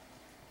last time.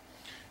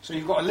 So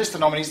you've got a list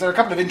of nominees. There are a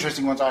couple of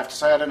interesting ones, I have to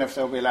say. I don't know if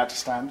they'll be allowed to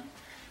stand,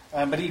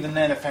 but even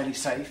then, they're fairly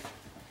safe.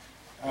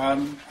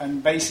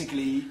 And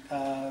basically,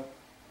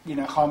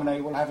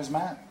 Khamenei will have his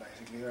man,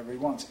 basically, whoever he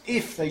wants,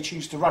 if they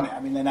choose to run it. I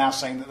mean, they're now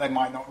saying that they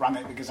might not run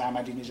it because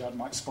Ahmadinejad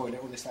might spoil it,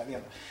 or this, that, the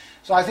other.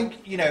 So I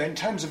think, in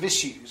terms of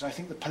issues, I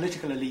think the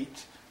political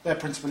elite, their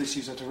principal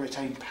issues are to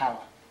retain power.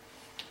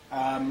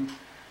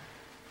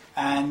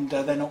 And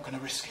they're not going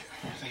to risk it.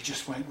 They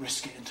just won't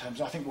risk it in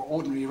terms of... I think what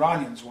ordinary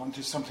Iranians want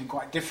is something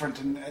quite different,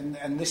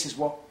 and this is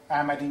what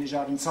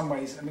Ahmadinejad, in some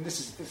ways... I mean, this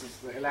is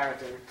the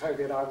hilarity.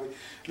 Toby and I were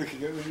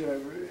looking at,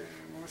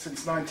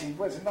 since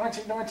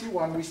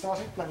 1991 we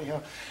started? Bloody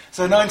hell.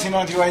 So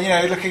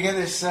 1991, looking at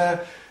this...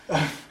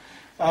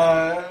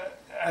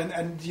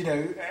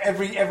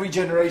 every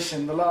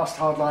generation, the last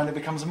hardliner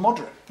becomes a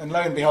moderate. And lo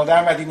and behold,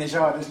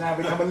 Ahmadinejad has now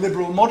become a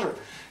liberal moderate.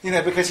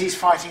 Because he's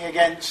fighting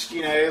against, the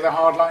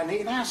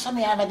hardline. Now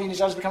suddenly Ahmadinejad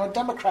has become a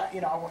Democrat.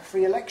 I want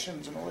free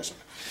elections and all this.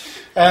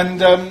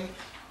 And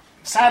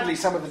sadly,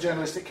 some of the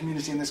journalistic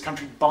community in this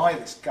country buy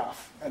this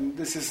guff. And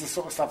this is the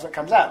sort of stuff that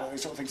comes out. That they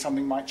sort of think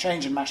something might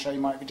change and Maché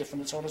might be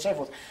different and so on and so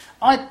forth.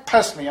 I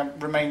personally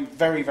remain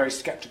very, very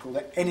sceptical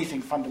that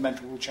anything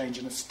fundamental will change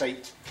in a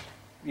state,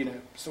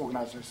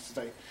 organised as a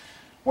state.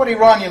 What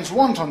Iranians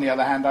want, on the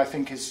other hand, I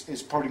think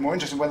is probably more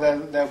interesting. Whether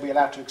they'll be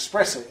allowed to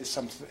express it is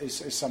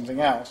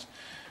something else.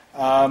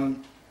 I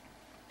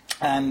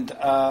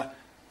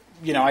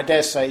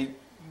dare say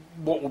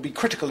what will be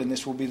critical in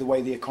this will be the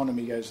way the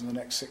economy goes in the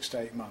next 6 to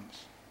 8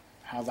 months,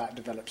 how that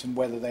develops, and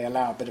whether they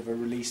allow a bit of a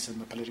release in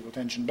the political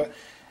tension. But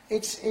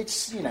it's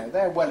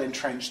they're well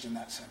entrenched in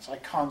that sense. I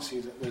can't see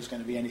that there's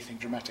going to be anything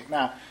dramatic.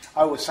 Now,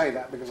 I will say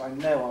that because I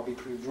know I'll be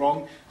proved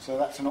wrong, so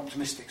that's an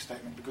optimistic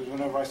statement, because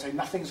whenever I say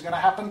nothing's going to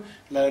happen,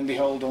 lo and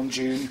behold, on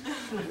June,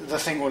 the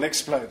thing will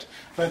explode.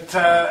 But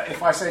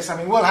if I say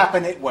something will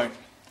happen, it won't.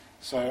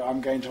 So I'm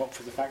going to opt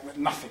for the fact that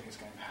nothing is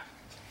going to happen.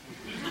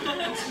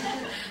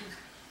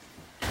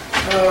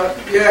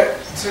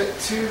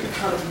 Two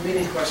kind of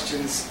mini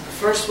questions. The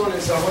first one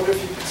is, I wonder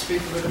if you could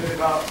speak a little bit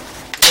about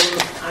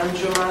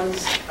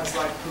Anjumans as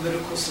like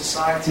political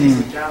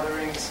societies and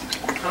gatherings,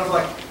 kind of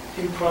like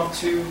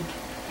impromptu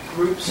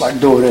groups. Like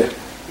Dore.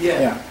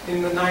 Yeah.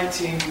 In the early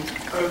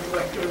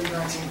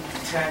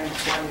 1910s,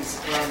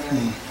 20s, around then.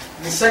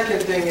 And the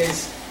second thing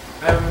is,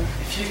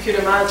 if you could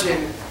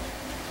imagine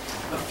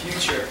a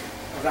future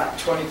of that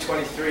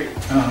 2023,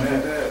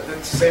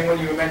 the same one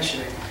you were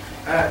mentioning,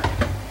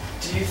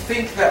 do you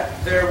think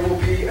that there will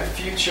be a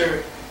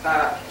future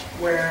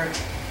where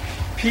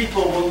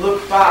people will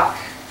look back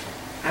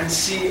and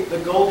see the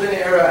golden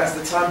era as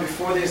the time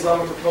before the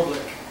Islamic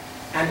Republic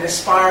and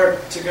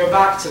aspire to go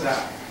back to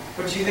that?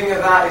 Or do you think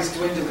that is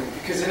dwindling?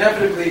 Because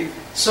inevitably,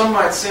 some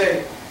might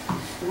say,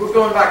 we're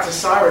going back to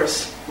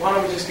Cyrus, why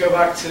don't we just go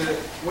back to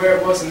where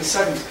it was in the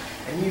 70s?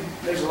 And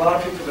there's a lot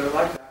of people that are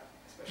like that.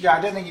 Yeah,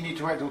 I don't think you need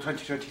to wait till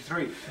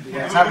 2023.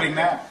 Yeah, it's happening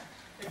now.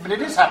 But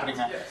it is happening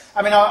now. Yes.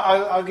 I mean,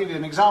 I'll give you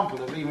an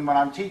example of even when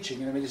I'm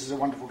teaching. I mean, this is a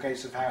wonderful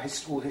case of how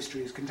all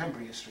history is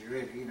contemporary history,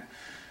 really. You know,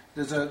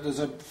 there's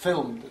a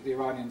film that the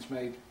Iranians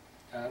made,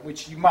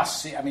 which you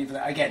must see. I mean,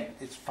 again,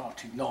 it's far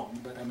too long,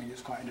 but I mean,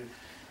 it's quite interesting.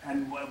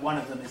 And one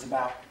of them is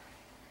about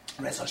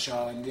Reza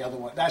Shah, and the other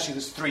one, actually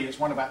there's three. It's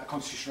one about the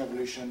Constitutional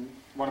Revolution,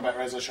 one about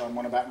Reza Shah, and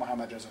one about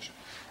Mohammad Reza Shah.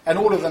 And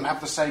all of them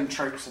have the same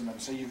tropes in them.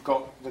 So you've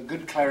got the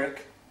good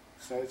cleric,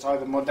 so it's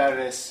either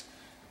Modarres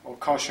or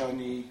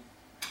Kashani.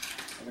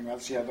 I think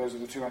those are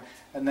the two.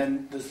 And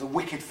then there's the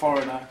wicked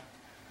foreigner,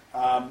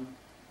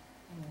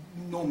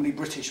 normally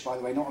British, by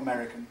the way, not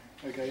American.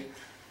 Okay,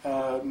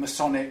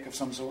 Masonic of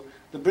some sort.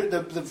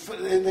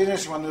 The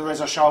interesting one, the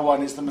Reza Shah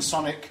one, is the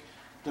Masonic.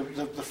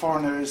 The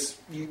foreigner is,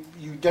 you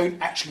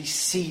don't actually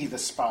see the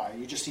spy,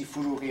 you just see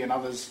Furughi and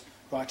others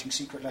writing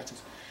secret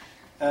letters.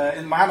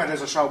 In Mohammad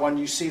Reza Shah one,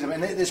 you see them,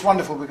 and it's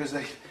wonderful because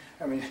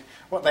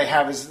what they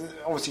have is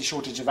obviously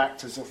shortage of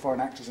actors or foreign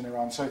actors in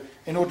Iran. So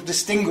in order to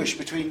distinguish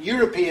between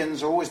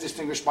Europeans, are always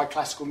distinguished by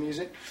classical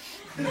music,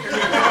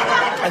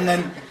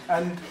 and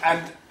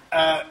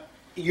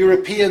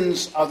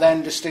Europeans are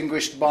then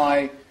distinguished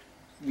by,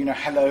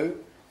 hello,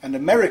 and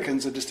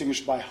Americans are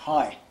distinguished by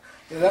hi.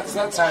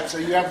 That's how. So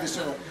you have this.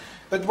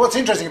 But what's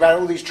interesting about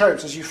all these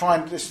tropes is you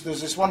find there's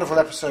this wonderful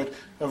episode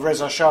of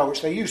Reza Shah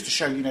which they used to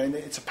show.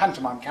 It's a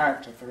pantomime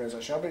character for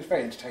Reza Shah, but it's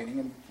very entertaining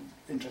and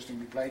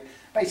interestingly played.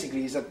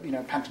 Basically, he's a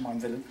pantomime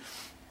villain.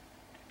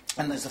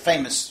 And there's the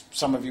famous,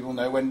 some of you will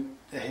know, when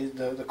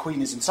the Queen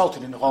is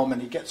insulted in Rome,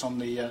 and he gets on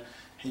his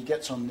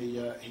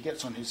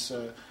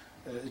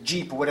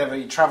jeep or whatever.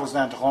 He travels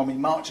down to Rome. He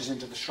marches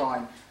into the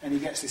shrine, and he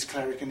gets this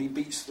cleric, and he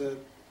beats the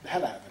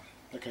hell out of him.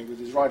 Okay, with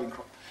his riding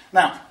crop.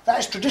 Now, that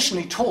is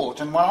traditionally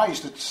taught, and when I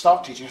used to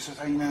start teaching, I said,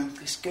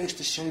 this goes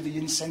to show the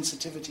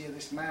insensitivity of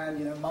this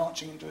man,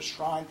 marching into a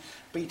shrine,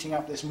 beating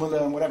up this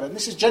mullah and whatever. And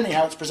this is generally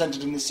how it's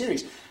presented in this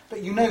series.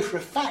 But you know for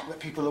a fact that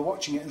people are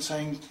watching it and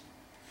saying,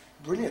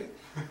 brilliant.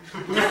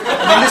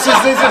 And this is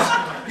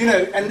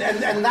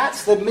and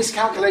that's the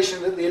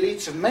miscalculation that the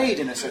elites have made,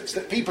 in a sense,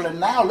 that people are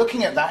now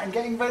looking at that and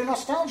getting very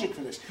nostalgic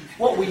for this.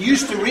 What we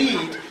used to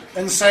read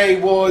and say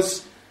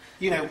was,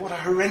 what a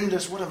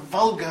horrendous, what a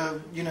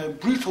vulgar,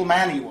 brutal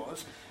man he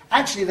was.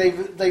 Actually,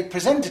 they've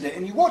presented it,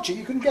 and you watch it,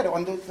 you can get it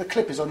on, the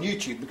clip is on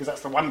YouTube, because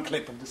that's the one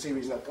clip of the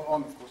series that I put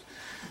on, of course.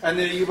 And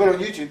you put it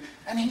on YouTube,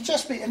 and you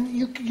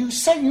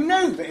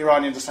know that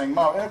Iranians are saying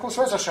Mark. And of course,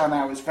 Reza Shah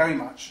now is very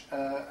much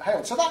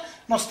hailed. So that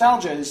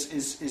nostalgia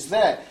is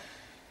there.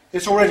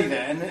 It's already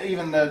there, and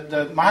even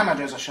the Mohammad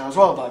Reza Shah as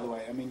well, by the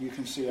way. I mean, you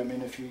can see,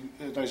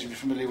 those of you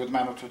familiar with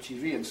Manoto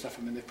TV and stuff,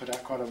 they've put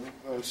out quite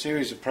a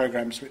series of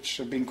programs which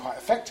have been quite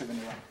effective in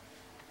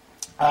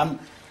Iran.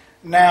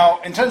 Now,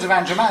 in terms of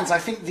Anjumans, I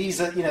think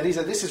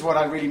this is what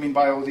I really mean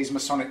by all these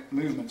Masonic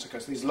movements,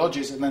 because these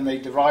lodges, and then they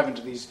derive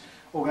into these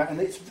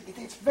and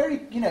it's very,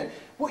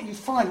 what you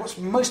find, what's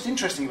most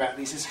interesting about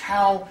these is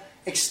how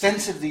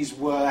extensive these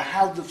were,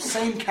 how the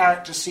same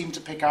characters seem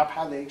to pick up,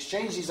 how they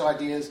exchange these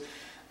ideas.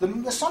 The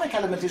Masonic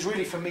element is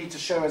really for me to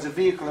show as a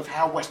vehicle of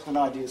how Western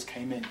ideas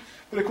came in.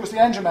 But of course the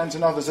Anjumans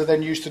and others are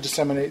then used to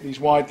disseminate these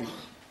widely.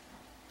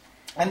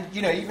 And,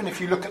 even if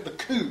you look at the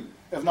coup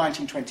of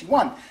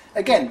 1921,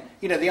 again,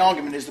 the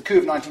argument is the coup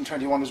of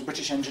 1921 was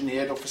British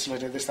engineered or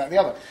facilitated this, that, and the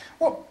other.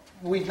 What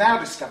we've now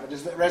discovered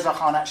is that Reza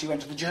Khan actually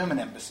went to the German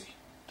embassy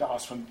to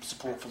ask for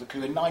support for the coup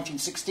in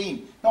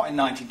 1916, not in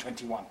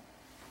 1921.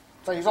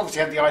 So he's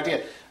obviously had the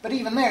idea. But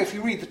even there, if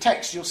you read the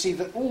text, you'll see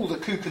that all the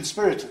coup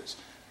conspirators,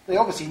 they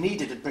obviously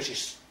needed a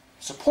British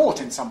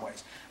support in some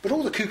ways. But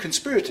all the coup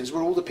conspirators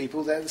were all the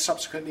people that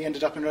subsequently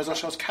ended up in Reza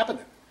Shah's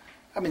cabinet.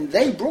 I mean,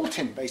 they brought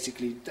him,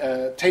 basically,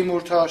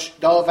 Teymurtash,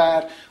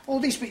 Darvad, all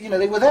these people,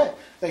 they were there.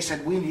 They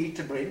said, we need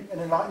to bring an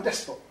enlightened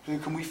despot. Who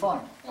can we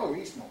find? Oh,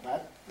 he's not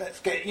bad. Let's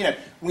get,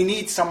 we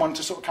need someone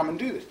to sort of come and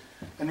do this.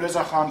 And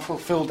Reza Khan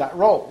fulfilled that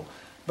role,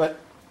 but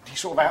he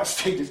sort of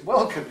outstayed his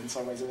welcome in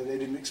some ways. They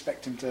didn't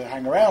expect him to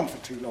hang around for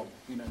too long,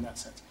 in that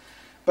sense.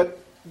 But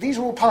these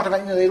were all part of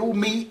it. They'd all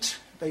meet,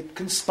 they'd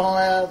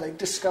conspire, they'd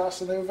discuss,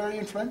 and they were very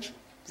influential.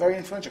 Very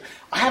influential.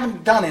 I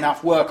haven't done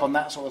enough work on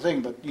that sort of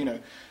thing, but,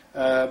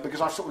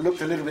 because I've sort of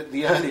looked a little bit at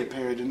the earlier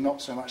period and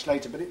not so much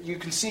later, but you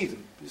can see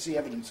them. You see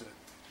evidence of it.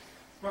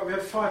 Right, we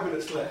have 5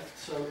 minutes left,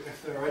 so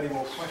if there are any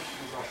more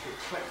questions, I should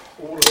collect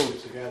all of them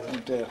together. Oh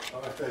dear.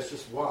 If there's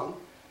just one,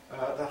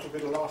 that'll be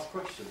the last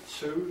question.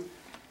 2,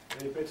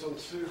 any bids on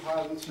 2,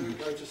 higher than 2?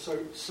 Go to Sir,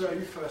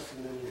 you first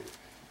and then you.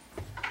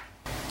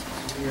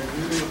 We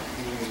will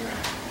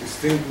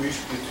distinguish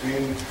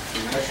between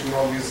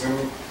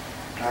nationalism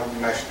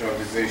and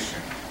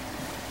nationalization.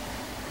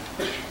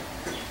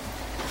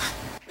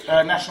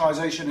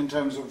 Nationalisation in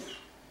terms of,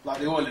 like,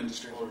 the oil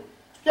industry?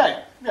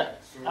 Yeah,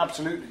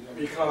 absolutely.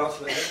 You can't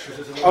answer that because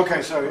there's another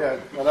Okay, so, yeah,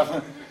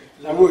 well,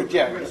 I would,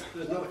 yeah. There's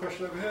another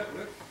question over here.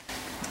 Look.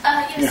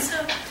 Yes,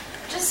 so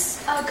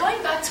just going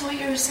back to what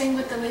you were saying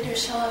with the later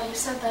Shah, you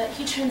said that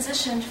he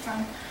transitioned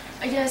from,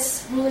 I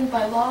guess, ruling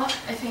by law,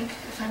 I think,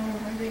 if I'm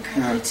remembering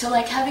correctly, to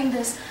like having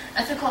this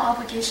ethical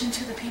obligation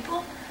to the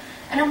people.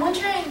 And I'm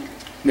wondering,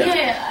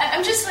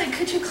 I'm just like,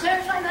 could you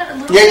clarify that a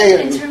little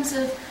bit in terms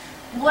of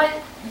what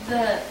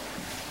the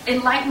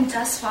enlightened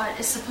despot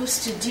is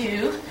supposed to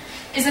do?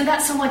 Isn't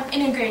that somewhat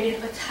integrated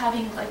with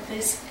having like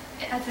this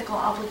ethical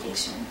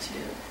obligation to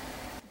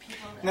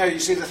people? No, you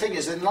see, the thing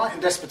is,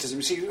 enlightened despotism,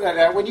 you see,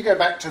 when you go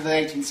back to the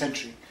 18th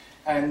century,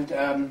 and,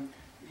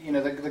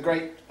 the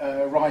great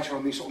writer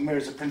on these sort of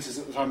mirrors of princes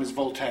at the time is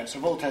Voltaire. So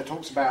Voltaire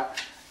talks about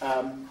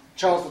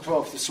Charles XII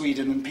of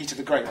Sweden and Peter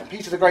the Great. And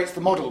Peter the Great's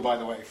the model, by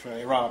the way, for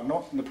Iran,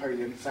 not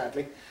Napoleon,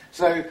 sadly.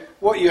 So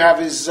what you have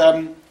is,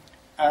 they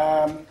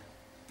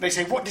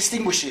say, what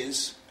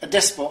distinguishes a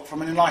despot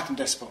from an enlightened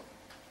despot?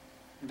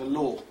 The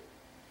law.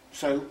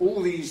 So all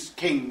these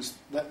kings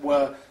that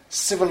were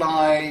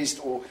civilized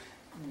or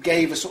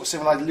gave a sort of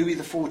civilized Louis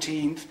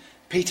XIV,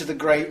 Peter the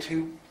Great,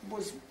 who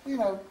was,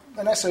 an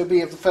SOB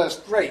of the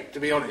first rate, to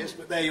be honest,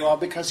 but there you are,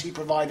 because he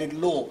provided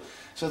law.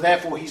 So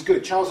therefore he's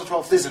good. Charles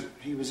XII isn't.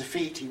 He was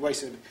effete, he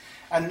wasted.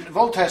 And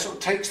Voltaire sort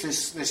of takes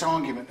this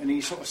argument and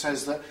he sort of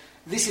says that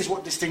this is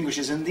what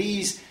distinguishes, and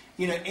these,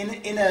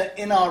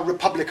 in our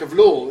republic of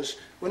laws,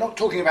 we're not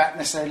talking about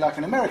necessarily like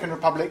an American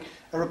republic.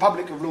 A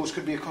republic of laws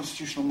could be a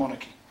constitutional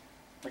monarchy.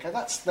 Okay,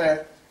 that's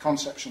their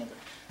conception of it.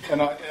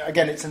 And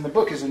again, it's in the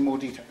book, is in more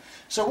detail.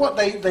 So what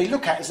they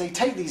look at is they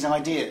take these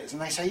ideas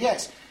and they say,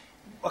 yes,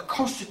 a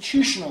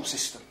constitutional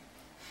system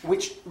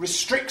which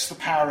restricts the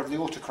power of the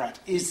autocrat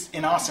is,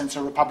 in our sense,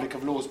 a republic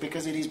of laws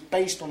because it is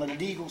based on a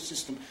legal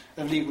system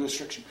of legal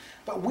restriction.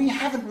 But we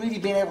haven't really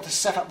been able to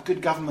set up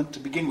good government to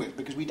begin with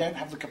because we don't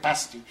have the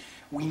capacity.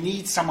 We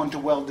need someone to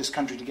weld this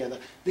country together.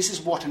 This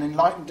is what an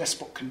enlightened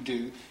despot can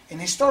do. And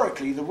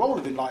historically, the role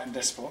of enlightened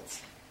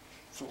despots,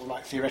 sort of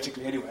like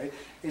theoretically anyway,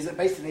 is that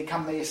basically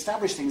they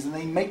establish things and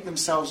they make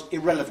themselves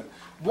irrelevant.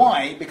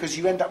 Why? Because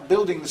you end up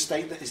building the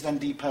state that is then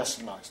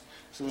depersonalised.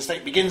 So the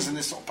state begins in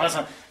this sort of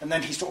person, and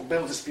then he sort of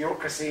builds this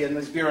bureaucracy and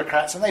these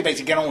bureaucrats, and they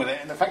basically get on with it,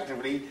 and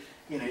effectively,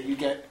 you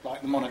get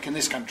like the monarch in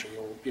this country,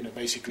 or,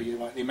 basically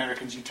like the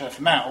Americans, you turf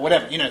them out, or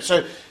whatever,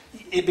 so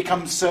it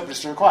becomes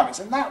surplus to requirements.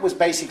 And that was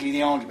basically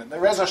the argument. The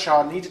Reza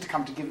Shah needed to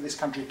come to give this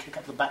country a kick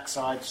up the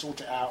backside,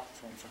 sort it out,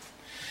 so on and so forth.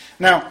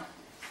 Now,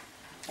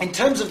 in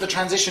terms of the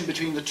transition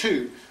between the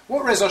two,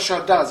 what Reza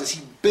Shah does is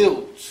he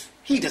builds.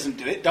 He doesn't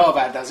do it,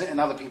 Darvad does it,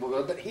 and other people do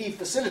it, but he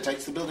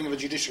facilitates the building of a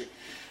judiciary.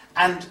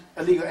 And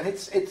illegal, and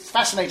it's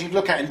fascinating to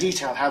look at in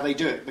detail how they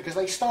do it, because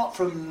they start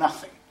from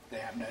nothing. They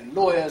have no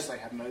lawyers, they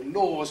have no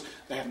laws,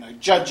 they have no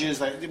judges.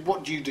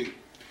 What do you do?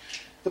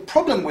 The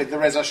problem with the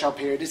Reza Shah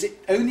period is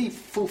it only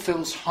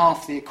fulfills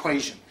half the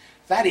equation.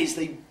 That is,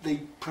 they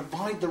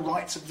provide the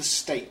rights of the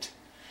state,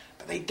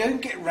 but they don't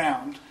get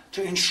round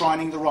to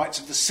enshrining the rights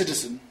of the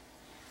citizen.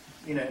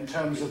 In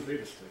terms of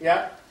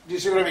yeah. Do you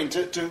see what I mean?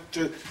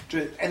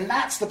 And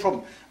that's the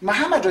problem.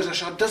 Mohammad Reza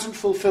Shah doesn't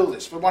fulfil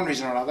this for one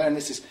reason or another, and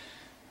this is.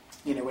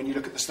 When you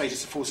look at the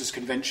Status of Forces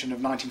Convention of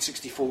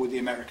 1964 with the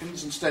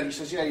Americans, instead he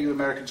says, you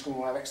Americans can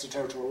all have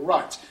extraterritorial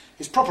rights.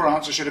 His proper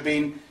answer should have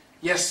been,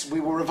 yes, we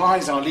will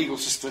revise our legal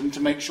system to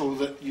make sure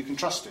that you can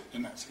trust it.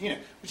 And that's,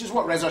 which is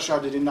what Reza Shah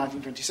did in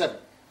 1927.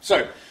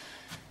 So,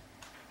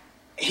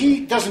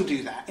 he doesn't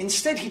do that.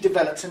 Instead he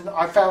develops, and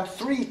I found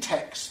 3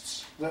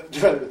 texts that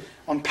develop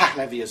on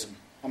Pahlavism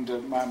under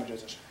Mohammad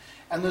Reza Shah.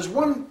 And there's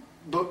one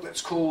book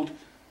that's called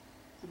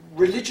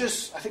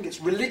Religious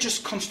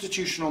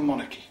Constitutional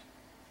Monarchy.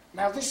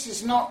 Now, this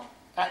is not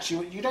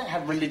actually, you don't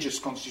have religious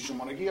constitutional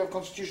monarchy, you have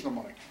constitutional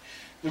monarchy.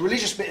 The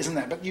religious bit isn't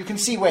there, but you can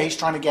see where he's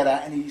trying to get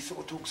at, and he sort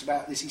of talks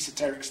about this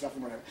esoteric stuff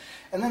and whatever.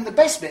 And then the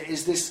best bit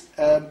is this,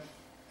 I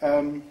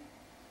think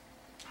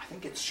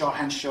it's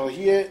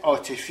Shahanshahiyya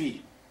Atifi,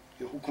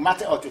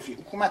 Hukumat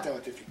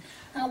Atifi.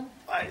 Now,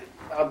 I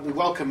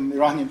welcome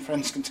Iranian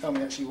friends can tell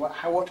me actually what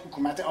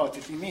Hukumat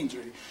Atifi means,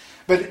 really.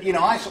 But,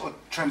 I sort of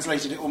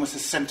translated it almost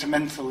as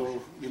sentimental or,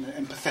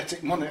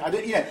 empathetic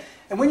monarchy.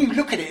 And when you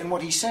look at it and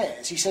what he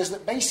says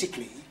that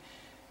basically,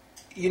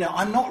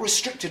 I'm not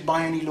restricted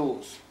by any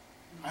laws.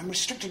 I'm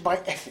restricted by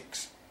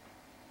ethics.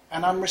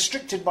 And I'm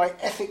restricted by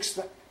ethics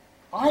that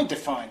I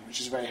define, which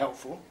is very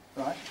helpful,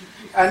 right?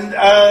 And,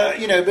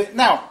 but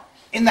now,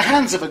 in the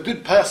hands of a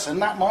good person,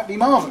 that might be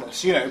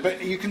marvellous, you know,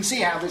 but you can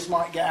see how this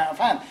might get out of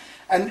hand.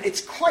 And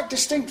it's quite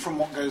distinct from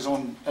what goes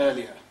on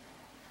earlier.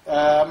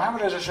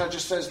 Muhammad Reza Shah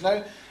just says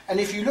no. And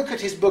if you look at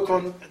his book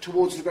on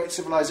Towards the Great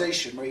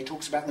Civilization, where he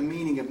talks about the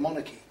meaning of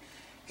monarchy,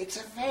 it's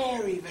a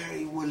very,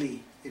 very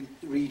woolly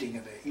reading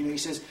of it. You know, he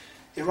says,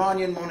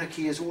 Iranian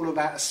monarchy is all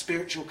about a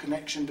spiritual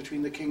connection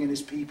between the king and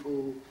his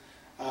people.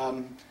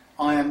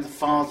 I am the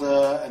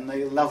father, and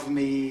they love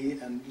me,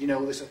 and, you know,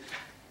 all this.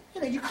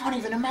 You know, you can't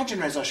even imagine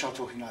Reza Shah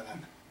talking like that.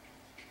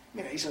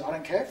 You know, he says, I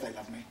don't care if they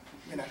love me.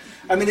 You know,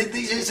 I mean,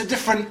 it's a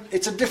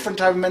different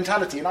type of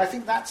mentality, and I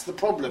think that's the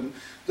problem.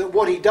 That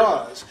what he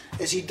does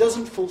is he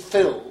doesn't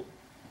fulfil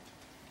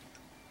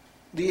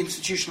the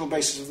institutional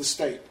basis of the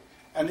state,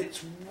 and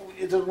it's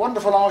a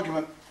wonderful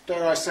argument.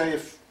 Dare I say,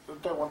 if I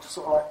don't want to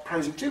sort of like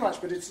praise him too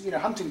much, but it's, you know,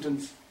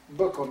 Huntington's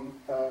book on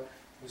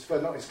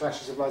not his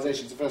Clash of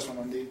Civilizations, the first one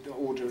on the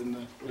order and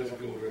the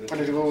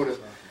political order.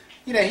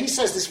 You know, he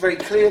says this very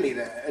clearly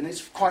there, and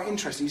it's quite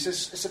interesting. He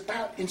says it's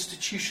about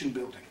institution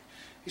building.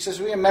 He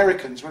says we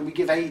Americans, when we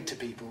give aid to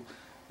people,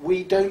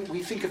 we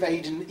think of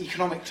aid in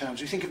economic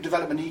terms. We think of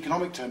development in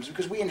economic terms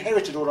because we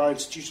inherited all our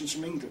institutions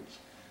from England.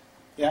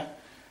 Yeah?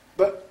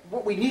 But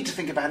what we need to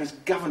think about is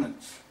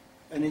governance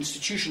and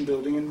institution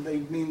building, and they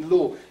mean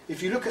law.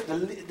 If you look at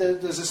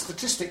there's a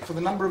statistic for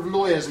the number of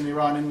lawyers in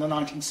Iran in the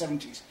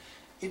 1970s.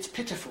 It's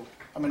pitiful.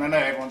 I mean, I know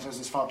everyone says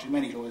there's far too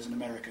many lawyers in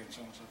America and so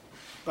on and so forth.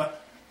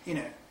 But, you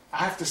know, I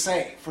have to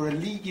say, for a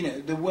league, you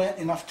know, there weren't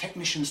enough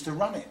technicians to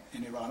run it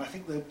in Iran. I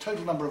think the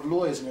total number of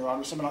lawyers in Iran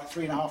was something like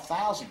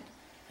 3,500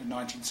 in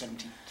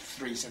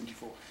 1973,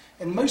 74.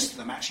 And most of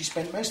them actually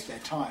spent most of their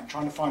time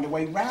trying to find a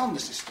way round the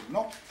system,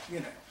 not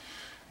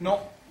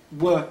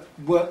work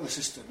the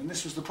system. And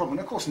this was the problem.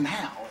 And of course,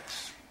 now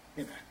it's,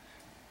 you know,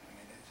 I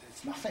mean,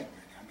 it's nothing really.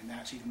 I mean,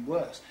 now it's even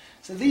worse.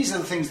 So these are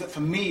the things that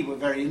for me were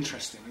very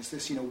interesting. Is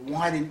this, you know,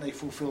 why didn't they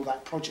fulfil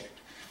that project?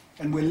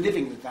 And we're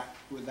living with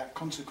that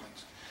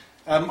consequence.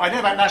 I know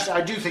about I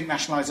do think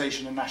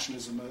nationalisation and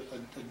nationalism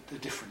are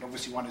different.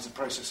 Obviously, one is a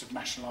process of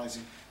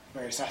nationalising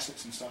various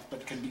assets and stuff, but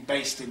it can be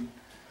based in,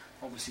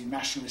 obviously,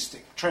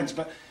 nationalistic trends.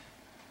 But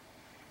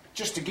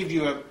just to give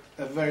you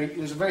it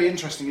was very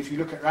interesting if you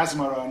look at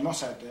Razmara and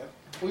Mossadegh,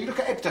 or you look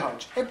at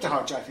Ibtihaj.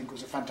 Ibtihaj, I think,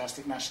 was a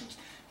fantastic nationalist.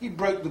 He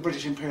broke the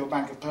British Imperial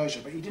Bank of Persia,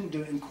 but he didn't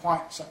do it in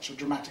quite such a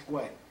dramatic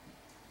way.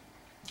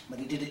 But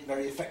he did it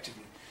very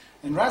effectively.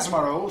 And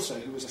Razmara also,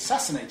 who was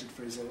assassinated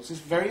for his ills, is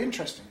very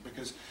interesting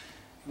because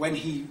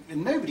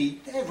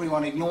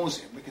everyone ignores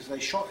him because they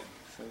shot him.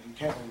 So he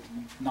killed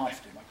and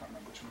knifed him, I can't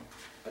remember which one.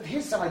 But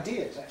his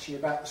ideas actually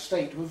about the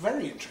state were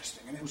very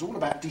interesting, and it was all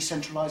about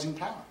decentralising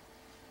power.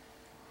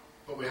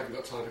 But we haven't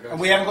got time to go. And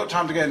we haven't got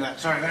time to go into that.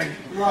 Sorry, thank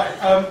you.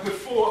 Right.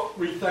 Before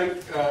we thank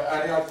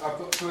Ali, I've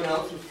got two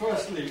announcements.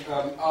 Firstly,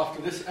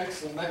 after this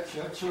excellent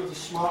lecture, two of the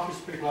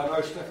smartest people I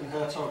know, Stefan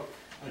Hertog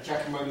and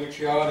Giacomo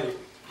Luciani,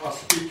 are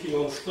speaking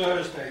on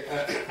Thursday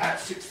at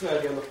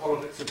 6:30 on the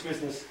politics of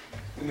business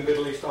in the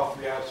Middle East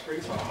after the Arab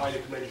Spring, so I highly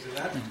commend you to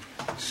that.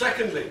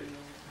 Secondly,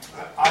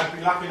 I've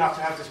been lucky enough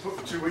to have this book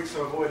for 2 weeks,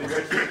 so I've already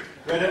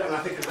read it, and I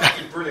think it's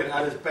actually brilliant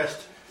and is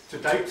best to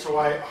date, so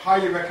I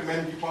highly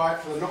recommend you buy it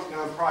for the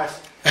knockdown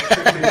price of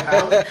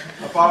 £15,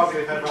 a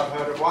bargain if ever I've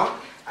heard of one.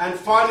 And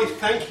finally,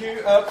 thank you,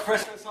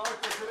 Professor Ansari,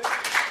 for brilliant.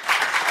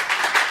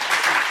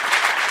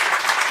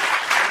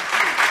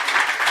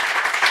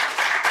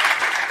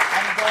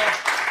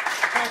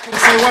 And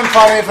say one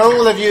final, for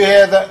all of you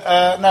here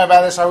that know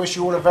about this, I wish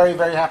you all a very,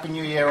 very happy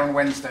New Year on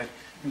Wednesday.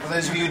 And for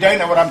those of you who don't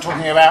know what I'm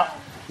talking about,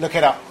 look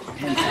it up.